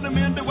were putting them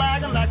in the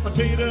wagon like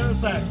potato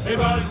sacks. It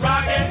was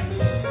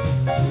rockin',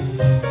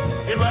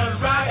 it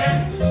was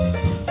rockin'.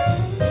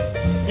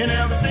 You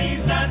never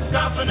seen that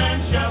scuffling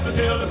and shuffling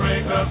till the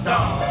break of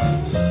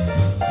dawn.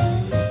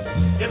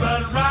 It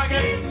was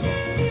rockin',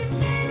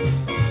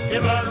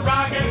 it was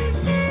rockin'.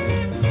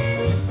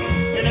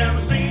 You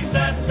never seen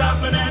that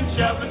scuffling and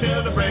shuffling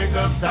till the break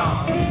of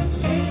dawn.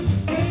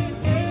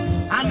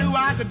 I knew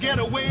I could get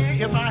away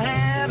if I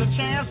had a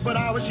chance, but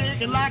I was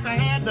shaking like I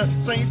had the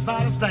St.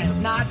 Vitus dance.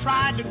 Now I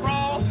tried to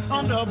crawl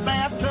under a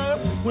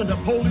bathtub when the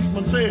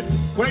policeman said,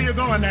 where you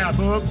going now,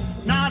 bub?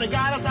 Now they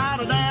got us out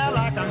of there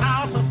like a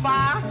house of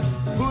fire,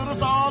 put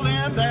us all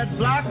in that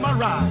black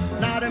Mariah.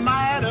 Now they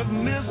might have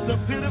missed a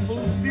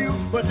pitiful few,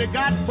 but they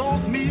got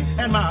both me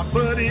and my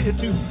buddy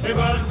too. It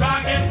was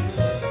rockin',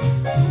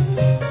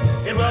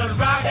 it was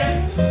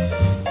rockin'.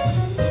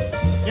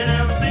 You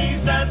never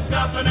seen that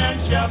scuffling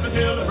and shuffling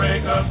till the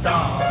break of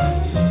dawn.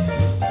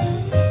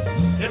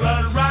 It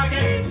was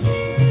rockin',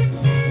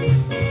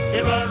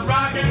 it was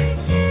rockin'.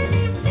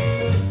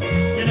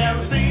 You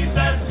never seen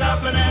that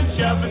scuffling and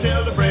shuffling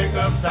till the break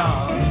of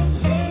dawn.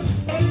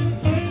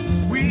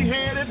 We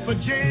headed for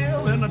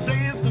jail in a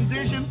dazed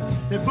condition.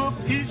 They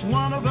booked each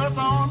one of us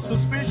on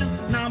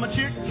suspicion. Now my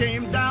chick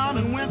came down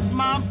and went to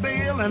my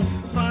bail and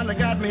finally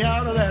got me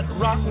out of that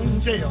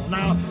rotten jail.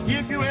 Now,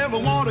 if you ever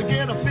want to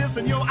get a fist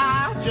in your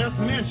eye, just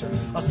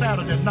mention a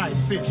Saturday night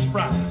fish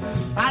fry.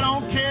 I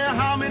don't care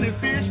how many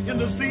fish in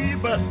the sea,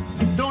 but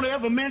don't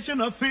ever mention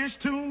a fish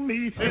to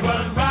me. It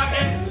was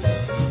rockin',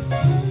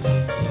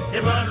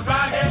 it was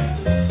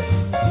rockin'.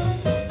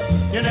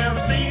 You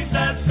never seen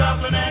that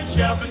scuffling and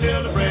shuffling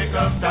till the break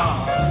of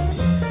dawn.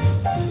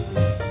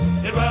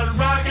 It was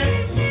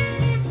rockin',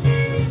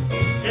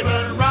 it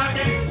was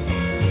rockin'.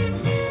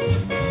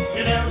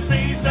 You never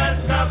seen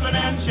that scuffling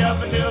and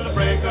shuffling till the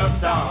break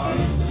of dawn.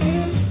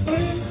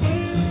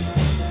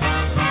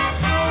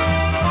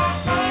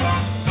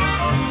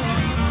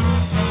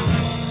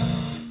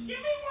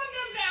 Give me one of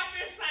them down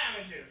fish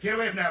sandwiches. Get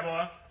away from that,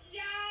 boy.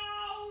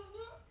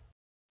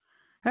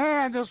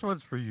 And this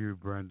one's for you,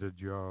 Brenda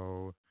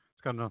Joe.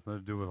 It's got nothing to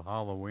do with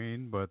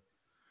Halloween, but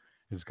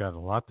it's got a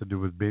lot to do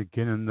with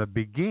beginning the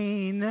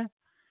begin.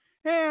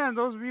 And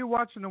those of you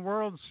watching the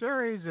World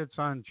Series, it's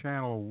on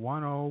channel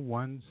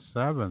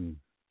 1017.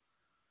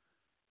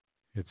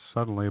 It's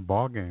suddenly a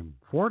ball game.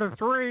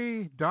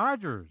 4-3,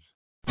 Dodgers.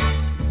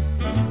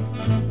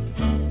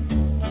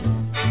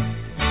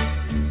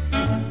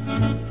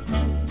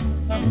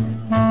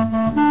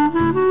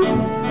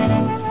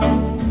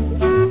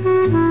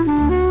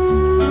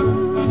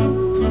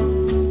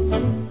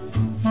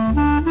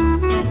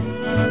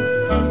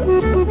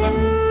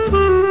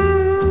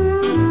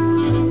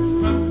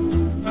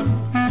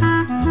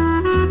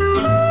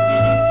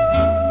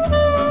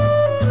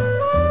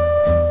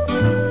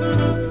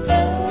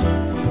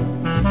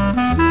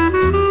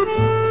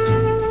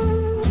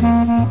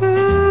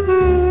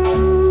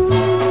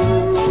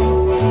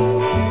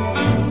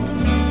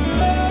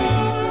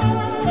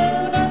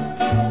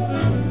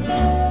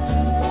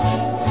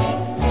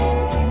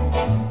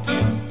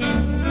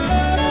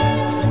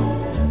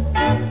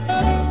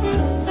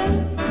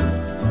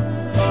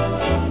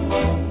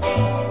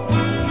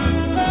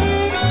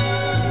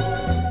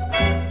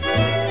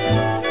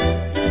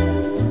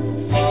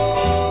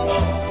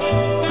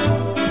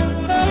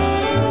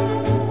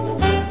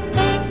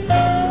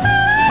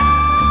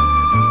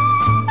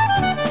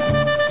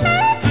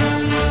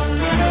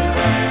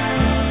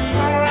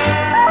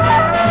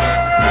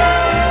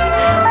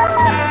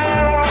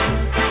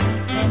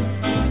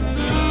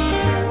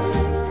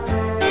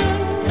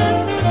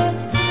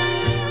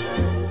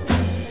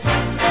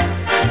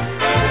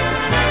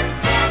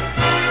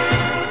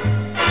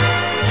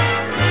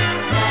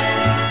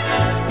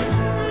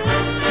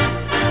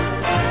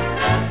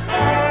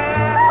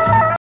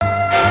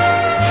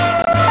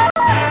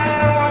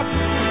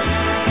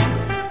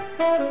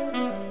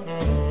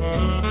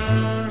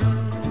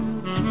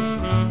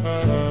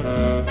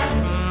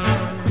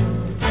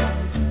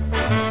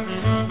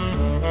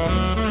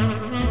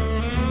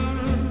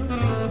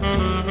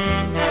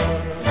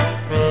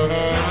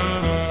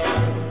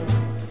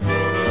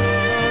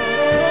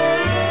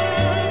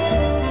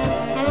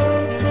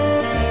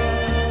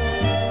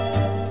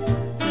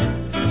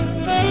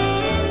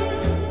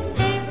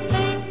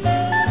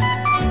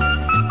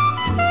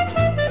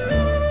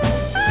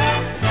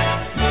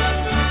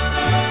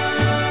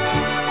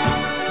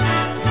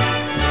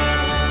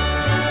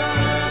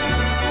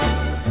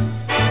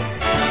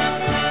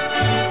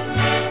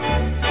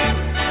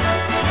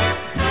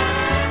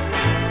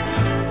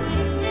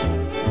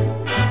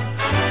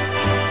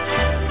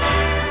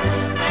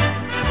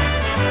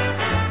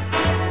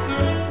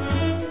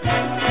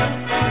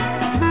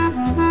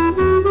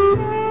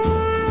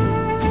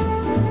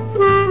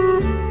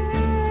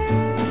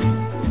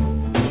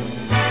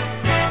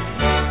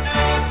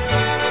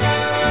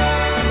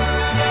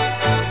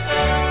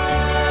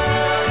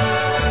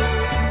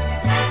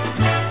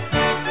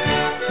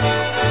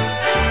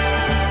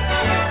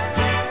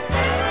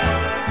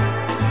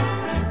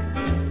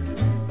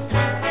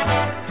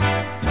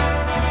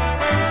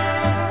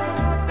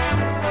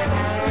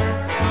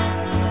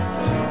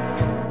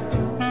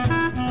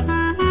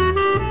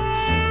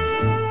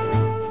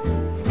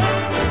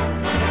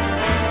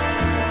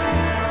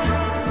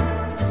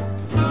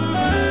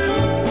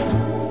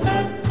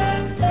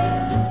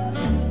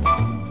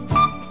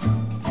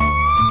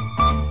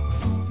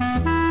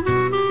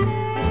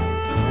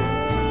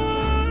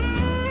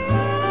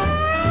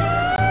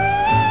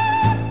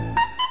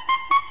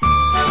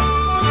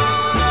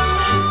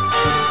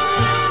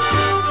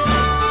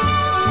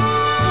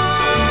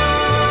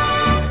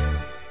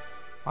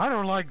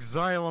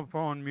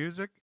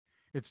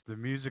 It's the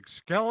music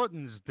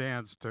skeletons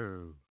dance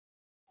to.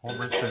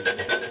 Homer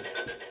Simpson.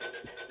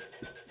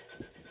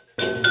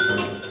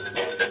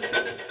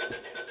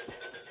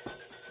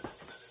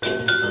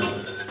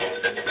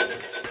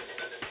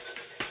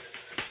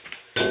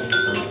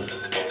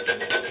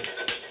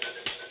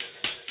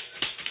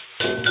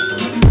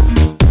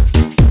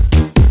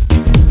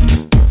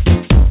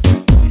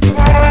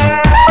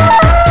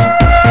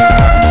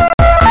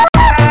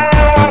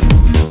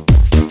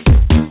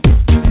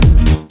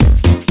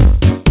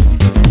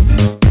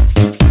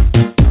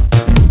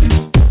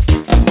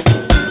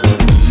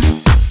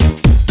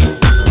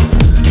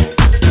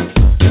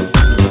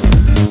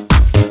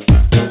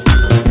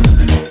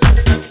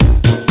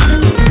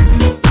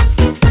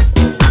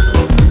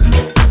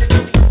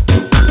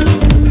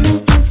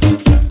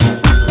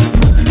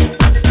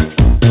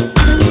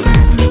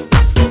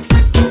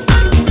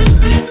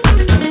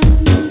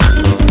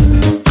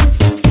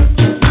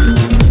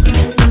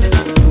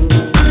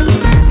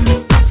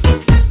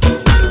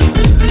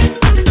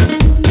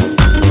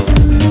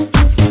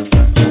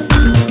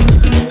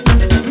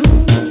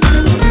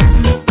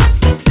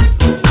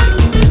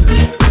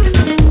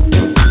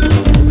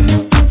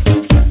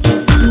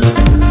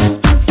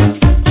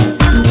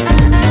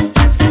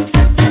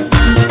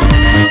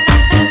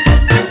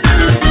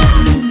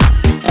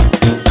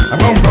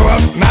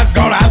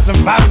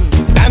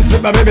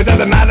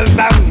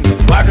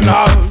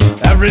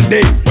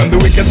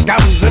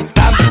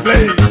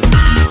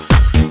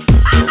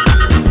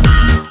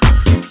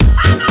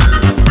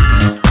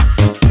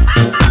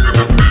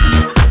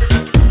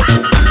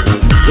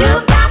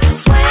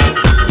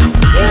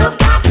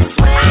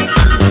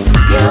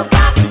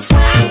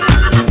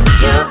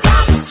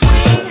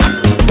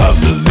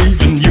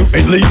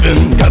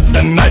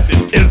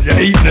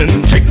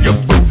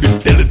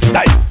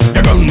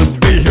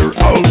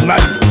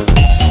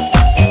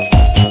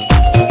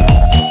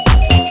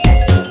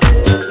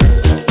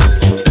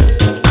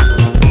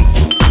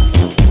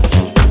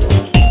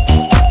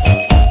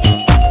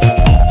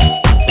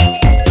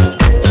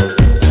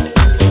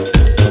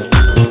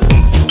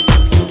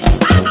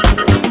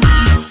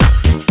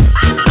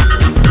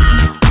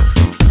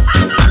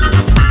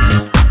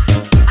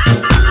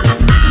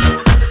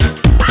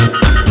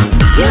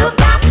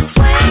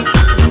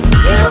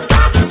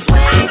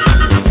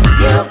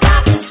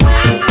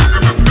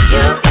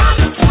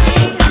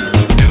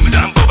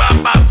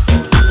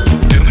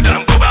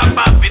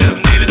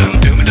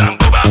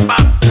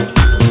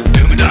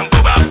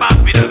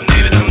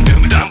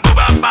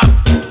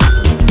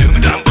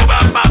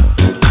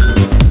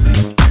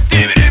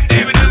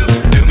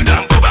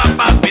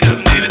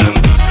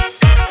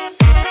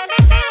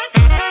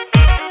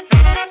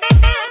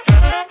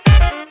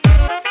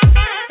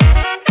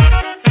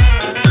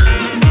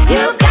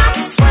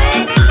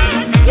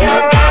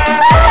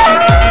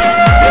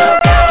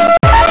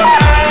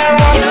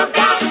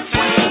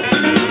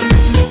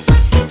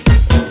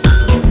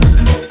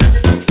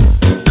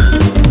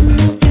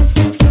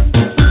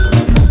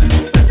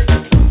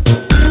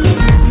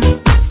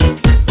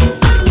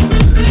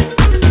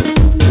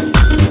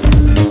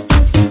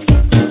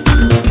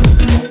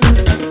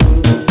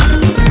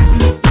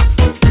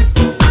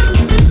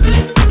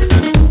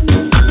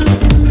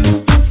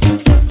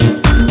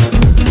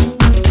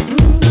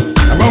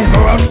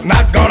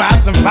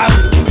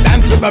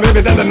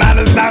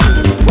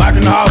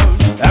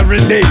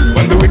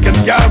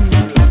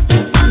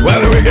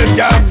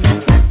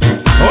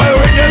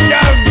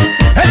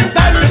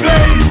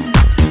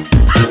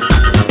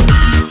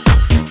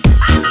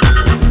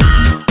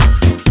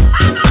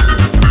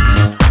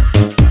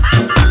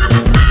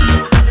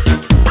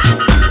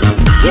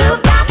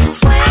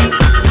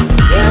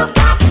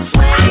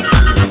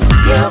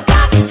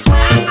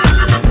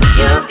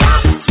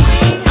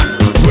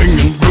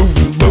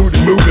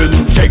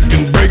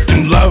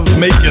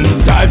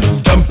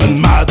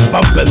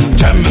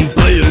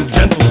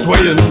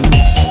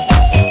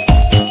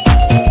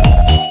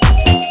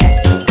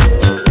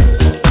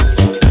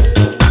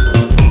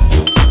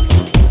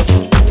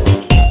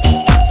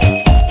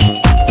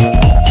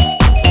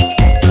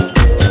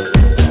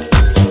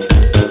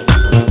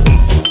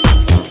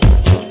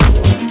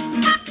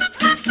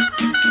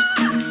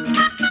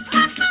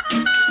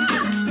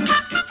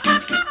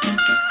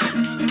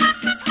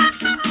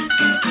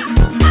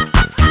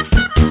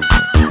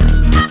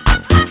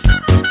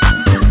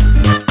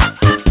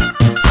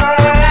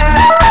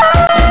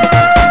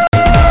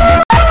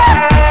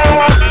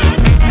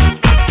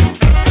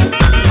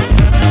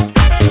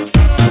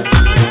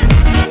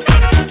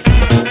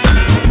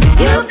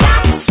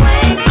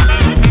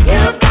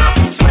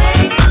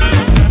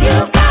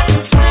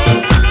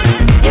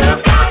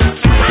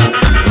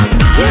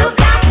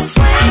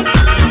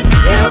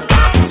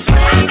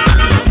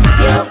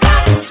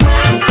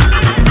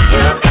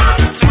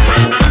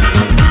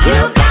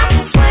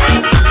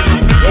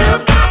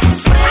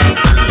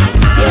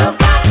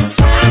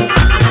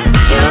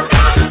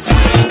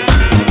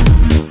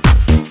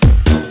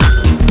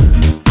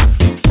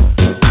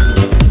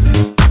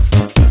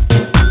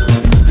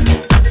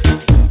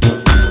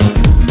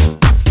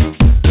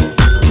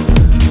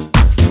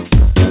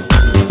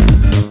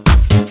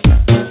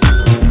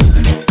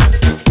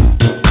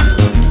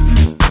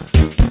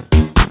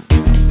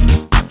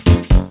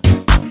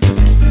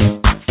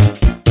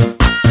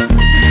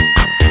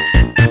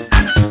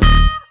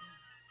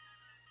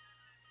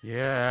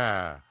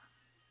 Yeah.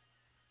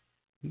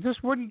 This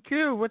wouldn't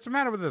cue. What's the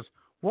matter with this?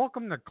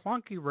 Welcome to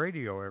Clunky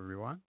Radio,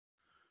 everyone.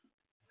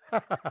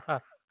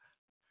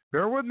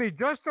 Bear with me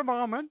just a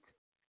moment,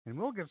 and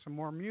we'll get some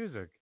more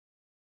music.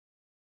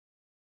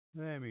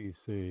 Let me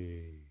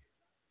see.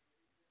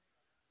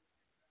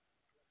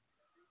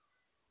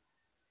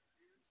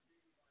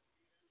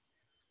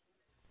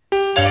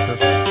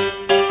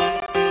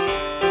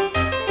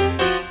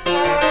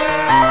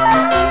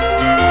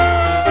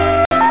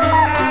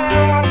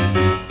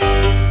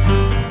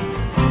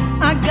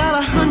 I got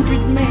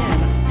 100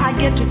 men. I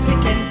get to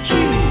pick and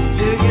choose.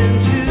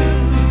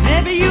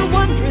 Maybe you're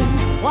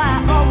wondering why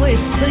I always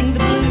sing the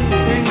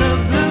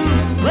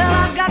blues. Well,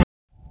 I've got.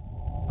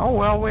 Oh,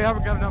 well, we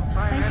haven't got enough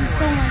time Thank anyway. you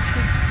so much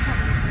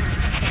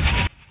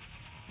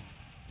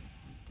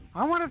for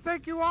I want to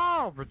thank you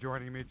all for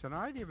joining me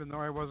tonight, even though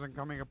I wasn't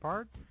coming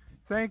apart.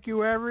 Thank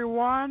you,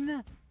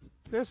 everyone.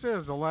 This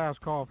is the last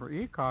call for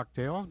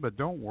e-cocktails, but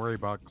don't worry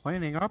about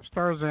cleaning up.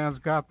 Starzan's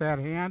got that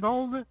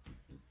handled.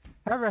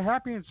 Have a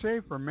happy and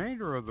safe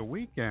remainder of the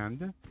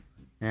weekend,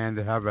 and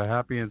have a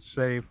happy and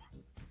safe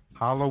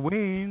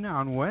Halloween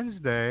on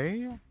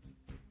Wednesday.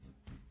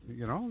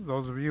 You know,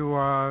 those of you,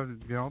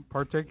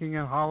 partaking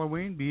in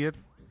Halloween, be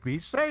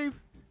safe.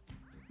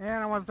 And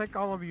I want to thank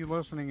all of you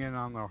listening in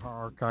on the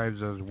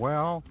archives as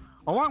well,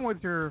 along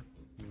with your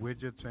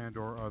widgets and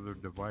or other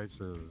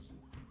devices.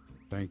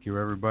 Thank you,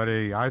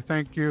 everybody. I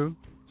thank you.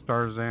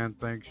 Starzan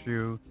thanks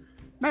you.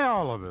 May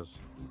all of us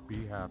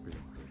be happy.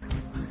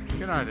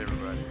 Good night,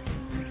 everybody.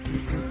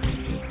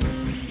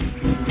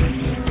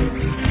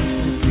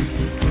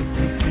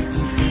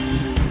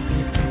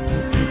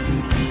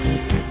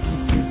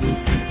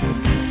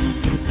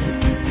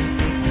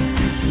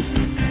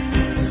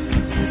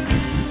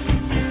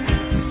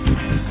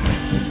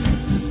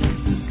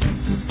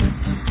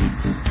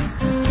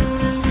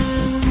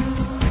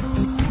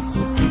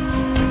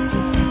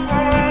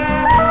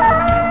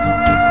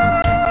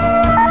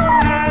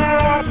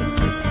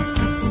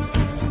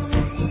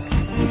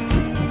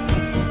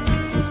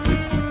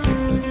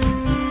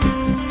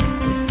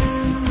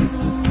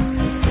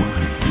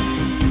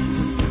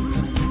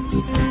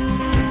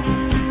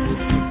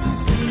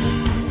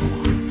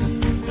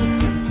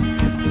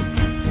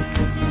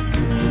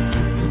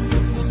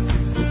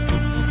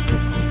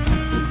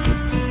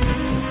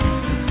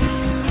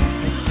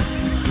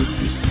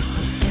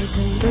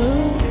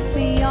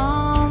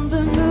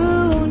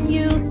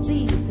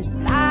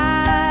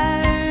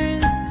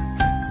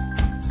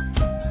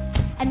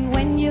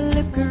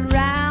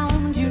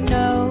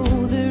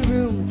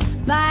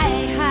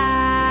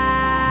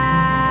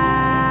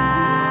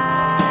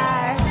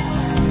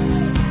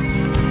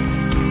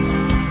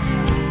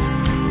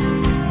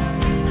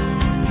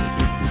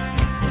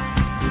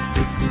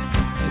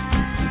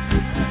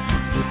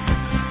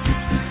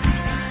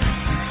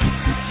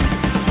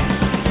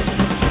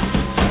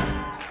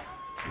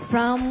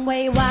 From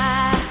way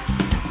wide,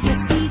 you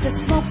see the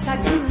smoke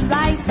start to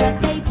rise where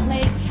they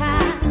play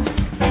cat,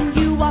 and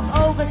you walk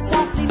over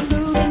softly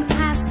moving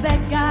past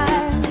that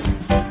guy.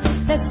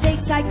 The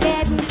stakes are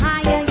getting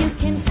higher, you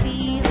can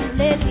feel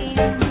it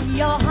in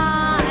your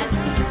heart.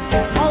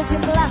 Hold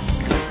your bluff,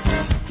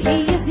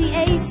 he is the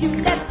ace you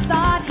never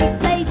thought he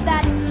played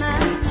that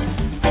much,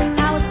 and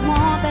now it's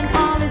more than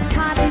all his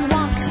cards he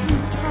wants to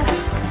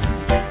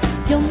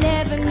touch. You'll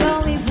never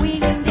know if we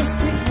can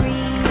disagree.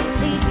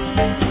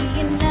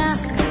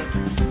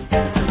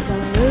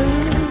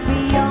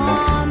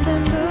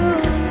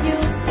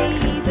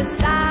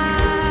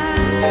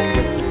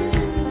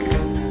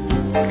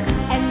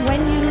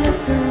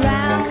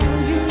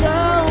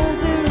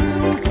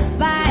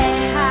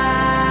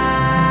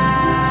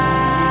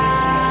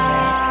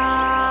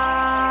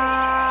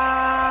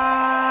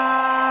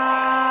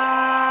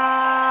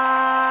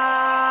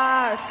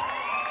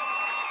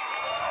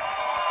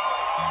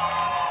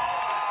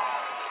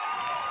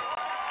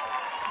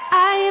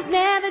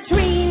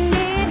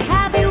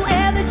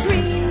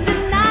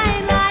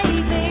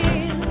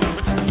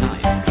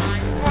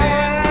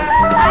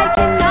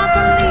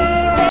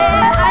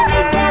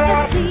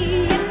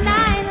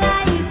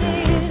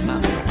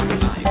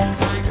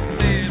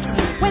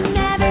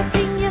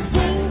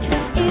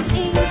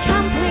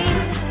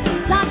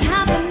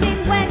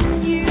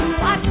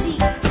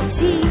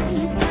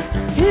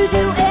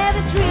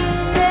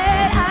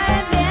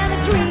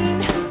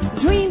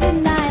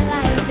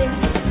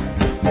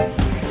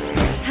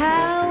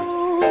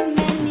 How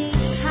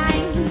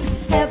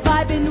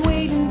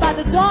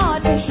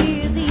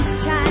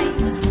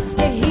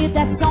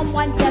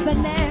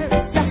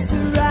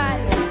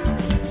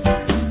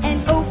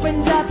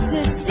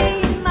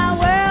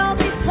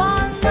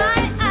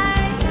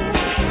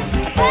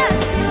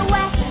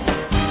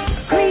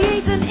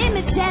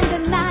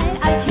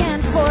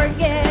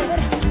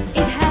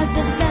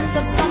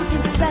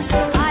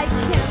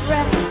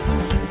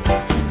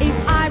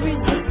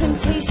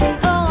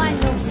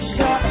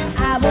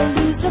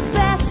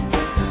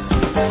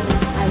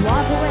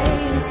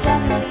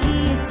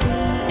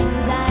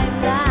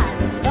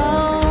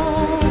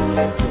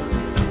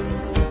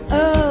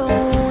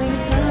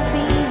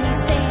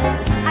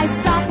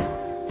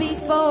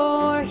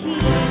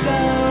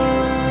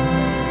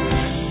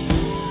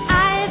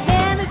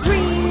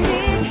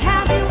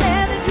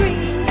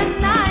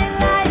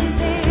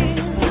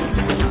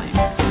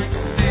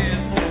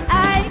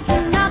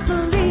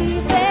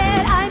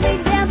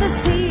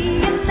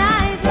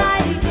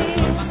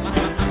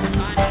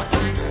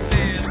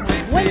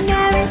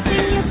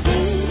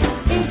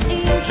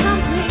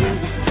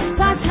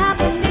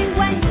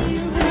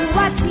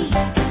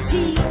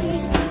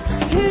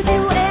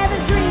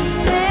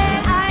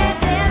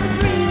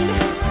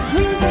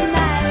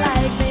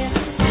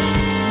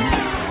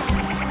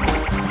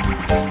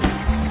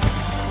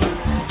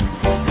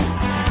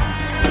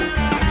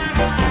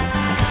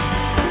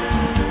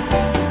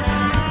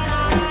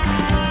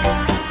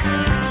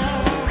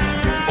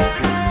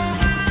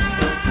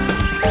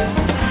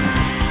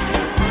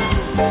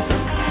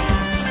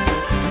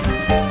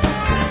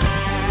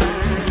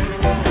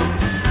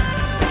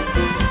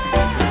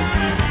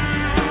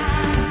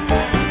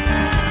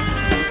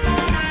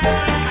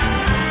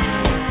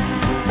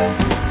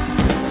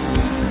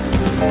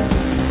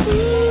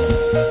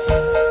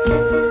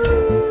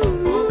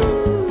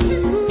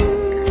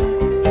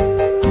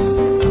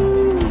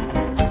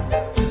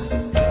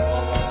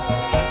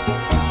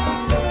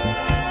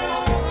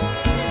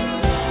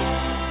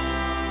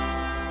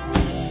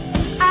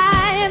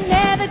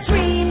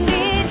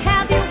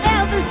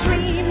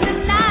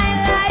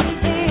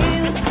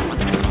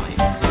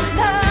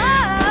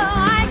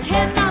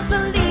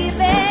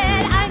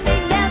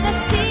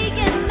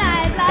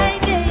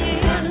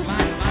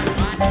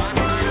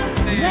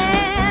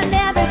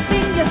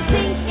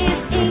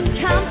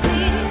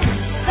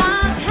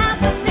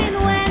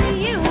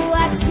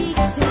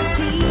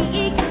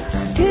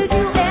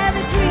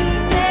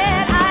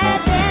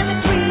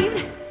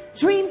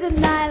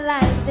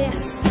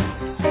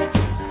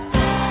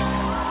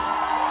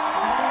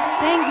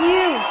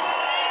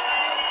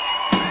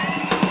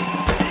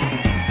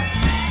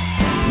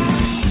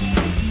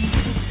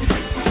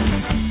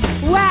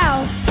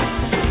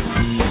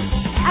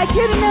I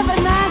could have never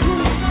imagined